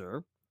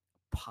Answer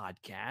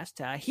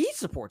podcast. He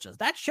supports us.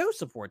 That show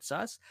supports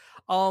us.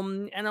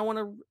 And I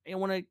want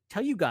to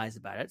tell you guys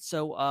about it.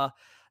 So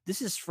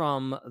this is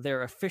from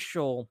their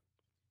official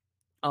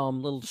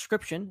little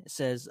description. It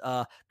says,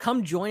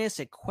 come join us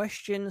at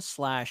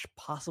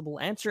question/possible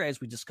answer as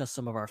we discuss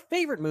some of our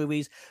favorite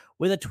movies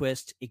with a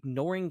twist.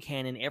 Ignoring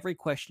canon, every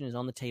question is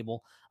on the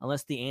table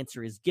unless the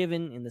answer is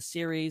given in the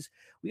series.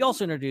 We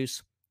also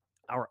introduce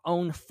our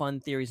own fun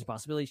theories and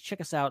possibilities.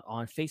 Check us out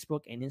on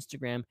Facebook and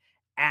Instagram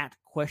at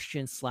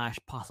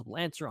question/possible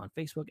answer on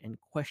Facebook, and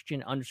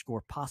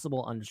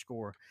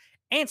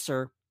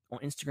question_possible_answer on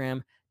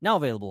Instagram. Now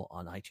available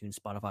on iTunes,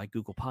 Spotify,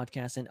 Google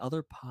Podcasts, and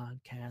other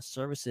podcast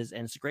services.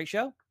 And it's a great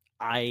show.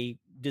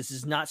 This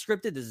is not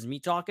scripted. This is me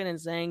talking and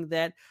saying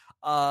that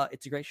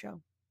it's a great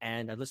show.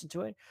 And I listened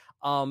to it.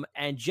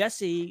 And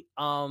Jesse,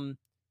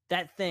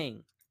 that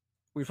thing,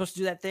 we were supposed to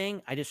do that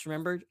thing. I just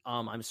remembered.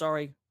 I'm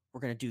sorry. We're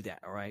going to do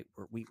that. All right.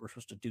 We're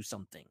supposed to do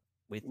something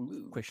with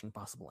question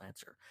possible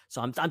answer.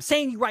 So I'm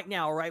saying you right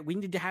now. All right. We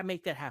need to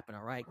make that happen.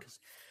 All right. Because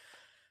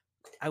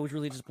I was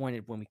really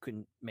disappointed when we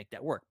couldn't make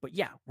that work. But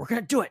yeah, we're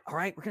going to do it. All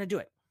right. We're going to do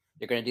it.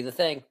 You're going to do the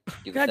thing.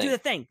 You're going to do the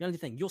thing.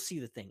 You'll see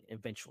the thing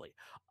eventually.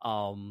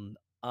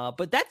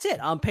 But that's it.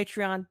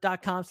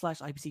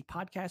 Patreon.com/IPC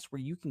podcast,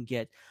 where you can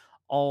get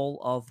all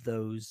of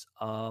those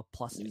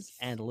pluses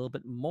and a little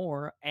bit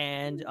more.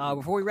 And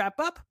before we wrap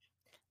up,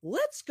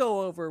 let's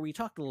go over, we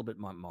talked a little bit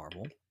about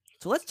Marvel.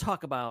 So let's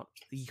talk about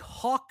the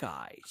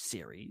Hawkeye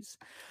series.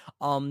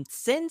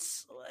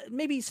 Since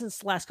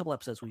the last couple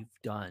episodes we've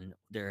done,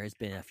 there has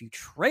been a few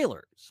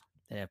trailers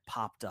that have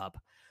popped up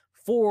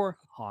for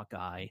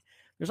Hawkeye.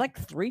 There's like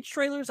 3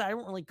 trailers. I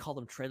don't really call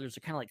them trailers.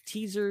 They're kind of like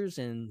teasers,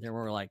 and there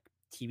were like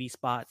TV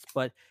spots.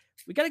 But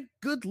we got a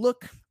good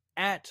look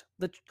at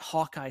the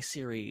Hawkeye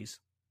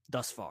series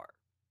thus far.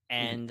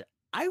 And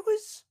I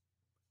was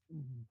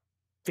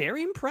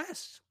very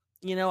impressed.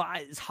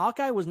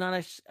 Hawkeye was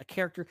not a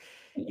character.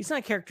 He's not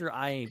a character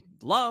I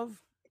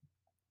love.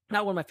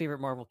 Not one of my favorite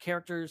Marvel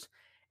characters.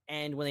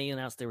 And when they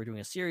announced they were doing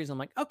a series, I'm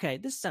like, okay,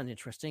 this sounds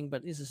interesting,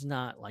 but this is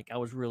not like I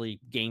was really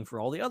game for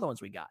all the other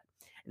ones we got.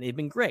 And they've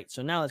been great.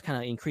 So now that's kind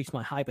of increased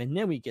my hype. And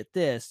then we get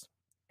this,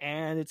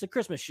 and it's a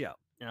Christmas show.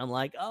 And I'm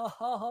like,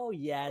 oh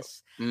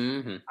yes.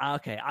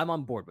 Okay, I'm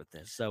on board with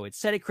this. So it's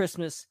set at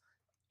Christmas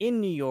in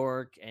New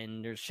York,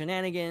 and there's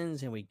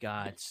shenanigans, and we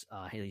got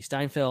Haley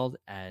Steinfeld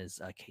as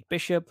Kate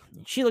Bishop.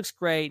 And she looks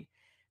great.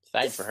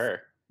 Excited for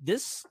her.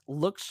 This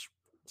looks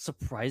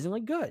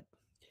surprisingly good.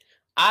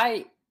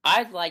 I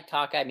liked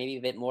Hawkeye maybe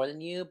a bit more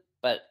than you,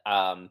 but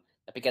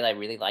because I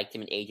really liked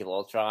him in Age of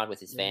Ultron with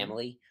his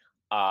family.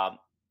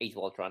 Age of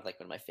Ultron's like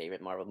one of my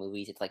favorite Marvel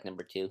movies. It's like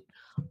number 2.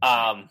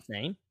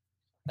 Same.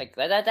 Like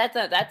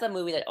that's a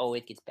movie that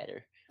always gets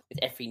better with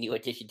every new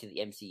addition to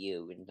the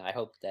MCU, and I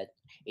hope that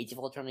Age of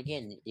Ultron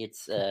again.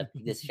 It's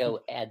this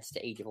show adds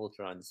to Age of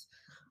Ultron's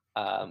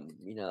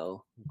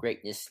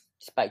greatness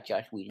despite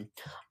Josh Whedon.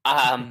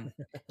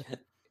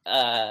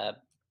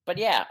 But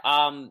yeah,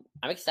 I'm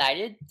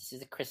excited. This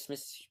is a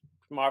Christmas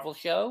Marvel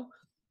show,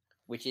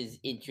 which is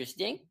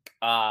interesting.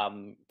 But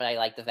I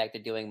like the fact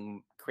they're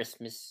doing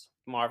Christmas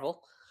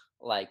Marvel.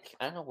 Like,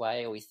 I don't know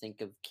why I always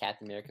think of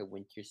Captain America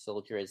Winter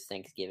Soldier as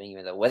Thanksgiving,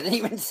 even though it wasn't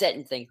even set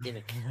in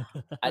Thanksgiving.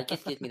 I guess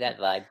it gives me that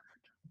vibe.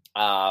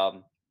 I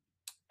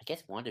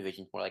guess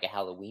WandaVision's more like a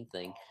Halloween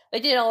thing.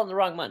 They did it all in the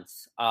wrong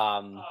months.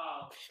 Oh,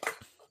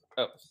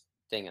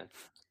 hang on.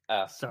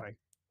 Sorry.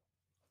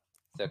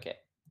 It's okay.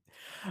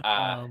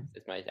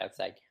 It's my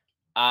outside.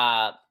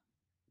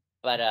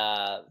 But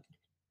I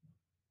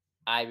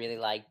really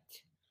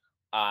liked.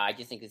 I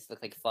just think this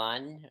looked like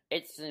fun.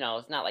 It's it's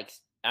not like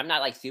I'm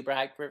not like super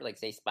hyped for it, like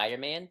say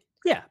Spider-Man.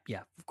 Yeah,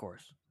 of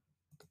course.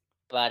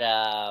 But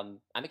I'm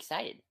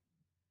excited.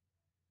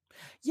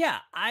 Yeah,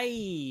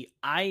 I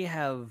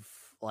have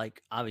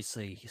like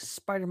obviously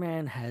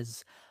Spider-Man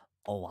has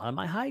a lot of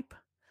my hype,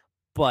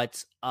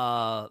 but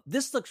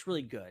this looks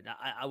really good.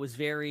 I was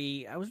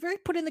very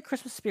put in the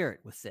Christmas spirit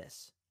with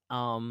this.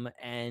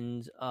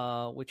 And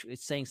which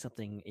is saying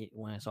something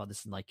when I saw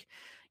this in like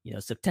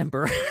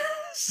September.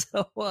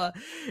 So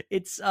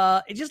it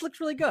just looks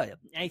really good.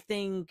 I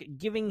think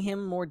giving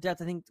him more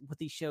depth, I think what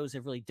these shows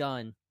have really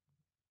done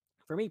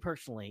for me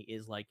personally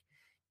is like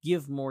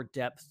give more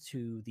depth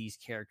to these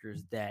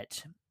characters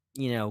that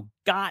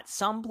got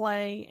some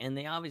play, and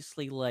they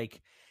obviously they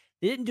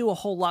didn't do a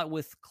whole lot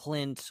with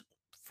Clint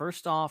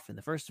first off in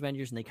the first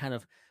Avengers, and they kind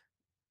of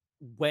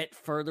went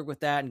further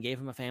with that and gave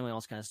him a family and all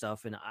this kind of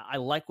stuff. And I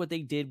like what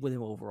they did with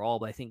him overall,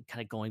 but I think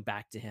kind of going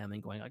back to him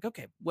and going like,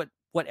 okay, what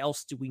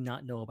else do we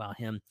not know about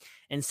him?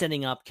 And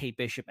setting up Kate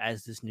Bishop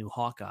as this new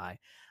Hawkeye,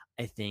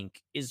 I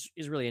think is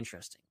really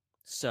interesting.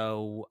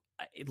 So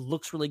it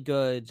looks really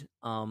good.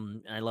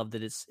 And I love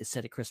that it's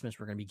set at Christmas.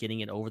 We're going to be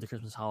getting it over the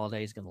Christmas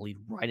holidays. It's going to lead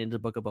right into the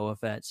Book of Boba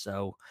Fett.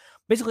 So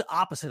basically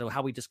opposite of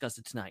how we discussed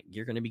it tonight.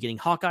 You're going to be getting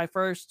Hawkeye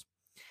first,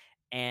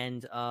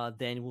 and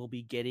then we'll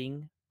be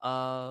getting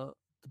the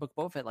Book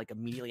of Boba Fett like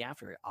immediately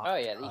after it.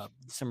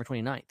 December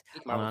 29th.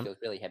 These Marvel shows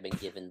really have been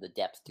given the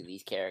depth to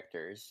these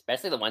characters,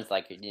 especially the ones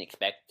like you didn't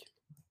expect.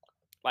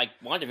 Like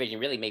WandaVision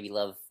really made me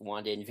love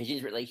Wanda and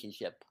Vision's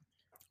relationship.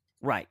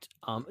 Right.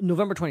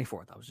 November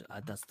 24th.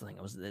 That's the thing.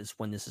 Is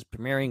when this is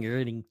premiering. You're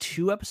getting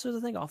 2 episodes, I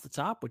think, off the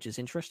top, which is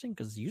interesting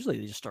because usually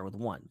they just start with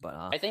 1. But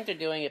I think they're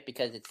doing it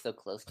because it's so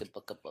close to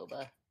Book of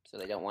Boba, so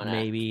they don't want to.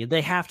 Maybe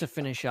they have to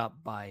finish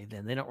up by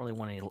then. They don't really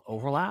want any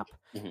overlap,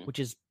 which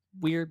is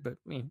weird, but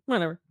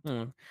whatever.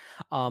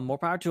 More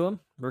power to them.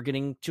 We're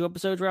getting 2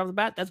 episodes right off the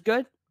bat. That's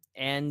good,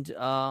 and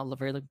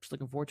very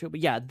looking forward to it.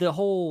 But yeah, the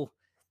whole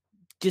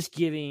just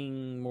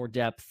giving more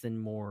depth and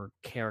more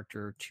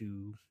character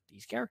to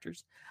these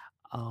characters,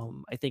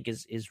 I think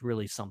is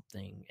really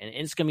something, and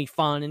it's gonna be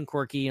fun and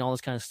quirky and all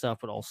this kind of stuff.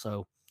 But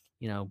also,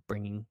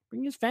 bringing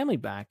his family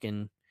back,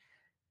 and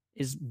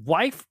his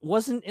wife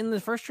wasn't in the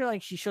first trailer.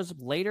 Like she shows up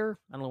later.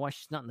 I don't know why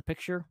she's not in the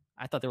picture.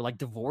 I thought they were like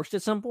divorced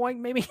at some point,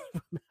 maybe.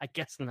 I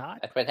guess not.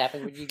 That's what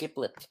happens when you get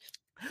blipped.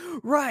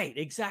 Right,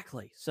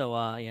 exactly. So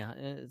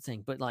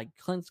thing. But like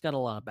Clint's got a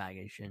lot of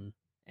baggage,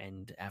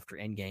 and after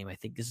Endgame, I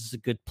think this is a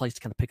good place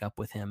to kind of pick up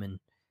with him and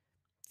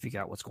figure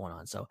out what's going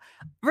on. So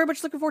very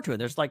much looking forward to it.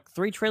 There's like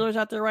 3 trailers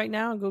out there right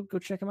now. Go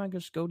check them out.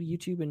 Just go to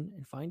YouTube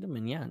and find them.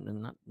 And yeah,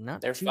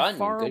 not they're too fun.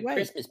 far Good away.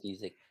 Christmas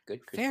music.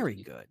 Good Christmas Very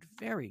music. good.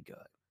 Very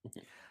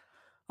good.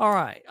 All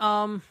right.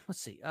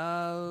 Let's see.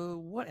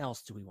 What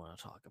else do we want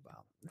to talk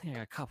about? I think I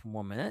got a couple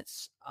more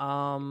minutes.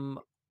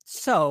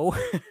 So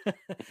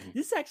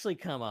this actually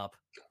come up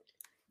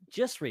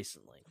just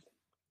recently,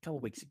 a couple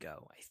weeks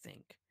ago, I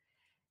think.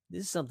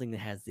 This is something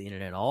that has the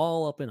internet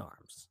all up in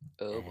arms.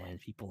 Oh, and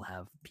people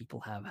have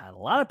had a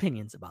lot of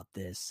opinions about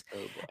this. Oh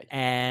boy.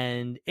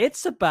 And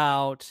it's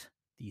about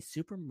the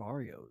Super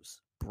Mario's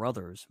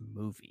Brothers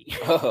movie.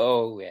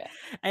 Oh yeah.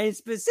 And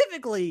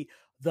specifically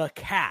the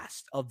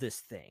cast of this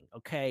thing.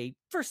 Okay,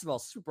 first of all,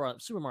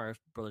 Super Mario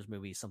Brothers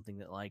movie is something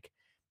that like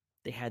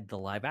they had the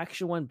live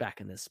action one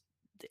back in the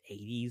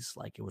 80s.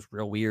 Like it was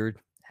real weird.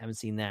 Haven't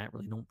seen that.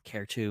 Really don't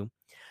care to.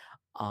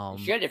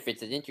 Should if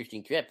it's an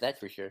interesting trip,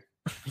 that's for sure.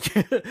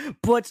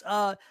 But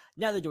now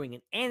they're doing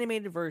an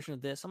animated version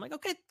of this. I'm like,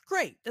 okay,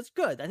 great, that's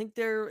good. I think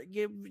they're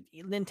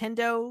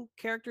Nintendo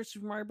characters,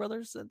 Super Mario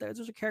Brothers.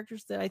 Those are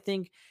characters that I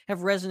think have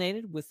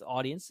resonated with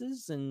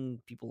audiences and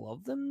people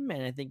love them.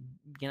 And I think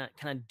kind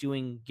of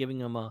giving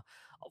them a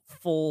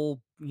full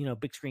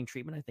big screen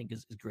treatment, I think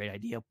is a great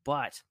idea.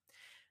 But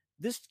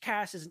this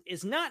cast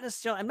is not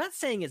necessarily. I'm not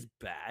saying it's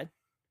bad.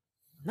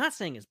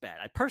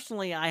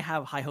 I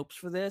have high hopes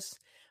for this,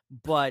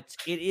 but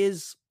it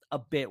is a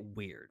bit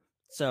weird.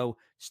 So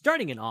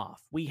starting it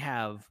off, we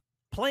have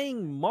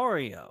playing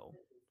Mario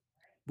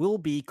will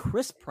be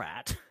Chris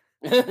Pratt.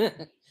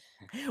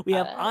 We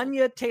have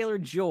Anya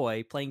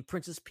Taylor-Joy playing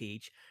Princess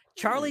Peach,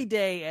 Charlie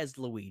Day as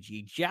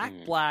Luigi, Jack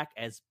Black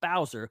as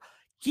Bowser,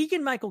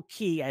 Keegan-Michael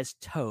Key as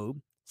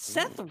Toad,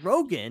 Seth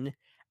Rogen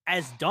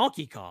as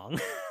Donkey Kong,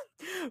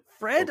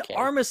 Fred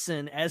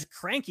Armisen as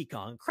Cranky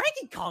Kong.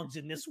 Cranky Kong's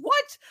in this.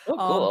 What? Oh,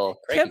 cool.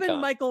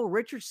 Kevin Michael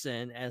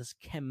Richardson as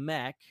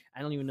Kamek.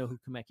 I don't even know who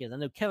Kamek is. I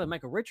know Kevin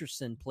Michael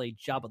Richardson played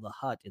Jabba the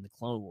Hutt in the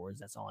Clone Wars.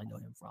 That's all I know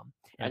him from.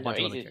 And a bunch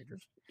of other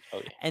characters. Oh,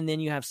 yeah. And then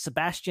you have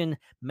Sebastian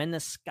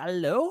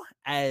Maniscalco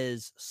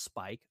as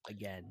Spike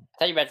again. I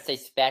thought you were about to say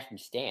Sebastian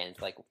Stan.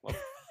 Like,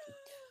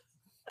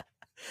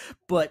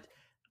 but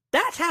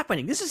that's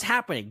happening. This is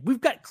happening.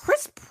 We've got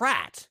Chris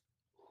Pratt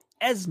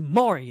as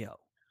Mario.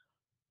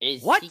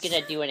 Is he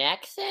gonna do an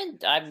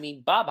accent? I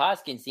mean, Bob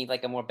Hoskins seems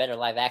like a more better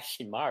live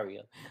action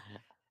Mario.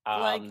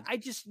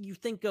 You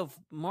think of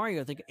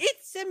Mario, think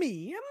it's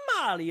me,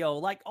 Mario,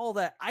 like all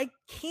that. I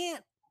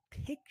can't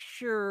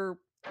picture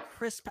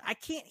I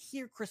can't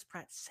hear Chris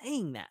Pratt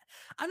saying that.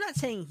 I'm not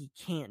saying he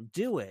can't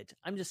do it.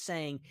 I'm just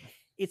saying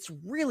it's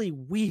really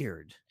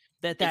weird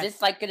that. Is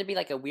this like going to be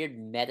like a weird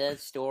meta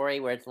story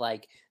where it's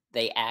like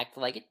they act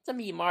like it's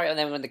me, Mario, and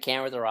then when the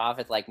cameras are off,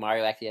 it's like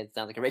Mario actually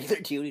sounds like a regular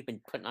dude who's been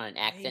putting on an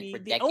accent for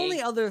decades?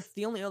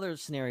 The only other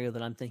scenario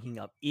that I'm thinking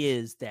of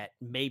is that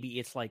maybe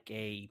it's like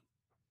a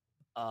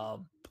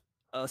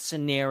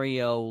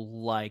scenario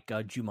like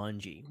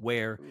Jumanji,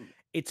 where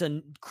it's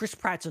Chris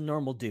Pratt's a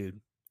normal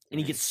dude, and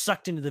he gets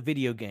sucked into the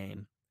video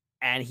game,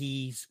 and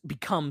he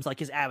becomes like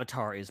his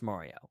avatar is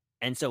Mario,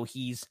 and so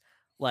he's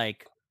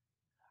like,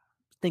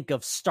 think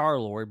of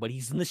Star-Lord, but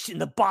he's in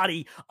the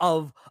body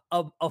of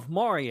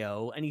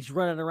Mario, and he's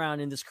running around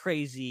in this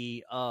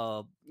crazy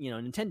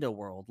Nintendo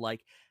world.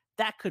 Like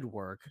that could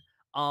work.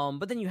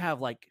 But then you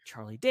have like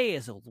Charlie Day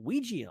as a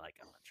Luigi. Like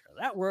I'm not sure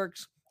that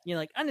works.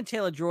 Like Anya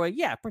Taylor-Joy,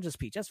 yeah, Princess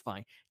Peach, that's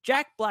fine.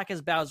 Jack Black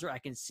as Bowser, I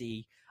can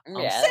see.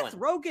 Seth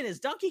Rogen as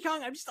Donkey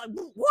Kong. I'm just like,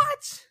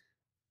 what?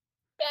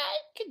 I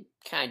could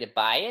kind of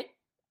buy it.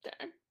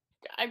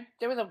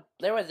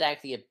 There was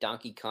actually a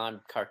Donkey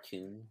Kong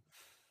cartoon.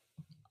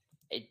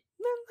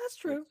 That's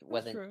true.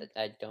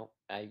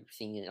 I've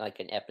seen like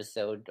an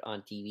episode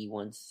on TV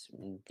once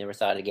and never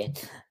saw it again.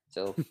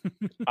 So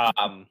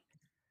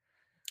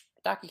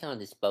Donkey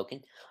Kong is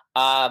spoken.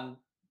 I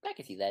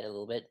can see that a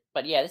little bit.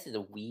 But yeah, this is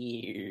a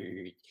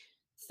weird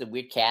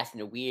cast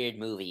and a weird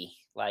movie.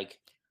 Like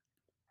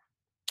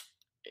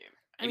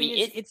I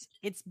mean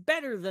it's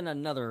better than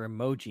another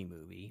emoji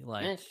movie.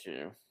 Like that's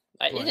true.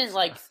 Isn't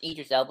like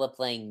Idris Elba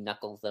playing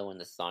Knuckles though in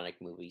the Sonic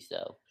movie,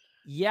 so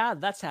yeah,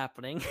 that's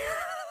happening.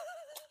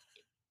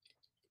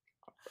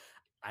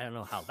 I don't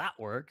know how that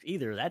worked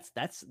either.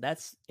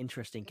 That's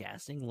interesting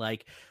casting.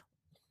 Like,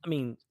 I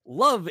mean,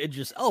 love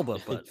Idris Elba,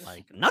 but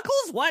like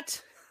Knuckles,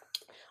 what?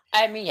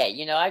 I mean,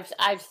 yeah,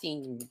 I've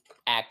seen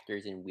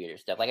actors in weirder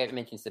stuff. Like I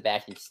mentioned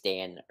Sebastian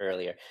Stan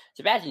earlier.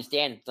 Sebastian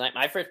Stan, like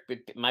my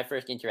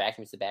first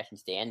interaction with Sebastian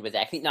Stan was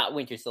actually not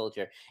Winter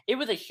Soldier. It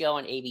was a show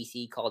on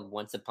ABC called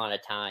Once Upon a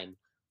Time.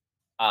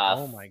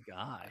 Oh my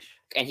gosh!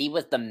 And he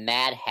was the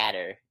Mad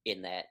Hatter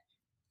in that.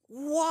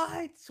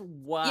 What?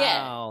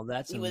 Wow, yeah,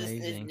 that's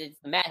amazing.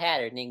 It's Mad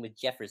Hatter. His name was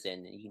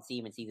Jefferson, and you can see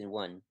him in season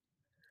 1.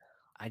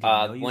 I didn't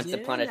know he was Once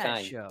Upon a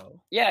Time. Show.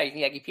 Yeah,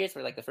 he appears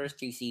for like the first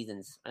 2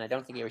 seasons, and I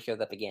don't think he ever shows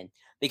up again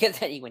because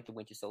then he went to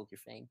Winter Soldier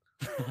fame.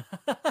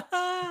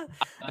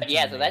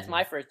 Yeah, so that's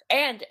my first.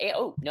 And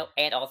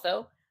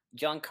also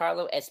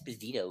Giancarlo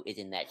Esposito is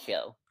in that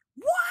show.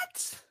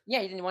 What?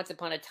 Yeah, he's in Once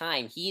Upon a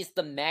Time. He's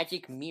the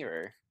magic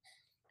mirror.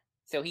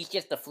 So he's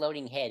just a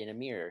floating head in a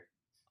mirror.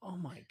 Oh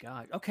my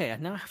god. Okay, I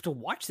now have to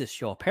watch this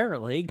show.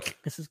 Apparently,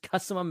 this has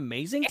got some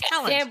amazing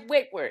talent. Sam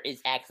Witwer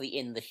is actually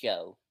in the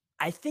show.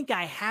 I think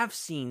I have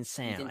seen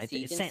Sam. I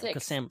think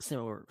Sam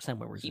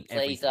Witwer. He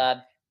plays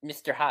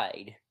Mr.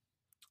 Hyde.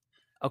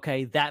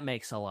 Okay, that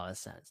makes a lot of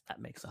sense. That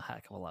makes a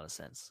heck of a lot of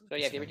sense. So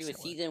yeah, if you ever do a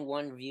season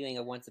 1 viewing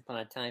of Once Upon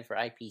a Time for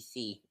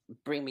IPC,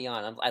 bring me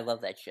on. I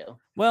love that show.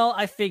 Well,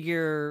 I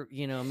figure,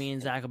 me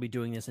and Zach will be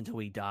doing this until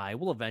we die.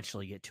 We'll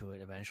eventually get to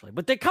it eventually.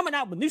 But they're coming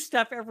out with new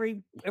stuff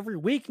every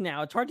week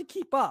now. It's hard to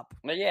keep up.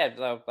 But yeah,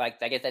 so, I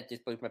guess that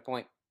just proves my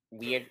point.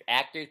 Weird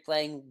actors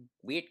playing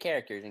weird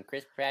characters, and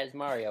Chris Pratt is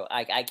Mario.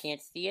 I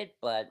can't see it,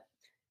 but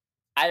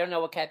I don't know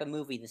what type of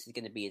movie this is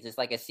going to be. Is this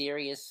like a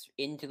serious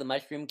Into the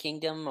Mushroom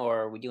Kingdom, or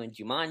are we doing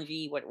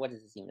Jumanji? What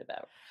is this even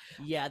about?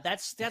 Yeah,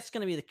 that's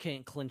going to be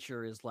the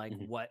clincher. Is like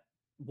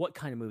what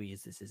kind of movie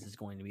is this? Is this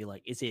going to be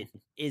like?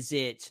 Is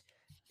it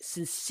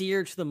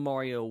sincere to the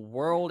Mario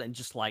world and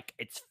just like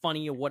it's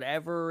funny or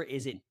whatever?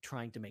 Is it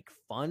trying to make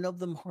fun of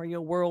the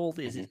Mario world?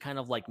 Is it kind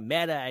of like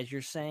meta, as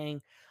you're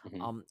saying?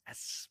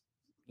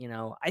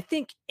 I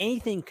think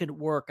anything could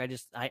work.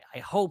 I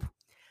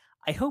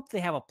hope they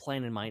have a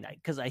plan in mind,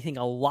 because I think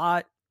a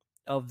lot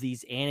of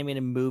these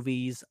animated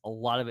movies, a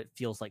lot of it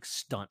feels like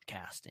stunt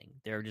casting.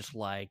 They're just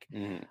like,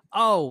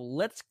 oh,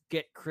 let's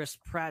get Chris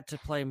Pratt to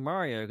play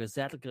Mario because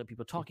that'll get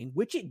people talking,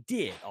 which it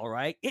did. All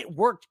right, it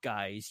worked,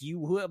 guys.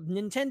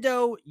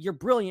 Nintendo, you're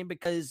brilliant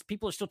because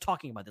people are still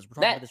talking about this. We're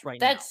talking about this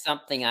right now. That's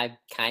something I'm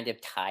kind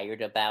of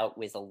tired about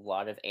with a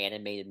lot of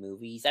animated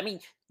movies. I mean,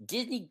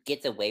 Disney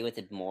gets away with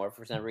it more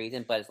for some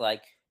reason, but it's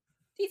like,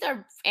 these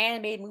are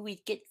animated movies.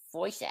 Get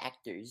voice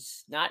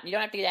actors. You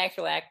don't have to get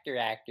actual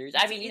actors.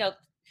 I mean,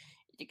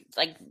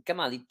 like, come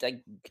on,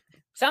 like,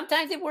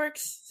 sometimes it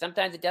works,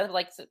 sometimes it doesn't.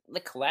 Like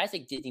the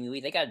classic Disney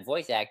movies, they got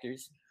voice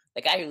actors.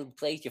 The guy who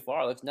plays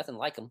Jafar looks nothing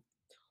like him.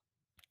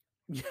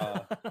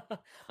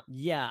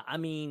 Yeah, I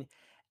mean,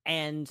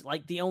 and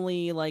like the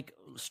only like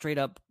straight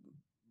up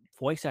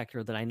voice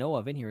actor that I know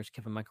of in here is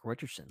Kevin Michael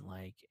Richardson.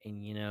 Like,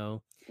 and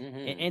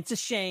and it's a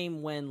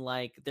shame when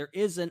like there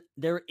is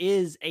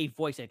a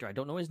voice actor. I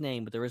don't know his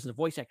name, but there is a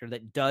voice actor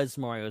that does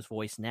Mario's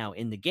voice now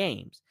in the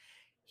games.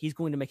 He's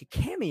going to make a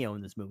cameo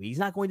in this movie. He's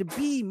not going to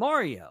be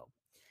Mario.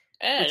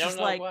 I don't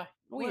know why.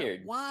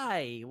 Weird.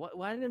 Why?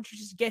 Why didn't you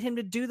just get him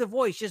to do the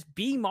voice? Just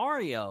be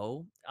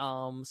Mario.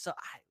 So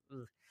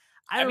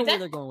I don't know where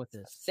they're going with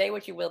this. Say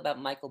what you will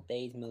about Michael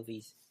Bay's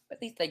movies, but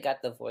at least they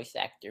got the voice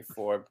actor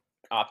for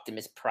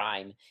Optimus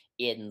Prime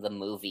in the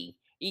movie.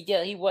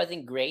 He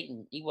wasn't great,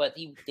 and he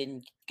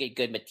didn't get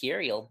good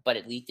material, but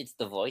at least it's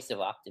the voice of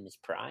Optimus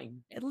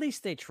Prime. At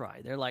least they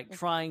try. They're like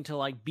trying to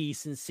like be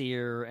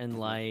sincere and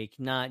like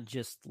not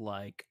just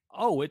like,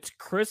 oh, it's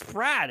Chris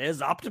Pratt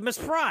as Optimus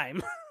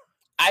Prime.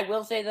 I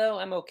will say though,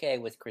 I'm okay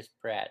with Chris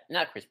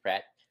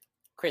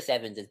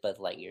Evans as Buzz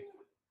Lightyear.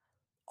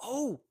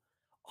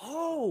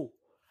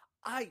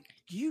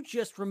 You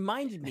just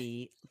reminded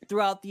me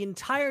throughout the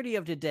entirety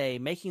of today,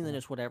 making the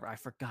news, whatever, I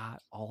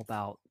forgot all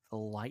about the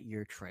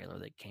Lightyear trailer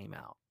that came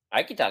out.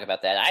 I can talk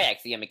about that. I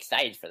actually am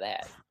excited for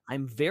that.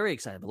 I'm very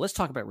excited, but let's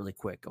talk about it really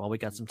quick while we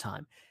got some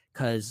time.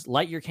 Because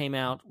Lightyear came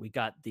out, we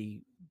got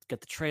the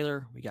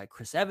trailer, we got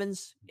Chris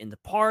Evans in the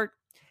part,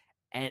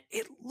 and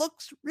it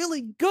looks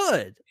really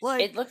good.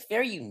 Like, it looks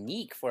very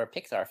unique for a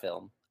Pixar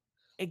film.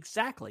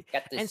 Exactly.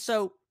 And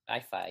so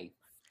sci-fi.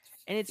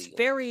 And it's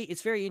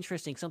very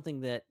interesting.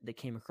 Something that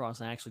came across,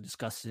 and I actually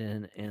discussed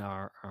it in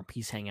our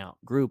Peace Hangout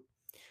group.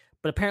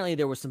 But apparently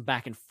there was some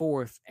back and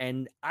forth,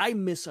 and I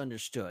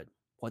misunderstood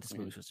what this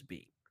movie was supposed to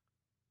be.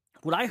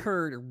 What I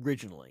heard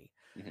originally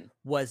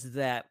was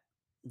that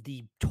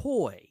the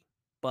toy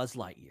Buzz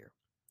Lightyear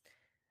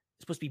is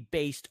supposed to be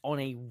based on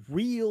a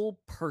real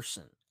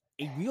person,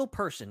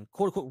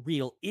 quote unquote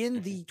real,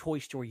 in the Toy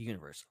Story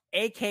universe,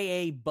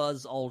 aka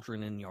Buzz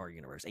Aldrin in our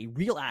universe, a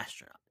real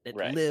astronaut that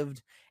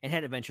lived and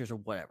had adventures or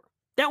whatever.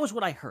 That was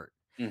what I heard.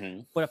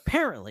 But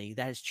apparently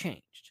that has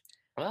changed.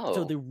 Oh.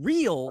 So the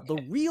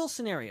real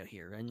scenario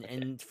here,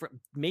 and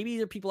maybe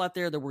there are people out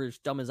there that were as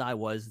dumb as I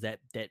was that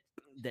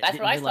that's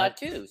what I thought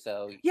too.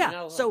 So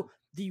yeah. So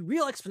the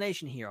real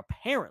explanation here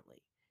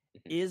apparently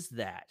is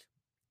that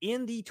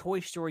in the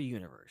Toy Story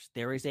universe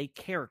there is a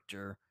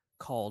character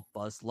called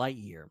Buzz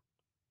Lightyear,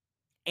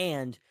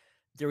 and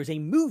there is a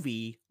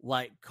movie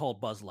called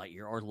Buzz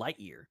Lightyear or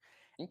Lightyear.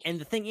 And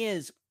the thing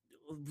is,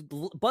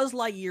 Buzz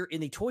Lightyear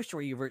in the Toy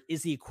Story universe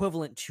is the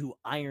equivalent to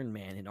Iron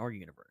Man in our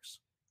universe.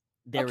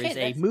 There is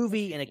a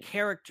movie and a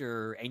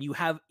character, and you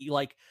have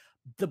like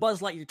the Buzz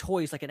Lightyear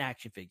toy is like an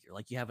action figure.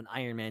 Like you have an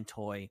Iron Man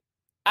toy.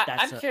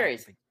 I'm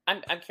curious.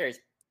 I'm curious.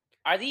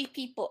 Are these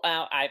people?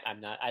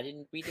 I'm not. I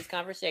didn't read this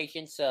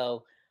conversation,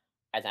 so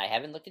and I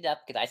haven't looked it up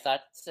because I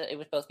thought it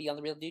was supposed to be on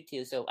the real dude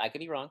too. So I could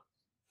be wrong.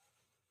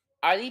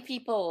 Are these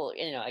people?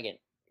 Again,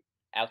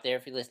 out there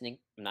if you're listening,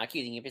 I'm not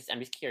accusing you. I'm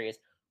just curious.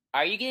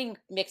 Are you getting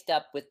mixed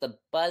up with the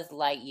Buzz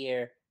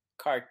Lightyear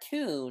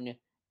cartoon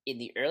in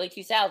the early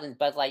 2000s,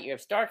 Buzz Lightyear of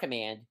Star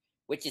Command,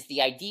 which is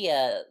the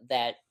idea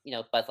that,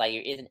 Buzz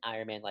Lightyear is an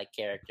Iron Man-like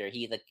character.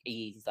 He's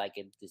like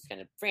this kind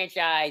of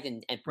franchise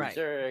and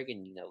Berserk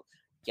and,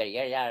 yada,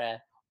 yada,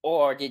 yada.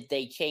 Or did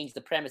they change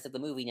the premise of the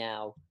movie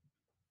now?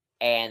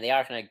 And they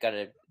are kind of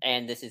gonna,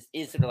 and this is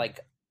sort of like,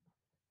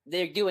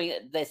 they're doing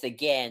this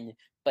again,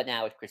 but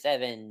now with Chris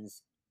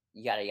Evans,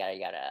 yada, yada,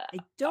 yada. I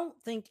don't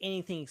think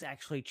anything's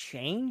actually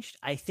changed.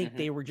 I think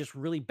they were just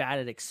really bad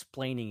at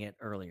explaining it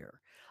earlier.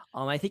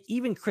 I think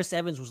even Chris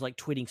Evans was like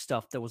tweeting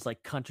stuff that was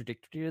like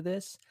contradictory to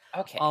this.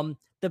 Okay.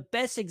 The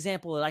best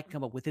example that I can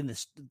come up with in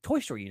this Toy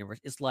Story universe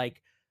is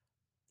like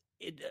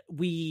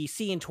we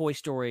see in Toy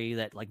Story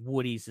that like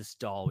Woody's this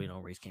doll,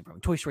 where he came from.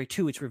 In Toy Story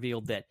 2, it's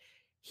revealed that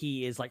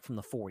he is like from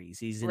the 40s.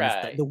 He's in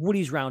the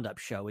Woody's Roundup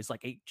show is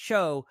like a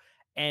show,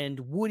 and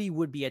Woody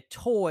would be a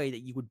toy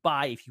that you would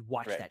buy if you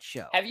watched that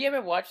show. Have you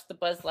ever watched the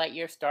Buzz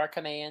Lightyear Star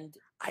Command?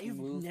 I've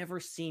never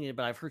seen it,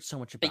 but I've heard so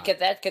much about it.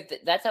 Because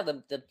that's how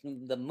the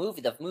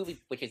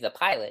movie, which is the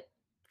pilot,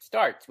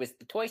 starts with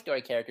the Toy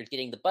Story characters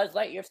getting the Buzz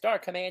Lightyear Star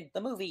Command, the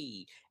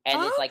movie,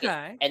 and it's like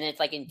it's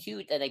like in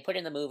two, and they put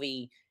in the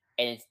movie,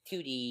 and it's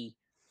 2D.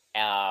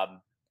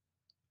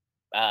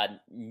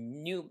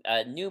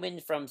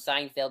 Newman from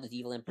Seinfeld is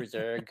evil in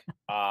Berserk.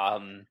 Oh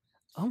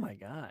my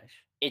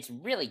gosh! it's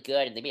really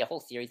good, and they made a whole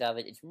series of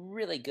it. It's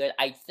really good.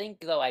 I think,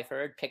 though, I've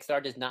heard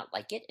Pixar does not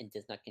like it and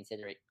does not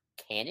consider it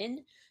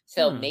canon.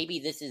 So maybe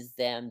this is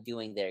them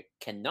doing their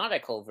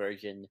canonical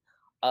version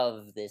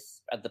of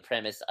the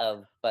premise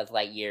of Buzz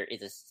Lightyear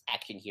is an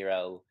action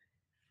hero,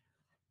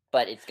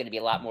 but it's going to be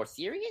a lot more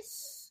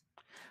serious.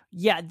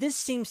 Yeah, this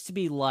seems to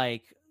be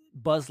like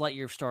Buzz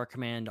Lightyear Star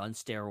Command on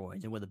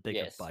steroids and with a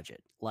bigger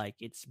budget. Like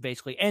it's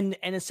basically and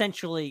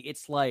essentially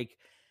it's like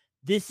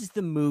this is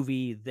the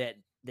movie that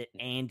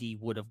Andy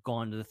would have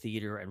gone to the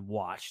theater and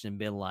watched and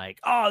been like,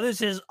 "Oh,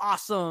 this is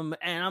awesome!"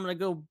 And I'm gonna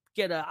go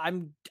get a.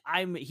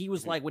 He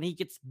was like when he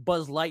gets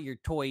Buzz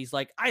Lightyear toy, he's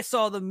like, "I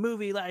saw the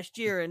movie last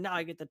year and now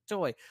I get the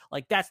toy."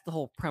 Like that's the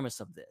whole premise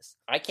of this.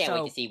 I can't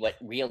wait to see what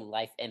real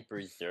life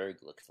Emperor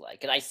Zurg looks like.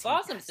 And I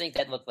saw some things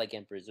that looked like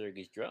Emperor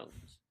Zurg's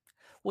drones.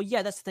 Well,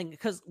 yeah, that's the thing.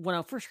 Because when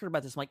I first heard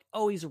about this, I'm like,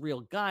 "Oh, he's a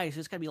real guy, so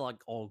it's gotta be like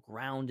all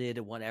grounded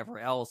and whatever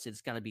else.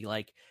 It's gotta be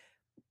like."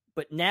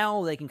 But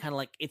now they can kind of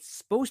like, it's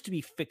supposed to be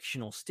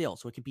fictional still.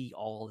 So it could be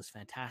all this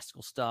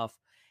fantastical stuff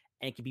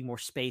and it could be more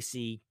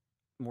spacey,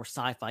 more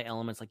sci-fi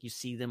elements. Like you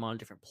see them on a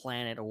different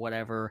planet or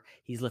whatever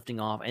he's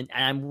lifting off. And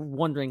I'm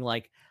wondering,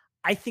 like,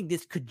 I think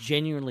this could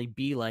genuinely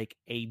be like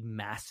a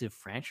massive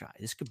franchise.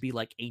 This could be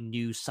like a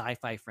new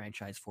sci-fi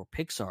franchise for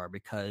Pixar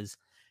because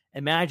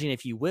imagine,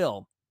 if you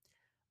will,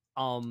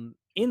 in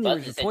the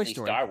Buzz original Toy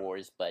Story, Star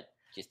Wars, but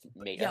just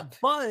made up. Yeah,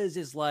 Buzz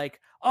is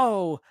like,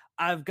 "Oh,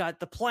 I've got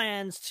the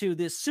plans to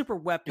this super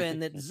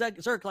weapon that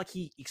Zurg," like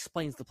he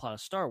explains the plot of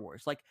Star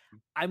Wars. Like,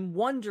 I'm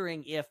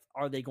wondering if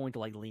are they going to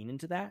like lean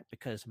into that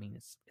because I mean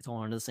it's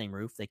all under the same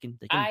roof. They can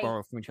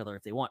borrow from each other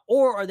if they want,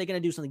 or are they going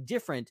to do something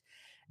different?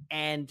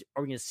 And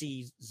are we going to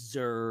see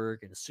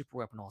Zurg and the super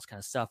weapon, all this kind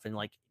of stuff, and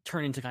like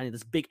turn into kind of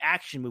this big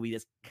action movie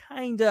that's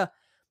kind of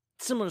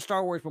similar to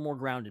Star Wars but more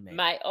grounded? Maybe.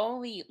 I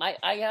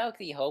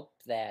actually hope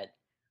that.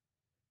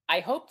 I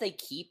hope they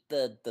keep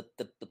the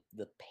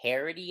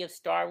parody of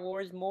Star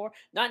Wars more.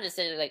 Not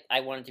necessarily like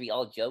I want it to be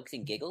all jokes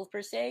and giggles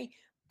per se,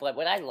 but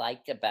what I love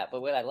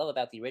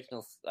about the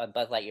original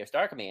Buzz Lightyear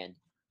Star Command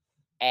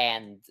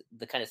and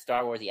the kind of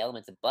Star Warsy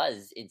elements of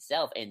Buzz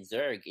itself and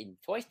Zurg in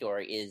Toy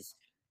Story is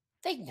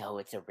they know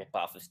it's a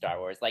ripoff of Star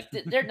Wars. Like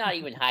they're not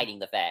even hiding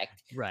the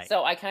fact. Right.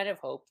 So I kind of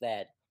hope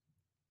that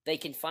they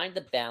can find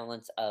the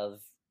balance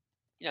of,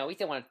 we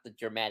still want the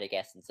dramatic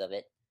essence of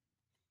it.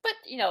 But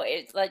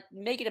it's like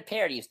make it a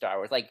parody of Star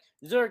Wars. Like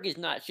Zurg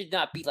should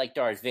not be like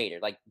Darth Vader.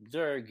 Like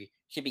Zurg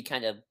should be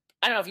kind of,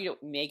 I don't know if you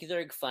don't make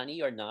Zurg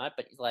funny or not,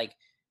 but like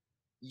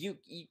you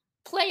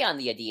play on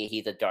the idea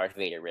he's a Darth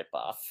Vader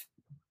ripoff,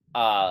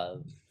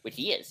 which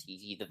he is.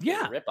 He's a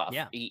Vader ripoff.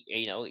 Yeah.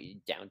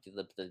 Down to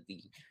the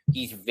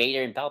he's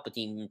Vader and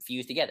Palpatine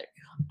fused together.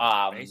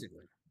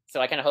 Basically.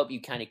 So I kind of hope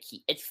you kind of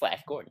keep it's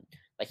Flash Gordon.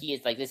 Like he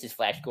is like this is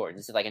Flash Gordon.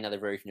 This is like another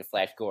version of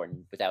Flash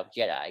Gordon without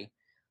Jedi.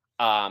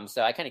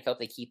 So I kind of hope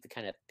they keep the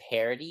kind of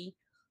parody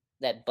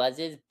that Buzz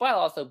is, while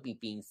also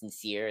being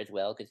sincere as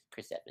well, because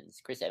Chris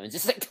Evans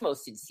is like the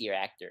most sincere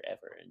actor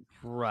ever.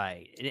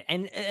 Right.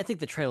 And I think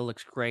the trailer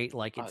looks great.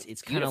 Like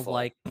it's kind of beautiful.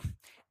 like,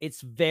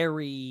 it's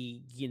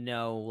very,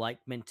 like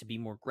meant to be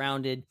more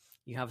grounded.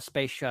 You have a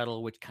space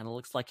shuttle, which kind of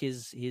looks like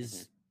his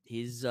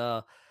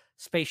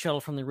space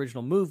shuttle from the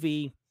original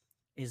movie,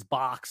 his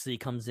box that he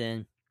comes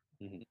in.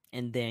 Mm-hmm.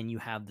 And then you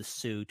have the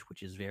suit,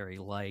 which is very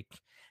like,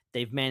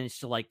 they've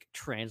managed to like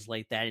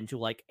translate that into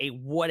like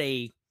what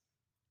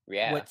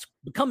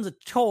becomes a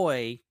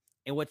toy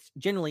and what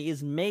generally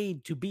is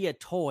made to be a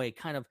toy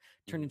kind of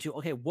turned into,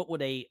 okay, what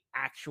would a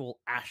actual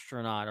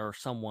astronaut or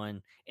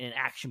someone in an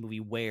action movie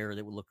wear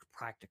that would look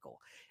practical?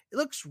 It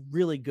looks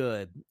really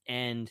good.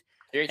 And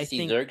I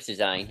think Zurg's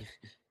design.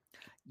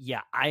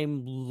 Yeah,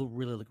 I'm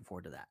really looking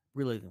forward to that.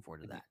 Really looking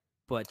forward to that.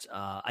 But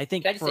I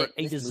think for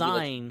a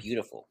design,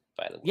 beautiful,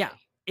 by the way. Yeah,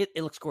 it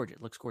looks gorgeous.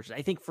 It looks gorgeous.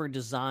 I think for a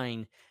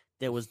design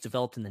that was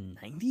developed in the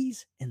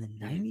 90s, in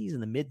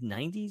the mid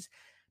 90s,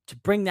 to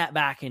bring that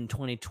back in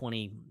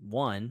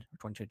 2021 or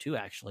 2022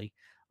 actually,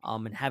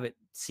 and have it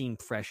seem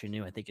fresh and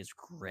new, I think is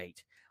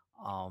great.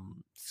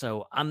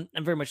 So I'm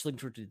very much looking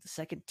forward to the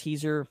second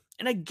teaser.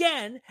 And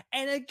again,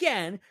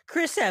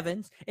 Chris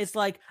Evans, it's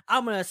like,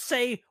 I'm going to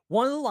say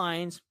one of the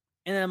lines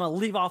and then I'm going to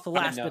leave off the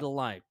last bit of the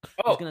line.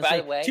 Oh, by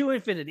the way, to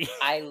infinity.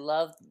 I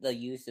love the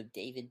use of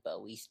David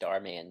Bowie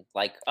Starman.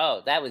 Like,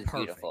 oh, that was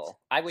beautiful.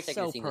 I wish I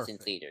could have seen this in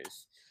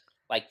theaters.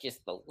 Like,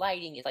 just the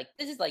lighting is like,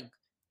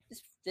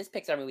 this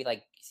Pixar movie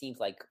like seems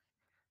like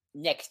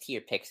next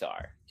tier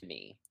Pixar to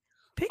me.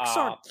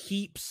 Pixar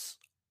keeps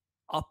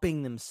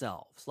upping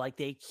themselves. Like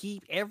they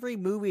keep every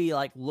movie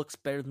like looks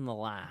better than the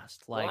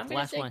last. Like I'm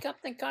gonna say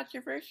something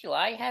controversial.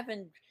 I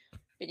haven't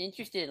been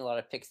interested in a lot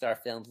of Pixar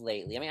films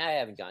lately. I mean, I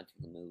haven't gone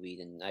to the movies,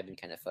 and I've been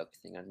kind of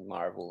focusing on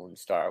Marvel and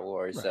Star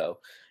Wars. Right. So,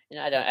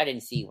 I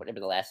didn't see whatever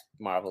the last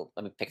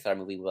Pixar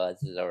movie was,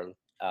 or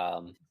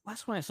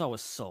last one I saw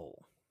was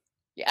Soul.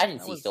 Yeah, I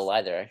didn't see Soul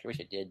either. I wish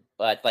I did,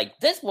 but like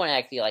this one,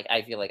 actually, like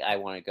I feel like I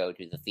want to go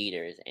to the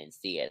theaters and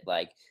see it.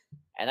 Like,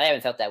 and I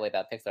haven't felt that way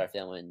about Pixar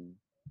film in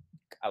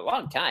a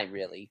long time,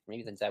 really.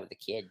 Maybe since I was a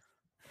kid.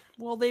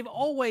 Well, they've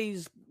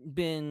always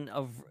been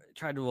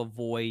tried to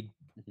avoid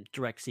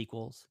direct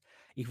sequels,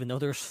 even though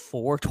there's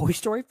 4 Toy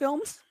Story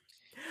films.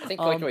 I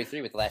think Toy Story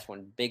 3 was the last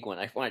one, big one.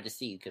 I wanted to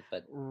see,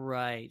 but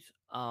right.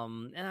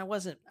 And I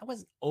wasn't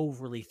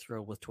overly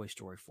thrilled with Toy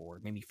Story 4.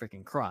 It made me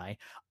freaking cry.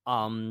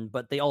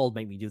 But they all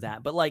made me do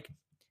that. But like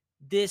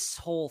this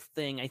whole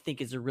thing, I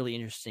think, is a really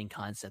interesting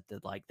concept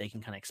that like they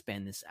can kind of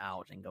expand this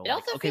out and go. I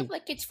also feel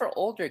like it's for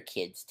older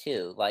kids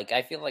too. Like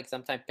I feel like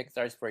sometimes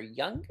Pixar's for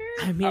younger.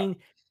 I mean,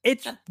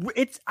 it's family,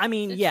 it's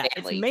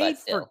made but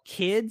for still.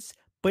 kids,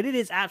 but it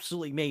is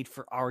absolutely made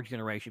for our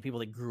generation, people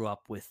that grew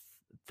up with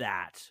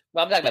that.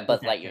 Well, I'm talking about Buzz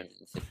with that Lightyear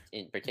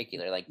in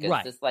particular. Like,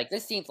 Right.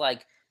 this seems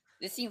like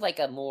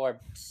a more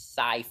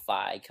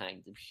sci-fi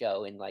kind of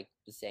show in like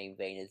the same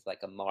vein as like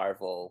a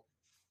Marvel.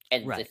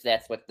 And Right. if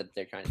that's what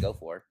they're trying to go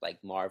for,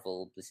 like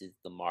Marvel, this is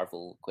the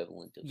Marvel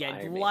equivalent of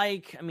Iron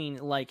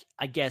Man.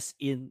 I guess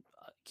in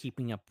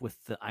keeping up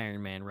with the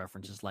Iron Man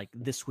references, like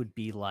this would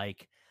be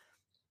like,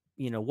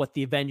 what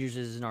the Avengers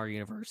is in our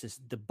universe is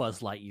the Buzz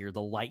Lightyear. The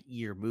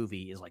Lightyear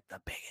movie is like the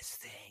biggest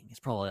thing.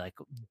 It's probably like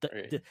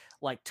the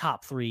like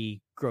top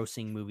 3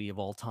 grossing movie of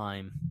all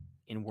time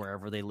in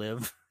wherever they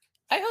live.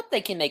 I hope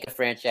they can make a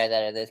franchise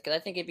out of this because I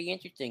think it'd be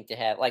interesting to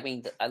have. Like, I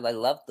mean, I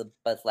love the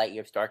Buzz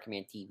Lightyear Star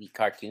Command TV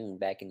cartoon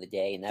back in the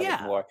day, and that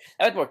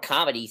was more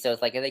comedy. So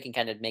it's like they can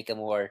kind of make a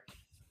more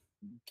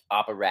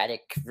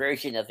operatic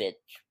version of it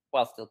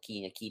while still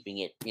keeping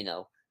it,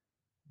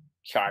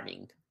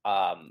 charming.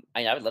 I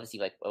would love to see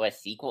like what a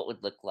sequel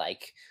would look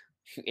like,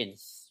 and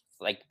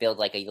like build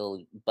like a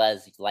little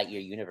Buzz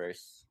Lightyear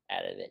universe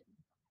out of it.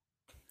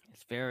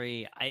 It's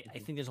very. I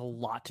think there's a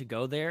lot to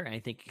go there, and I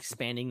think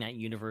expanding that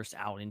universe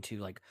out into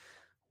like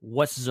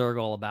what's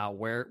Zurg all about,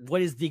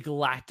 what is the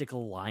Galactic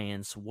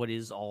Alliance, what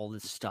is all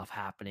this stuff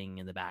happening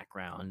in the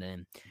background,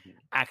 and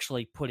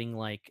actually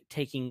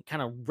taking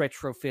kind of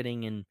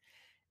retrofitting and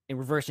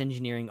reverse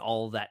engineering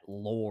all of that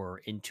lore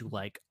into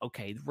like,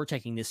 okay, we're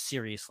taking this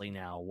seriously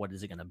now. What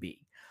is it going to be?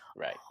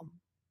 Right.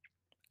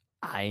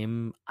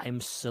 I'm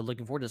so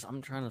looking forward to this.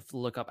 I'm trying to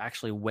look up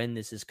actually when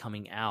this is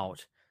coming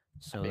out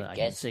so that I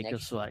can say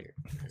it's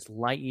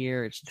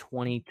Lightyear. It's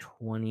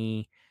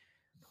 2022.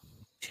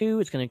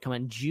 It's going to come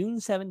out June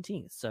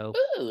 17th. So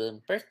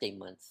birthday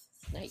months.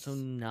 Nice. So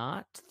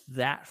not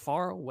that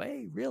far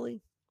away,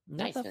 really.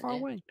 Not that far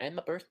away. I'm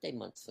a birthday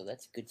month, so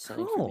that's a good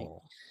sign for me.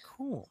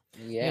 Cool.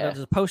 Yeah. There's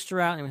a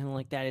poster out and everything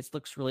like that. It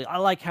looks really. I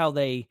like how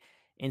they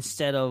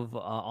instead of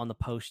on the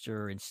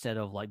poster, instead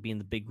of like being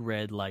the big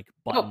red like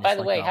button. Oh, by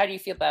the way, how do you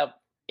feel about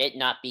it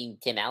not being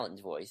Tim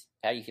Allen's voice?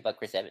 How do you feel about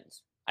Chris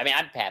Evans? I mean,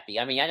 I'm happy.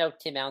 I mean, I know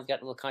Tim Allen's got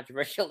a little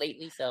controversial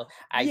lately, so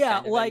I'm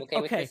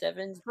okay with Chris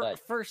Evans. But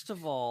first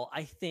of all,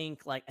 I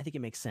think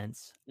it makes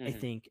sense. I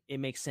think it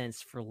makes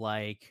sense for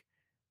like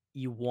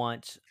you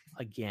want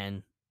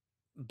again.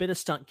 Bit of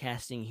stunt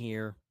casting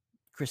here.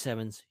 Chris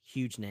Evans,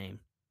 huge name.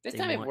 This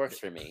time it works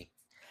for me.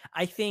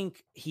 I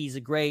think he's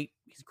a great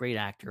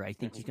actor. I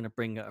think he's going to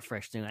bring a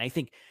fresh thing. I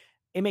think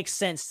it makes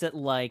sense that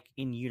like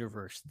in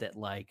universe that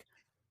like,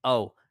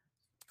 oh,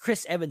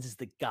 Chris Evans is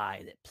the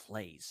guy that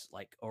plays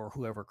like, or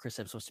whoever Chris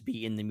Evans is supposed to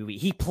be in the movie.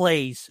 He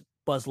plays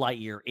Buzz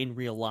Lightyear in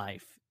real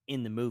life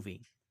in the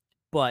movie.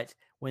 But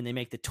when they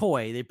make the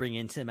toy, they bring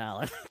in Tim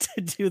Allen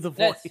to do the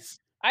voice.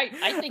 I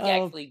think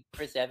actually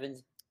Chris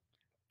Evans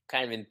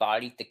kind of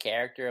embodied the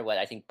character of what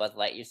I think Buzz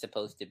Lightyear is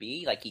supposed to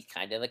be. Like he's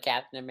kind of a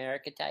Captain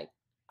America type.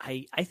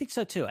 I think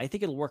so too. I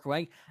think it'll work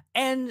right.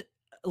 And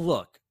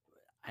look,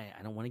 I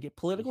don't want to get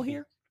political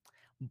here,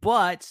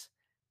 but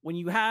when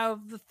you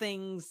have the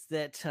things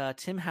that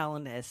Tim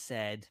Allen has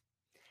said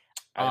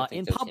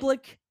in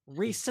public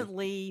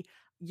recently,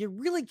 you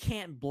really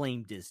can't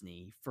blame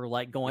Disney for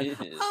like going,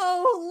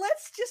 oh,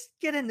 let's just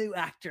get a new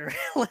actor.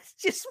 Let's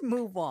just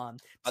move on.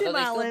 Although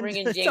they still bring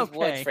in James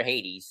Woods for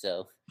Hades,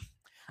 so.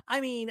 I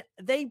mean,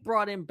 they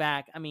brought him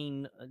back. I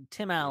mean,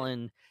 Tim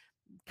Allen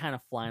kind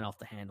of flying off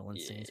the handle and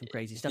saying some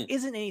crazy stuff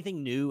isn't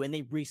anything new, and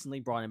they recently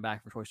brought him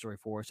back for Toy Story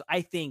 4. So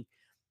I think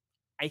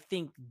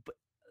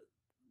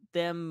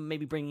them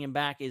maybe bringing him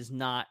back is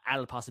not out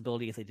of the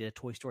possibility if they did a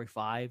Toy Story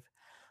 5.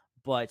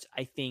 But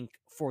I think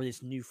for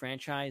this new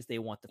franchise, they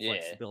want the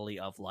flexibility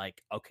of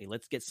like, okay,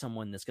 let's get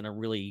someone that's going to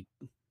really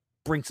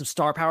bring some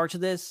star power to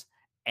this.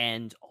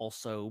 And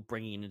also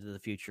bringing it into the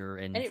future,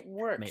 and it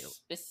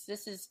works. This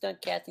is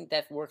stunt casting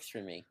that works for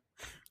me.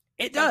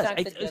 It does.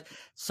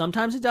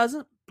 Sometimes it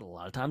doesn't, but a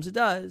lot of times it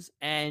does.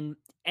 And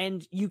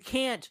you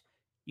can't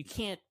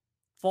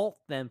fault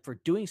them for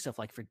doing stuff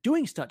like for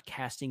doing stunt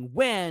casting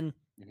when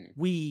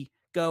we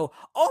go,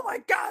 oh my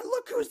god,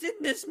 look who's in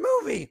this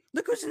movie!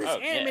 Look who's in this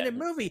animated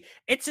movie!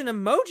 It's an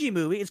emoji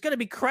movie. It's gonna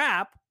be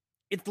crap.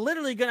 It's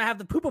literally going to have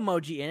the poop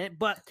emoji in it,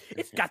 but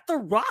it's got The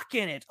Rock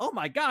in it. Oh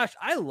my gosh,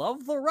 I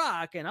love The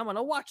Rock, and I'm going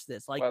to watch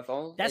this. Like, that stuff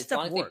works. As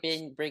long as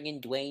they bring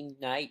in Dwayne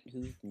Knight,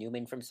 who's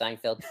Newman from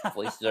Seinfeld,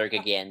 voice Zurg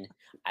again,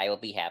 I will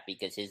be happy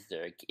because his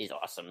Zurg is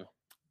awesome.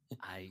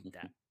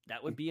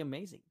 That would be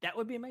amazing. That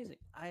would be amazing.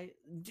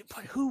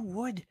 But who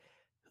would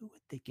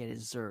they get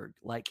as Zurg?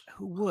 Like,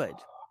 who would?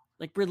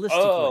 Like,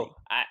 realistically.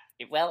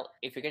 Well,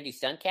 if you're going to do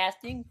stunt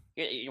casting,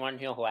 you want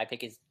to know who I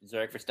pick as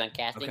Zurg for stunt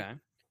casting? Okay.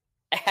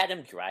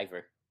 Adam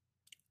Driver.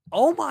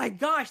 Oh my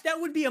gosh, that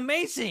would be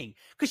amazing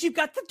because you've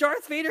got the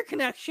Darth Vader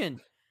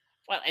connection.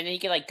 Well, and then you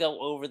can like go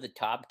over the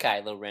top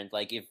Kylo Ren,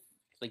 like if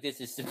like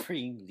this is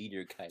Supreme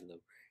Leader Kylo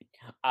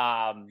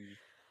Ren.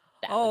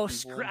 That would be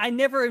cool. I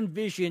never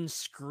envisioned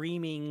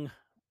screaming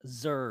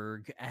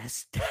Zurg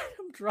as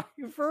Adam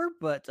Driver,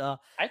 but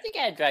I think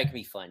Adam Driver could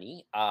be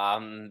funny.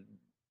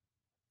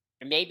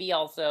 Maybe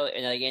also,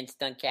 and again,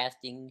 stunt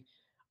casting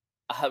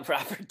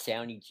Robert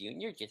Downey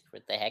Jr. just for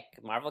the heck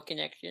Marvel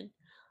connection.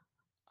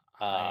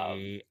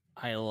 I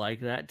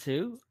like that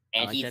too.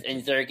 And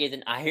Zurg is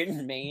an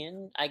Iron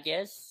Man, I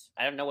guess.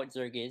 I don't know what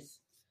Zurg is.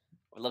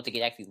 I'd love to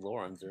get actually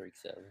lore on Zurg.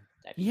 So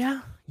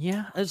yeah.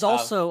 There's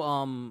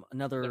also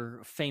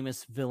another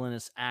famous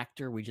villainous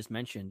actor we just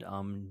mentioned,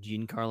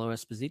 Giancarlo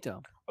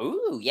Esposito.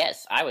 Ooh,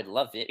 yes, I would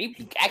love it.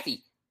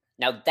 Actually,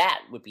 now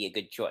that would be a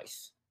good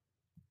choice.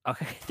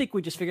 Okay, I think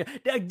we just figured.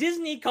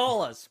 Disney,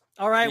 call us.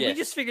 All right, Yes. We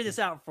just figured this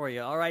out for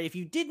you. All right, if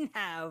you didn't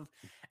have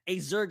a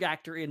Zurg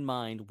actor in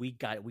mind, we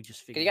got it. We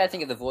just figured. You got to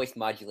think of the voice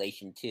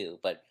modulation too,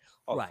 but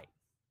right.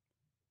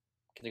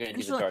 They're gonna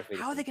do the Darth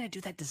Vader how are they going to do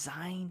that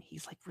design?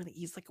 He's like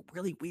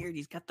really weird.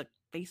 He's got the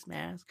face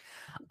mask.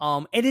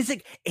 And is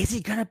he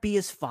going to be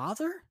his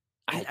father?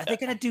 Are they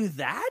going to do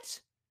that?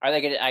 Are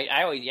they going to?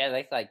 I always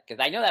like because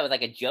I know that was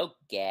like a joke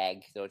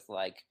gag, so it's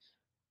like,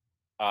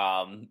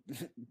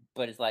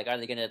 but it's like, are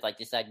they going to like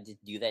decide to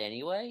do that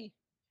anyway?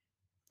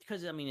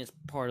 Because I mean, it's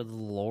part of the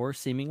lore,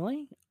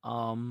 seemingly.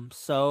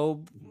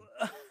 So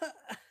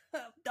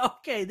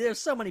okay, there's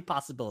so many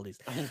possibilities.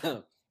 I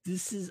know.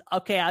 This is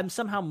okay. I'm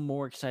somehow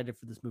more excited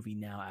for this movie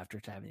now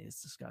after having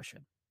this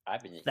discussion.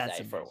 I've been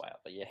excited for a while,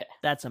 but yeah,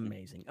 that's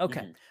amazing.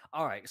 Okay,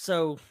 all right.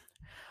 So,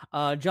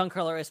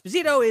 Giancarlo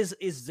Esposito is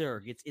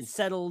Zurg. It's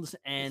settled,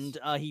 and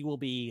he will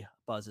be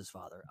Buzz's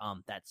father.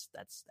 That's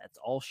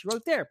all she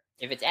wrote there.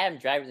 If it's Adam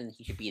Driver, then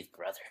he should be his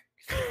brother.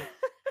 That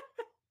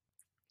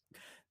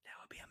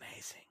would be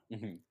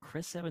amazing.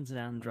 Chris Evans and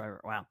Adam Driver.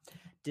 Wow,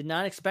 did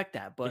not expect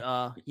that,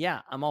 but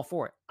yeah, I'm all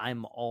for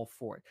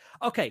it.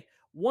 Okay.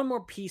 One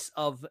more piece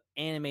of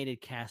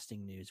animated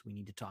casting news we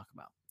need to talk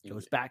about. It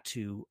goes back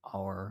to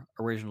our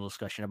original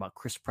discussion about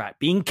Chris Pratt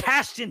being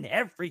cast in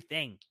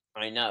everything.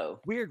 I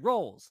know. Weird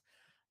roles.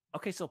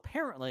 Okay, so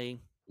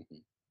apparently,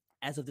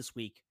 as of this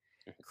week,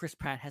 Chris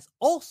Pratt has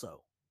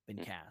also been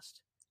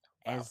cast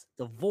as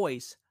the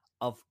voice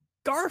of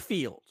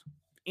Garfield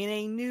in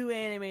a new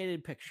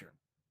animated picture.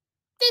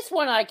 This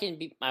one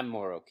I'm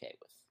more okay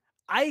with.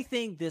 I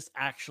think this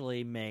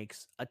actually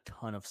makes a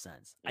ton of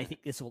sense. I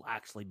think this will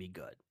actually be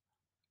good.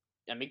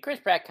 I mean, Chris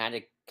Pratt kind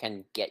of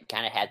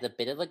has a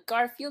bit of a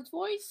Garfield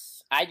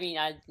voice. I mean,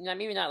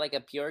 maybe not like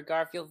a pure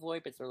Garfield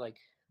voice, but sort of like,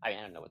 I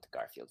don't know what the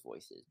Garfield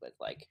voice is, but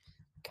like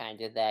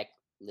kind of that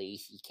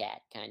lazy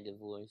cat kind of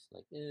voice.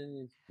 Like,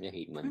 I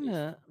hate Mondays.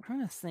 I'm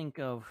trying to think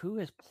of who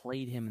has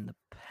played him in the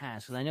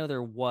past, because I know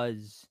there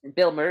was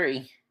Bill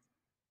Murray,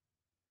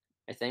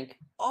 I think.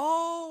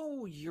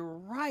 Oh, you're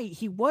right.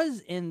 He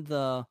was in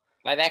the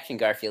live action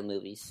Garfield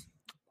movies.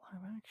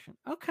 Live action.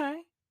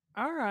 Okay.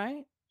 All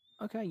right.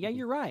 Okay. Yeah,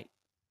 you're right.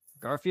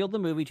 Garfield the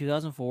movie,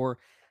 2004.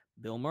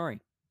 Bill Murray.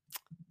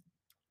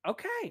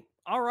 Okay.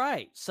 All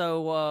right.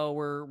 So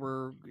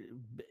we're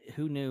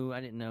who knew?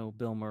 I didn't know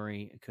Bill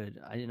Murray could.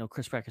 I didn't know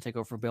Chris Pratt could take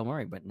over for Bill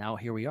Murray, but now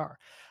here we are.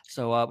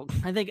 So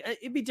I think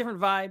it'd be a different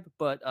vibe,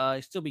 but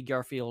it'd still be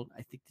Garfield.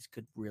 I think this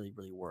could really,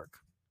 really work.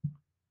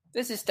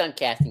 This is stunt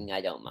casting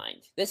I don't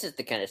mind. This is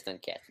the kind of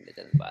stunt casting that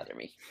doesn't bother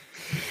me.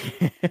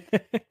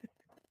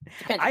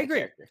 I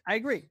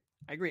agree.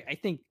 I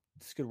think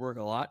this could work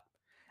a lot.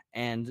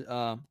 And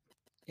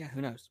yeah,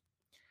 who knows?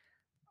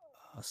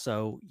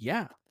 So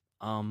yeah,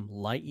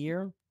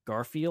 Lightyear,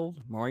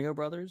 Garfield, Mario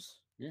Brothers.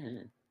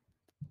 Mm-hmm.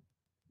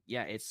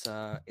 Yeah, it's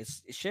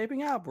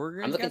shaping up.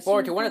 I'm looking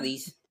forward to one of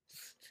these.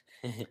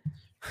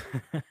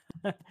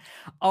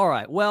 All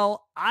right.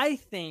 Well, I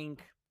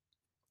think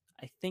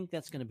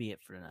that's going to be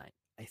it for tonight.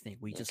 I think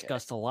we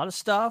discussed a lot of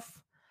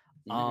stuff,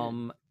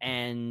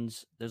 and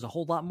there's a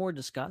whole lot more to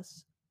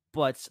discuss.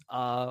 But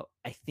I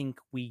think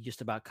we just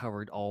about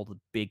covered all the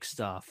big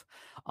stuff.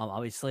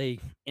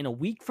 Obviously, in a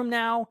week from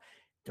now,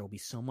 there will be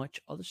so much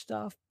other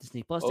stuff.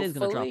 Disney Plus Day is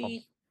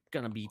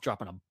going to be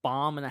dropping a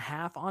bomb and a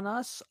half on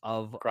us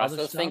of cross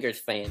those fingers,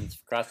 fans.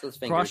 Cross those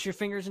fingers. Cross your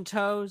fingers and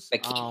toes.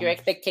 But keep your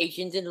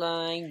expectations in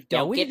line.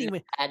 We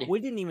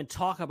didn't even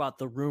talk about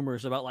the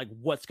rumors about like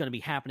what's going to be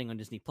happening on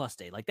Disney Plus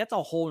Day. Like that's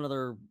a whole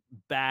other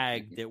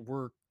bag that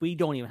we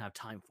don't even have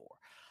time for.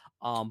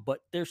 But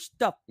there's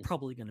stuff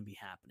probably going to be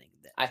happening.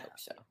 I hope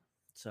so.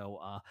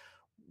 So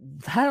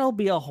that'll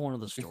be a whole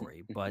other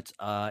story. But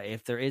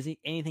if there is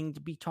anything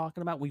to be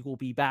talking about, we will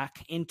be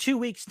back in 2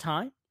 weeks'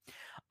 time.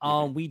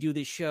 We do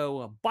this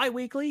show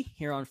bi-weekly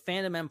here on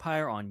Fandom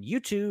Empire on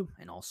YouTube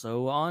and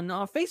also on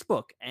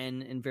Facebook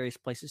and in various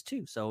places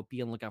too. So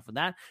be on the lookout for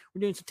that.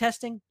 We're doing some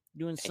testing,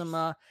 doing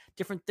some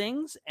different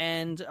things,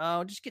 and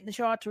just getting the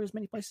show out to as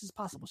many places as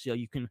possible. So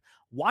you can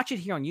watch it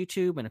here on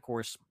YouTube, and of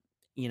course,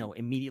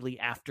 immediately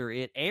after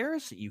it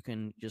airs, you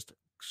can just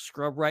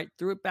scrub right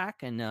through it back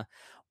and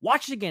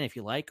watch it again if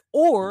you like,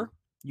 or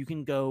you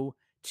can go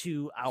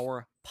to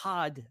our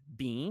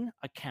Podbean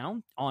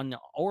account on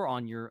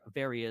your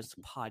various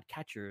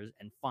podcatchers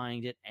and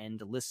find it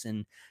and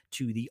listen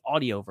to the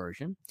audio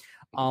version.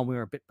 We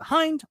were a bit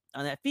behind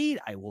on that feed,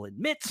 I will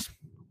admit.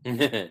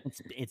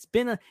 It's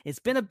been a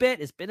bit.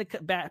 It's been a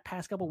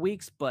past couple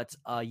weeks, but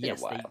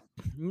yes,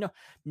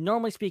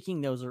 normally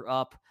speaking, those are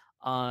up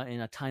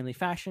in a timely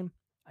fashion.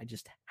 It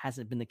just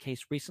hasn't been the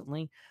case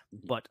recently,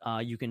 but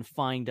you can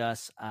find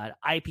us at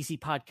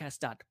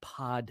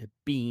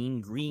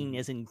ipcpodcast.podbean, green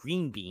as in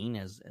green bean,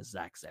 as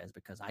Zach says,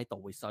 because I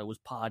always thought it was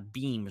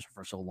Podbean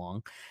for so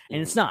long, and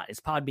it's not.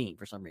 It's Podbean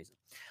for some reason.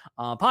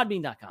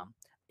 Podbean.com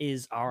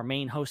is our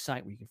main host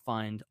site where you can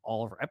find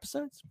all of our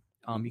episodes.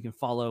 You can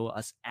follow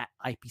us at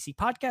IPC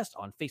Podcast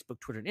on Facebook,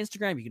 Twitter, and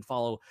Instagram. You can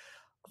follow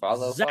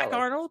Zach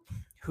Arnold,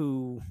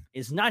 who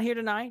is not here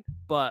tonight,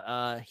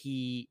 but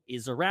he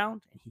is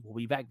around, and he will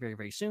be back very,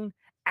 very soon,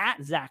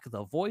 at Zach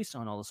the Voice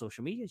on all the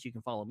social medias. You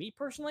can follow me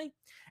personally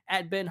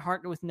at Ben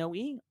Hartner with no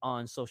E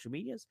on social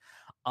medias.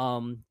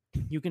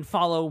 You can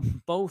follow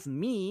both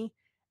me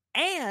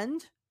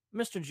and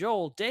Mr.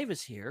 Joel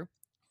Davis here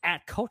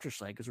at Culture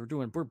Slate, because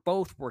we're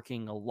both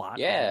working a lot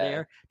over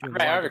there.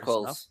 Doing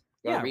articles.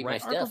 Read my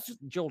stuff.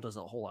 Joel does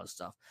a whole lot of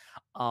stuff.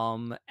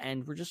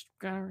 And we're just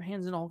got our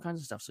hands in all kinds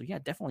of stuff. So yeah,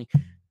 definitely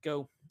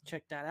go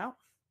check that out.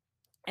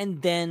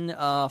 And then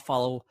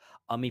follow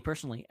me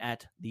personally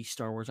at the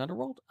Star Wars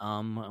Underworld.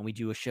 And we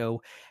do a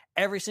show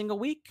every single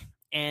week.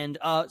 And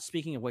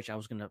speaking of which, I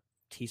was gonna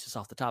tease this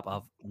off the top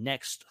of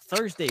next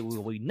Thursday, we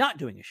will be not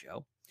doing a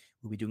show.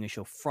 We'll be doing a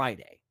show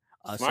Friday.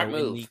 Smart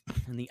move.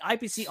 In the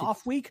IPC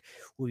off week,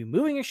 we'll be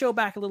moving a show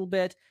back a little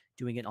bit,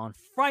 doing it on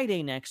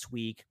Friday next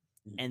week.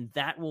 And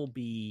that will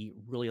be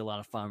really a lot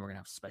of fun. We're going to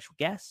have special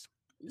guests.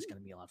 It's going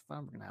to be a lot of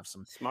fun. We're going to have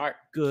some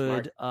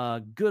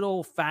good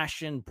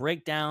old-fashioned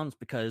breakdowns,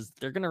 because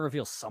they're going to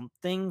reveal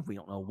something. We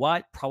don't know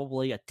what.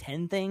 Probably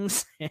 10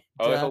 things. And,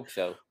 I hope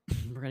so.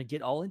 We're going to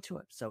get all into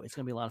it. So it's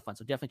going to be a lot of fun.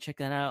 So definitely check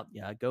that out.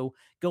 Yeah, go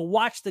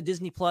watch the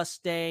Disney Plus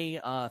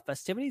Day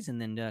festivities,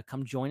 and then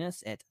come join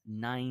us at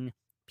 9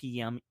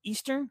 p.m.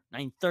 Eastern,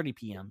 9:30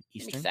 p.m.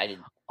 Eastern. I'm excited.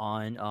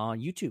 On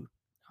YouTube.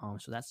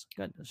 So that's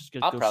good.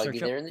 I'll probably be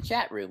there in the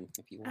chat room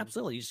if you want.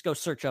 Absolutely, you just go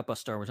search up a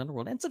Star Wars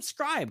Underworld and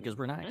subscribe, because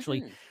we're not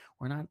actually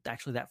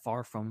that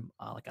far from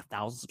like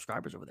 1,000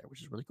 subscribers over there,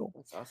 which is really cool.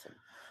 That's awesome.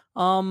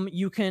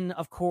 You can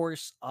of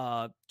course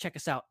check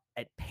us out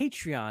at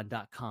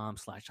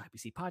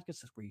patreon.com/IPC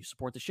podcast. That's where you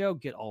support the show,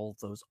 get all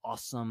those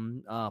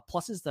awesome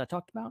pluses that I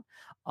talked about.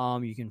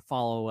 You can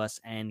follow us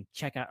and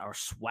check out our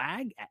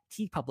swag at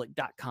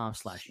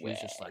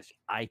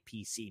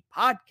tpublic.com/user/IPC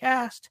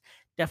podcast.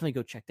 Definitely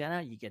go check that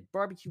out. You get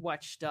barbecue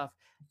watch stuff,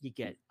 you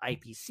get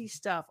IPC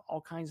stuff,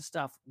 all kinds of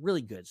stuff,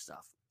 really good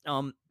stuff.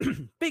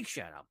 Big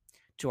shout out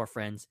to our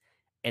friends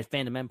at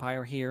Fandom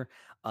Empire here.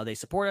 They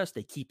support us.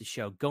 They keep the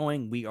show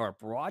going. We are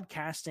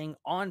broadcasting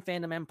on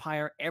Fandom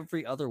Empire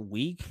every other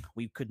week.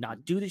 We could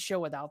not do the show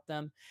without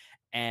them.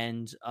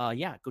 And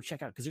yeah, go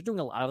check out, because they're doing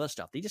a lot of other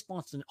stuff. They just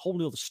launched a whole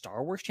new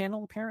Star Wars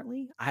channel,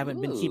 apparently. I haven't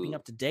been keeping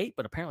up to date,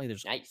 but apparently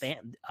there's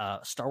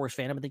Star Wars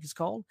Fandom, I think it's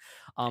called.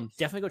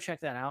 Definitely go check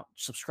that out.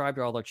 Subscribe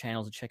to all their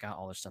channels and check out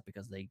all their stuff,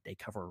 because they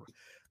cover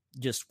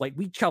just like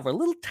we cover a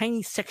little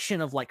tiny section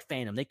of like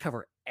fandom. They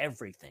cover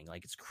everything.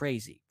 Like, it's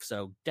crazy.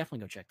 So definitely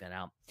go check that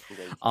out.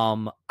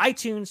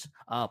 iTunes,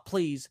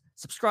 please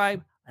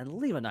subscribe and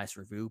leave a nice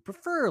review,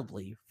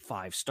 preferably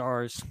 5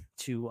 stars,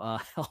 to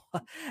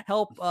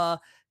help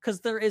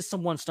because there is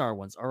some 1-star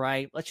ones. All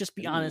right, let's just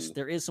be honest,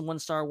 there is some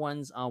 1-star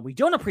ones. We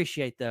don't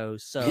appreciate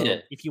those, so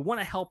if you want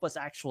to help us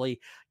actually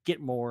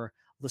get more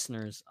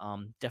listeners,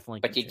 definitely.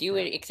 But you do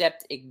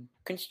accept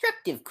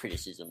constructive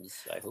criticisms,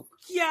 I hope.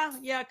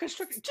 Yeah,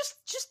 constructive.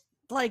 Just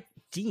like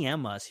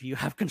DM us if you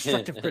have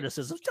constructive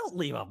criticisms. Don't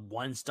leave a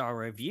 1-star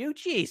review.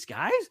 Jeez,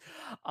 guys.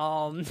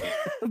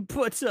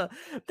 But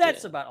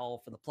that's about all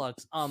for the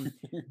plugs.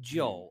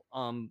 Joel,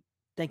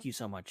 thank you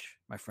so much,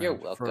 my friend. You're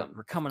welcome.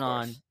 For coming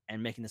on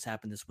and making this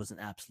happen. This was an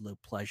absolute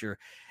pleasure.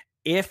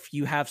 If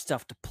you have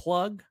stuff to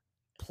plug,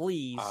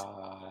 please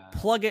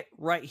plug it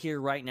right here,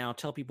 right now.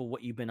 Tell people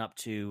what you've been up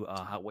to,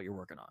 what you're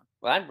working on.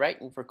 Well, I'm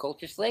writing for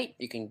Culture Slate.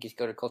 You can just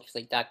go to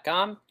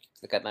cultureslate.com,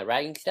 look at my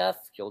writing stuff,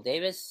 Joel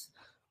Davis.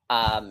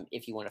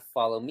 If you want to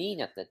follow me,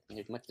 not that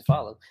there's much to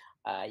follow,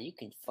 you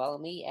can follow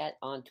me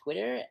on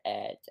Twitter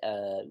at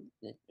I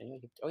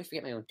always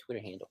forget my own Twitter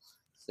handle.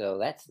 So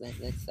that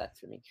sucks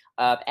for me.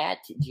 At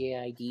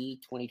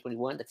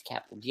JID2021, that's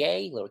capital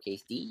J,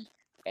 lowercase d,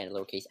 and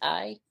lowercase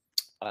I.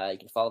 You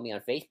can follow me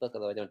on Facebook,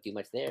 although I don't do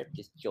much there.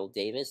 Just Joel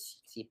Davis.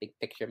 You can see a big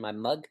picture of my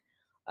mug.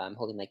 I'm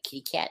holding my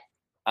kitty cat,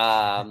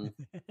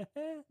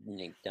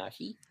 named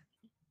Dashi.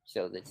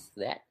 So that's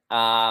that.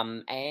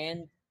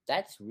 And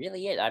that's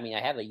really it. I mean,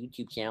 I have a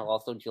YouTube channel,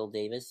 also Joel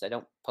Davis. I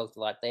don't post a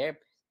lot there.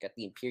 Got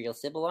the Imperial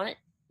symbol on it.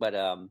 But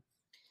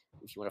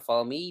if you want to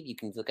follow me, you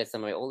can look at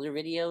some of my older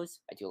videos.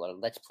 I do a lot of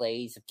Let's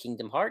Plays of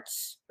Kingdom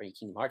Hearts, for any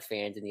Kingdom Hearts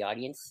fans in the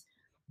audience.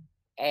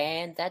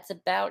 And that's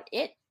about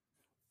it.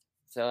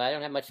 So I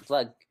don't have much to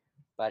plug.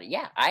 But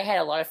yeah, I had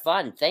a lot of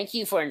fun. Thank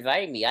you for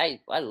inviting me. I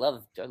would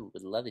love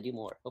to do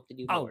more. Hope to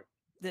do more.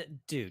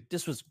 Dude,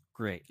 this was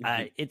great.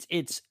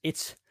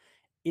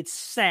 It's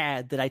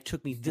sad that it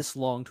took me this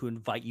long to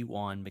invite you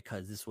on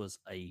because this was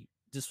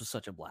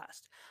such a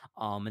blast.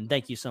 And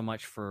thank you so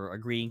much for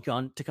agreeing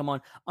to come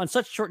on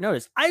such short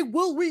notice. I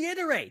will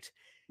reiterate,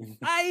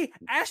 I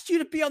asked you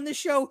to be on this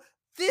show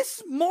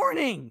this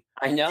morning.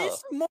 I know.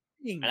 This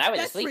morning. And I was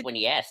asleep when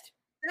he asked.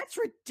 That's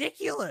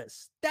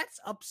ridiculous. That's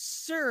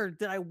absurd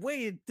that I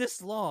waited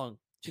this long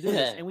to do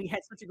this. And we had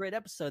such a great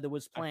episode that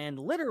was planned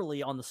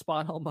literally on the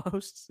spot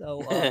almost.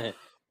 So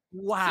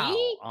wow.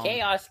 See?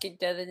 Chaos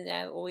doesn't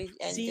always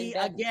end. See,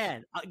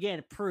 in again,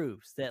 it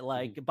proves that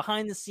like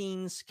behind the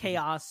scenes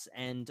chaos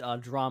and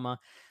drama,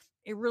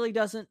 it really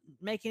doesn't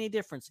make any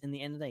difference in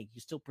the end of the day. You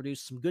still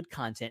produce some good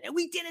content, and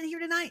we did it here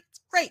tonight. It's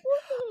great.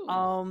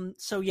 Woo-hoo.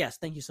 So yes,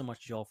 thank you so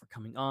much, Joel, for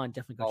coming on.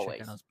 Definitely go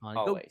check out his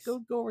podcast.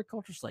 Go over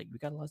Culture Slate. We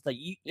got a lot of stuff.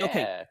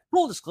 Okay,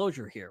 full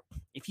disclosure here.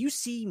 If you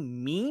see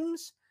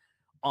memes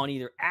on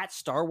either at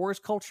Star Wars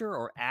Culture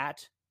or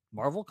at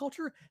Marvel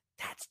Culture,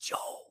 that's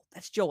Joel.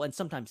 That's Joel, and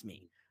sometimes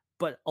me.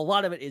 But a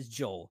lot of it is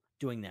Joel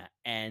doing that.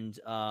 And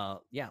a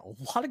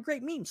lot of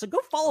great memes. So go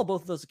follow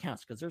both of those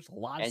accounts because there's a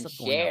lot of stuff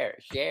going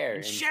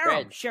on.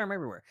 Share them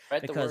everywhere.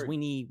 Because we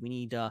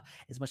need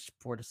as much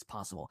support as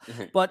possible.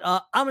 But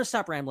I'm gonna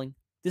stop rambling.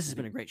 This has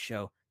been a great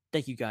show.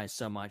 Thank you guys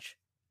so much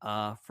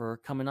for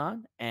coming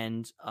on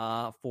and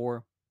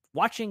for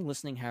watching,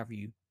 listening, however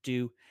you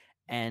do.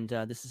 And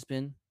this has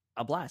been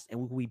a blast.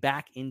 And we'll be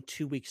back in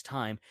 2 weeks'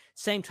 time,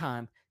 same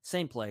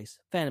place,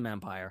 Phantom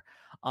Empire.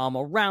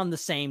 Around the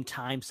same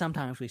time.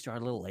 Sometimes we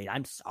start a little late.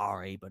 I'm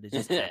sorry, but it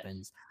just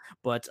happens.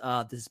 But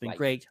this has been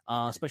great.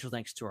 Special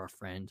thanks to our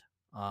friend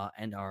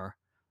and our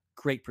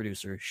great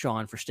producer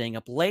Sean for staying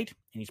up late,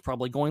 and he's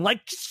probably going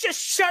like,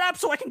 just shut up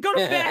so I can go to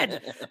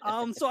bed.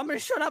 So I'm gonna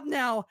shut up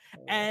now.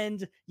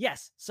 And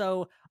yes,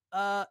 so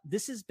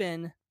this has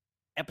been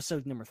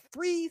episode number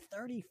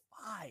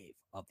 335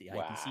 of the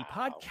IPC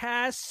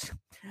podcast.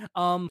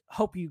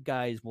 Hope you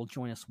guys will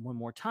join us one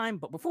more time.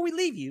 But before we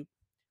leave you,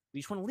 we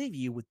just want to leave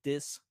you with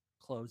this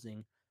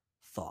closing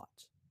thought.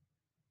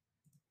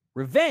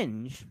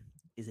 Revenge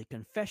is a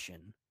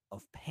confession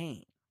of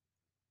pain.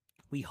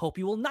 We hope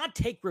you will not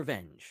take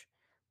revenge.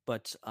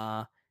 But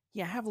have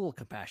a little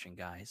compassion,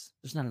 guys.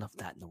 There's not enough of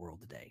that in the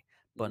world today.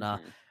 But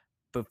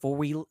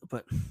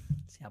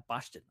see, I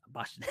botched it.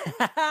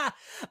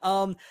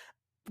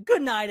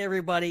 Good night,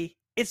 everybody.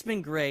 It's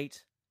been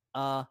great.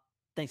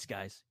 Thanks,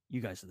 guys.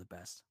 You guys are the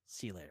best.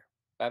 See you later.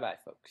 Bye-bye,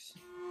 folks.